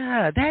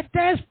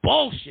 That's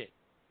bullshit.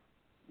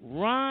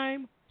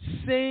 Rhyme,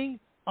 sing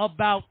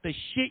about the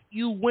shit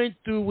you went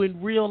through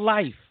in real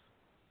life.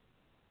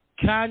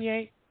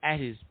 Kanye, at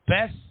his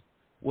best,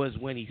 was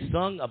when he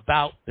sung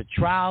about the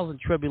trials and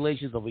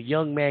tribulations of a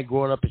young man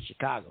growing up in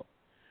Chicago.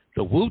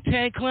 The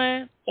Wu-Tang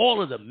Clan,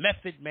 all of them,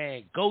 Method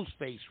Man,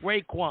 Ghostface,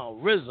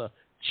 Raekwon, RZA,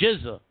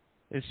 GZA,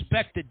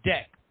 Inspector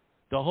Deck,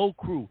 the whole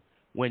crew,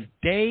 when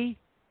they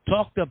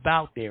talked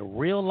about their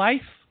real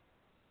life,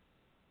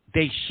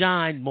 they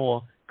shine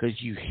more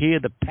because you hear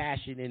the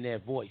passion in their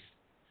voice.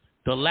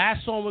 The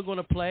last song we're going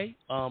to play,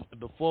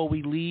 before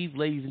we leave,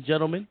 ladies and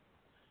gentlemen,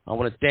 I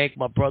want to thank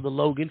my brother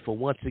Logan for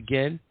once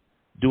again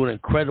doing an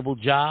incredible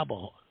job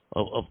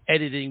of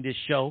editing this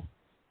show.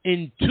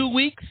 In 2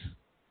 weeks,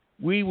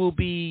 we will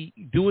be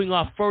doing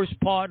our first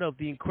part of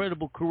the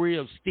incredible career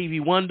of Stevie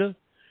Wonder.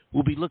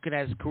 We'll be looking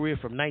at his career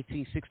from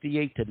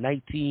 1968 to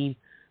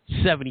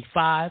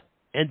 1975.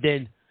 And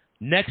then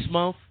next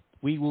month,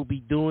 we will be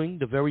doing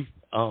the very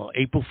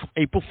April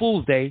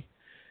Fool's Day.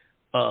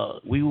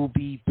 We will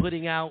be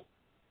putting out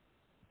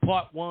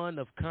part 1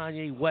 of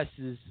Kanye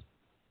West's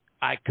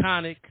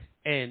iconic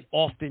and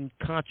often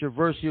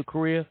controversial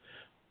career.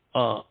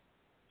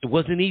 It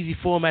wasn't easy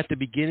for him at the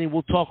beginning.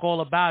 We'll talk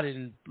all about it.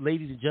 And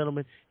ladies and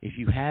gentlemen, if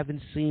you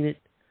haven't seen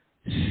it,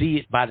 see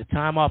it. By the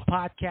time our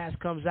podcast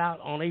comes out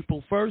on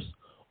April 1st,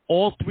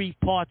 all 3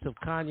 parts of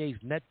Kanye's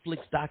Netflix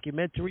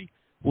documentary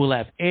will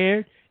have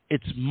aired.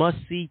 It's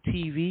must-see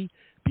TV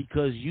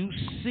because you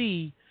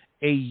see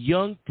a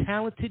young,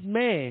 talented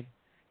man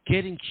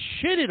getting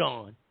shitted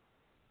on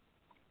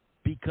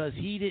because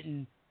he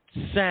didn't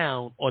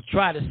sound or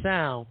try to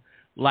sound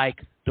like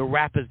the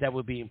rappers that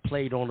were being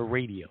played on the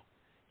radio.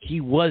 He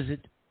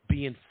wasn't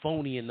being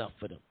phony enough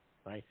for them,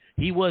 right?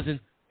 He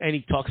wasn't, and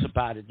he talks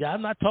about it.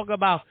 I'm not talking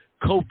about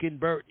Coke and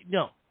Bird.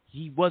 No,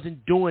 he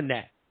wasn't doing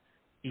that.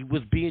 He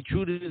was being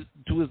true to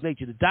his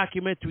nature. The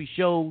documentary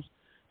shows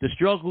the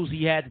struggles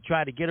he had to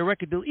try to get a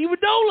record deal, even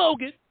though,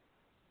 Logan,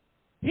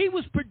 he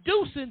was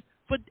producing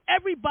for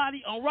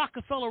everybody on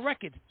Rockefeller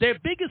Records. Their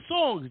biggest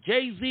songs,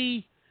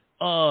 Jay-Z,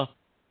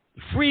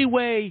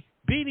 Freeway,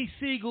 Beanie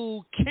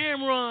Siegel,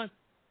 Cameron,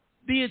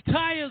 the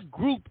entire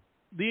group,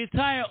 the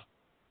entire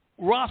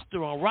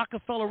roster on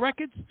Rockefeller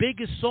Records,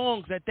 biggest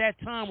songs at that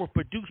time were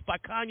produced by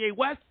Kanye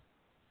West,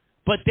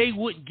 but they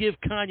wouldn't give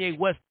Kanye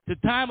West the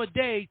time of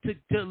day to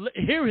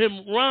hear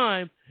him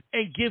rhyme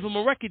and give him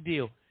a record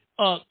deal.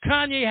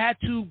 Kanye had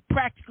to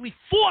practically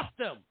force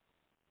them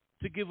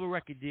to give a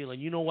record deal.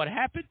 And you know what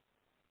happened?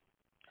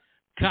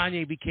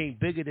 Kanye became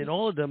bigger than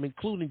all of them,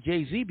 including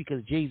Jay-Z,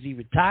 because Jay-Z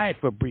retired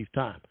for a brief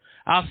time.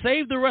 I'll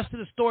save the rest of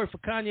the story for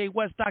Kanye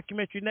West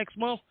documentary next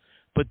month,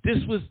 but this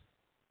was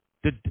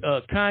the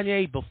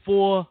Kanye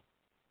before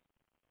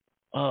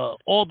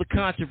all the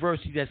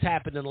controversy that's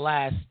happened in the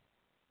last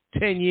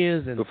 10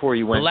 years and before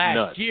you went the last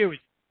nuts. year.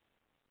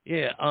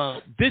 Yeah,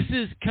 this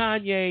is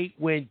Kanye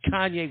when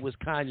Kanye was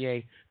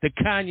Kanye. The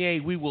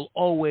Kanye we will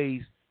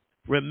always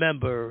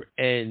remember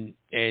and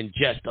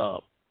just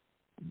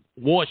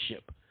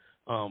worship.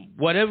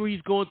 Whatever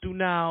he's going through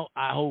now,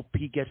 I hope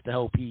he gets the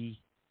help he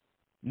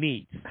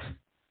needs.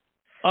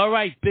 All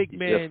right, big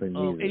man.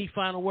 Any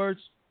final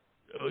words?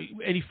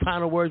 Any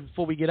final words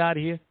before we get out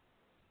of here?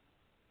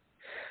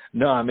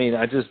 No, I mean,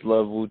 I just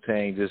love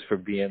Wu-Tang just for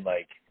being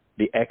like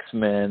the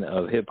X-Men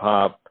of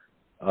hip-hop.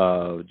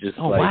 Just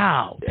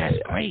wow, that's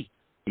great.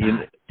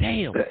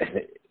 Damn.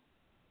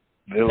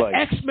 They're the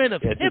X-Men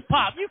of hip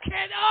hop. You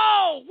can't.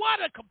 Oh, what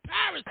a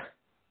comparison.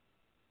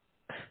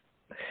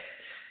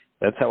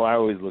 That's how I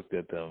always looked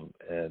at them.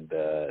 And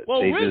they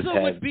RZA just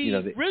had, would be.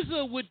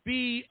 RZA would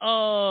be.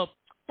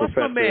 What's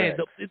my man?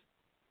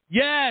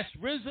 Yes,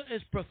 RZA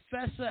is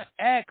Professor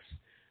X.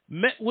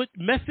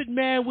 Method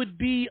Man would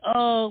be.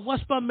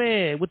 What's my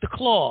man with the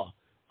claw?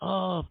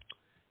 God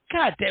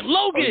damn,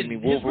 Logan.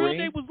 His real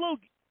name was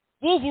Logan.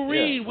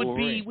 Wolverine would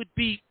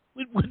be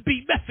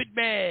Method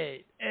Man,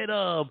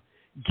 and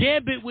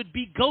Gambit would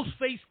be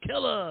Ghostface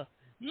Killer.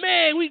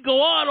 Man, we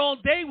go on all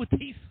day with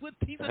these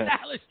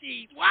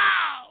analogies.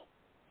 Wow.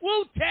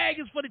 Wu-Tang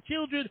is for the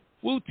children.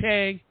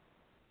 Wu-Tang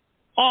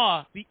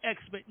are the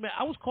X-Men. Man,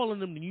 I was calling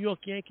them the New York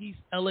Yankees,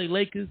 LA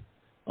Lakers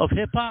of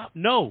hip-hop.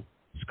 No,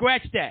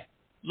 scratch that.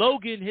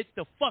 Logan hit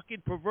the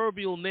fucking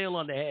proverbial nail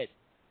on the head.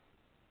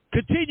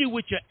 Continue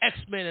with your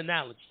X-Men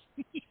analogy.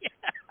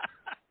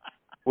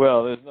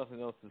 Well, there's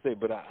nothing else to say,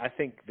 but I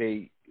think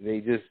they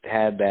just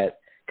had that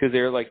because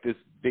they're like this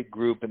big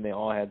group and they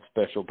all had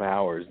special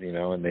powers,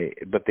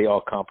 but they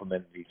all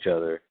complemented each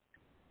other.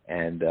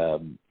 And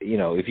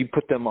if you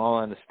put them all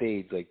on the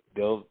stage, like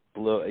they'll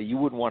blow. You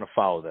wouldn't want to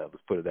follow them.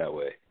 Let's put it that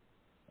way,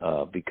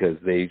 because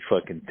they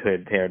fucking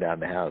tear down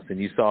the house. And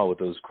you saw with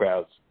those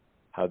crowds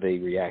how they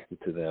reacted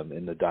to them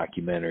in the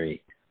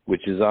documentary,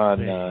 which is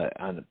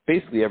on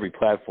basically every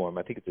platform.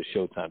 I think it's a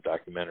Showtime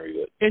documentary,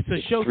 but it's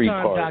a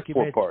Showtime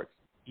documentary. 4 parts.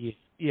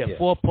 Yeah,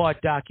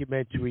 4-part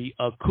documentary.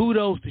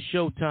 Kudos to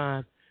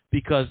Showtime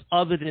because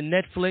other than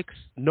Netflix,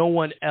 no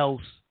one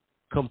else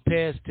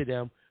compares to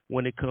them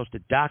when it comes to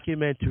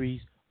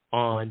documentaries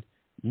on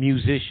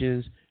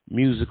musicians,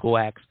 musical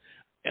acts.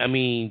 I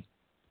mean,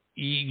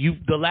 the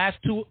last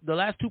two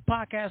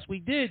podcasts we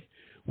did,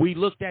 we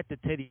looked at the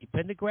Teddy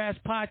Pendergrass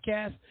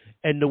podcast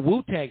and the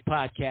Wu-Tang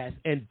podcast,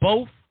 and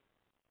both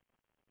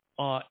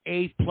are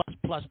A++++.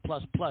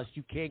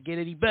 You can't get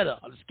any better.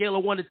 On a scale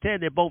of 1 to 10,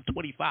 they're both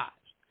 25.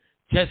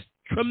 Just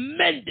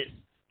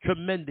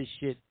tremendous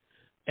shit.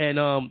 And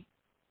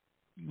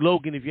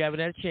Logan, if you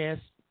haven't had a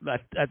chance, I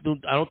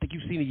don't think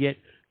you've seen it yet.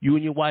 You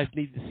and your wife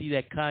need to see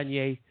that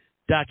Kanye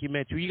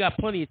documentary. You got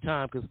plenty of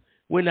time because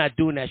we're not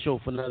doing that show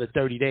for another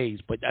 30 days.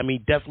 But, I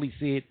mean, definitely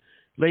see it.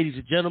 Ladies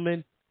and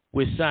gentlemen,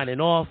 we're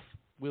signing off.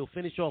 We'll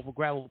finish off with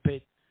Gravel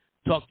Pit.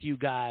 Talk to you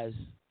guys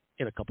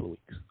in a couple of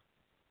weeks.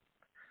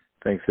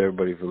 Thanks,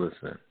 everybody, for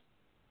listening.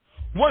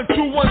 1, 2,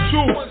 1,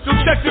 2. So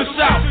check this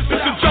out.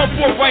 It's a jump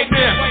off right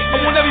now.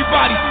 I want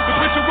everybody to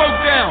put your work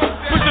down,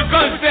 put your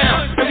guns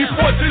down, and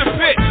report to the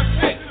pit.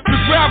 The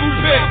Gravel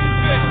Pit.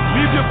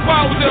 Leave your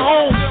powers at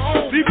home.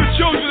 Leave your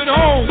children at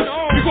home.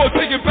 We gonna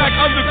take it back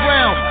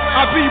underground.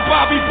 I be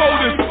Bobby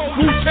Boulders.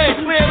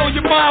 Wu-Tang Clan on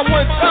your mind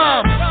one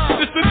time.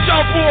 It's a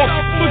jump off.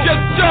 So just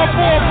jump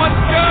off. Let's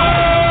go.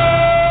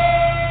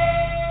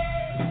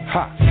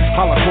 Ha!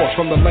 Holocaust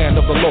from the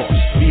land of the lost.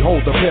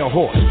 Behold the pale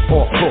horse,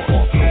 off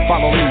course.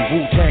 Follow me,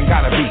 Wu-Tang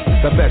gotta be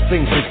the best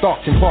things in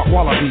Stockton Park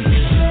Wallabies.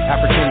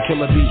 African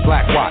killer bees,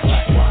 Black Watch.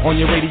 On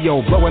your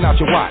radio, blowing out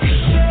your watch.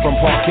 From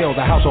Park Hill,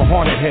 the house on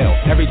Haunted Hill.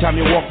 Every time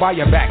you walk by,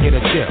 your back get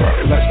a chill.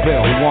 Let's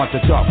build, who wants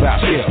to talk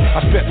about skill?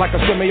 I spit like a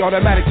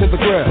semi-automatic to the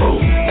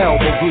grill.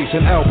 Elbow grease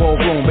and elbow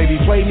room. Baby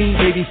play me,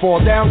 baby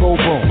fall down, go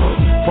boom.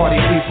 Party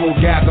people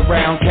gather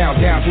round,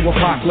 count down to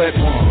apocalypse.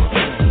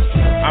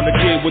 I'm the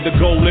kid with the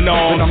golden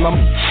arms. And I'm the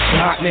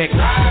hot nigga,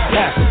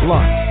 pass the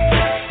blunt.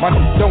 My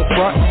don't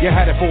front, you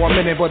had it for a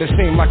minute, but it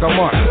seemed like a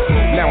month.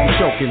 Now I'm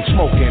choking,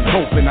 smoking,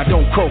 hoping I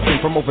don't croaking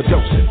from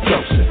overdosing.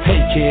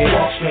 Hey kid,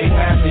 walk straight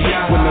past the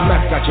eye. When the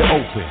mess got you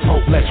open,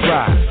 hope let's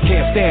ride.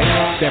 Can't stand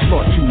that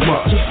floor too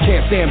much.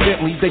 Can't stand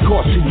Bentleys, they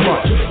cost too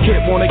much.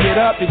 Kid wanna get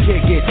up, and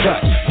kid get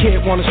touched.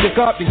 Kid wanna stick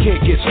up, and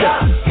kid get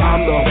stuck.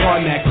 I'm the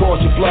one that calls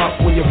you bluff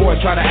when your boy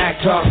try to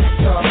act tough.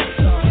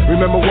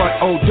 Remember what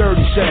old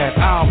Dirty said,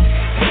 I'll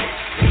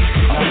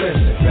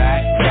listen,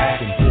 back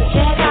and forth.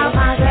 Check out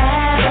my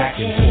back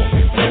and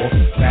forth,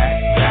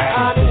 back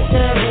and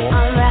forth.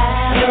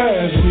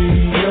 As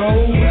we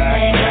go,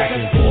 back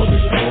and forth,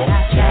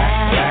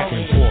 back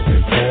and forth,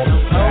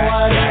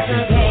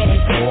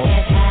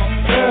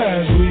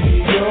 as we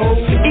go.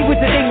 Eat with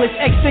the English,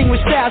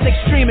 extinguished styles,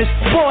 extremists.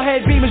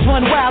 Forehead beamers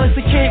run wild as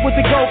the kid with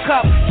the gold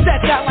cup.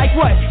 Stepped out like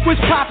what? Was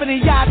popping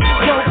in yachts,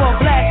 Dobo,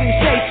 blasting,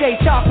 Shay,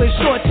 chocolate,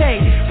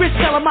 saute. Rich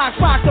Telemox,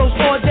 rock those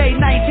all day,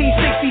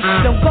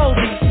 1960s, them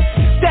goldies.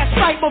 That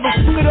fight mother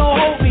stupid don't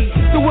hold me.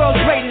 The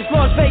world's greatest,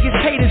 Las Vegas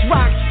haters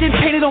rock. Getting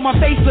painted on my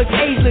face, look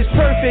ageless.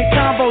 Perfect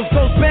combos,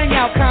 ghost bang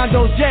out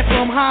condos. Jet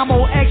from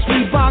Homo,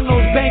 X-Ray,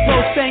 bongos,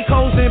 bankroll,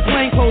 stankos, and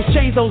plain clothes.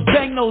 Change those,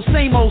 bang those,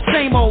 same old.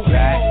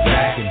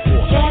 Back and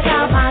forth. Check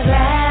out my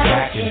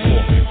back and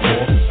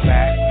forth,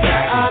 back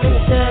all the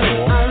stuff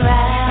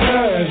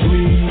unraveled. as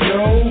we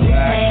go,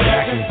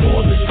 back and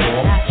forth,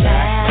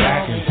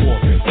 back and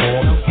forth,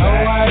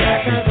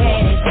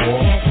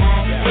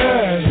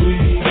 as we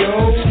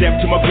go. Step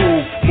to my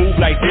groove, move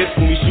like this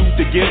when we shoot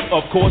the gift.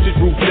 Of course it's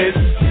ruthless.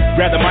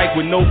 Grab the mic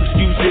with no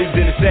excuses.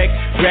 In a sec,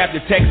 grab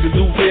the text and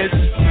do this.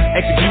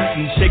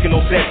 Executing, shaking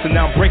no sets and and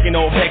I'm breaking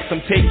all hex.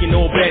 I'm taking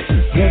all bets.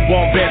 Move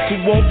on bets.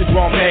 Who wants the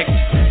drum next?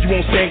 You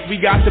won't think we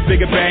got the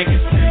bigger bank.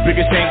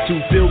 Bigger tank to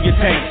fill your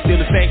tank. Still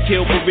the same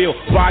kill for real.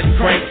 Ride your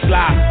crank,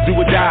 slide, do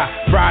or die.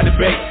 Fry the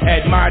bait,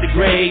 admire the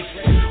grades.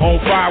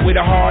 On fire with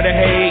a heart of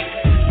hate.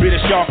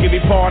 Bitter shark, every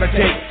part I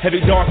take.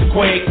 Heavy darts to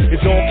quake.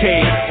 It's on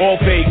K, all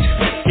fake.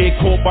 Get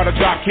caught by the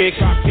drop kick.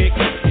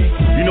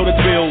 You know the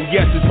drill.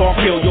 Yes, it's Park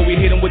Hill. Yo, we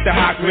hit him with the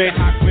hot grit.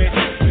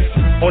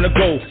 On the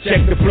go,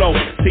 check the flow.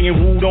 Singing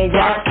Woo Don't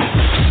Rock.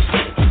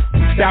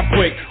 Stop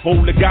quick,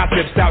 hold the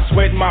gossip. Stop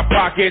sweating my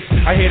pockets.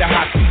 I hear the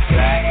hot.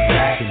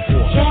 Back and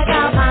forth. Check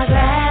out my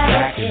glass.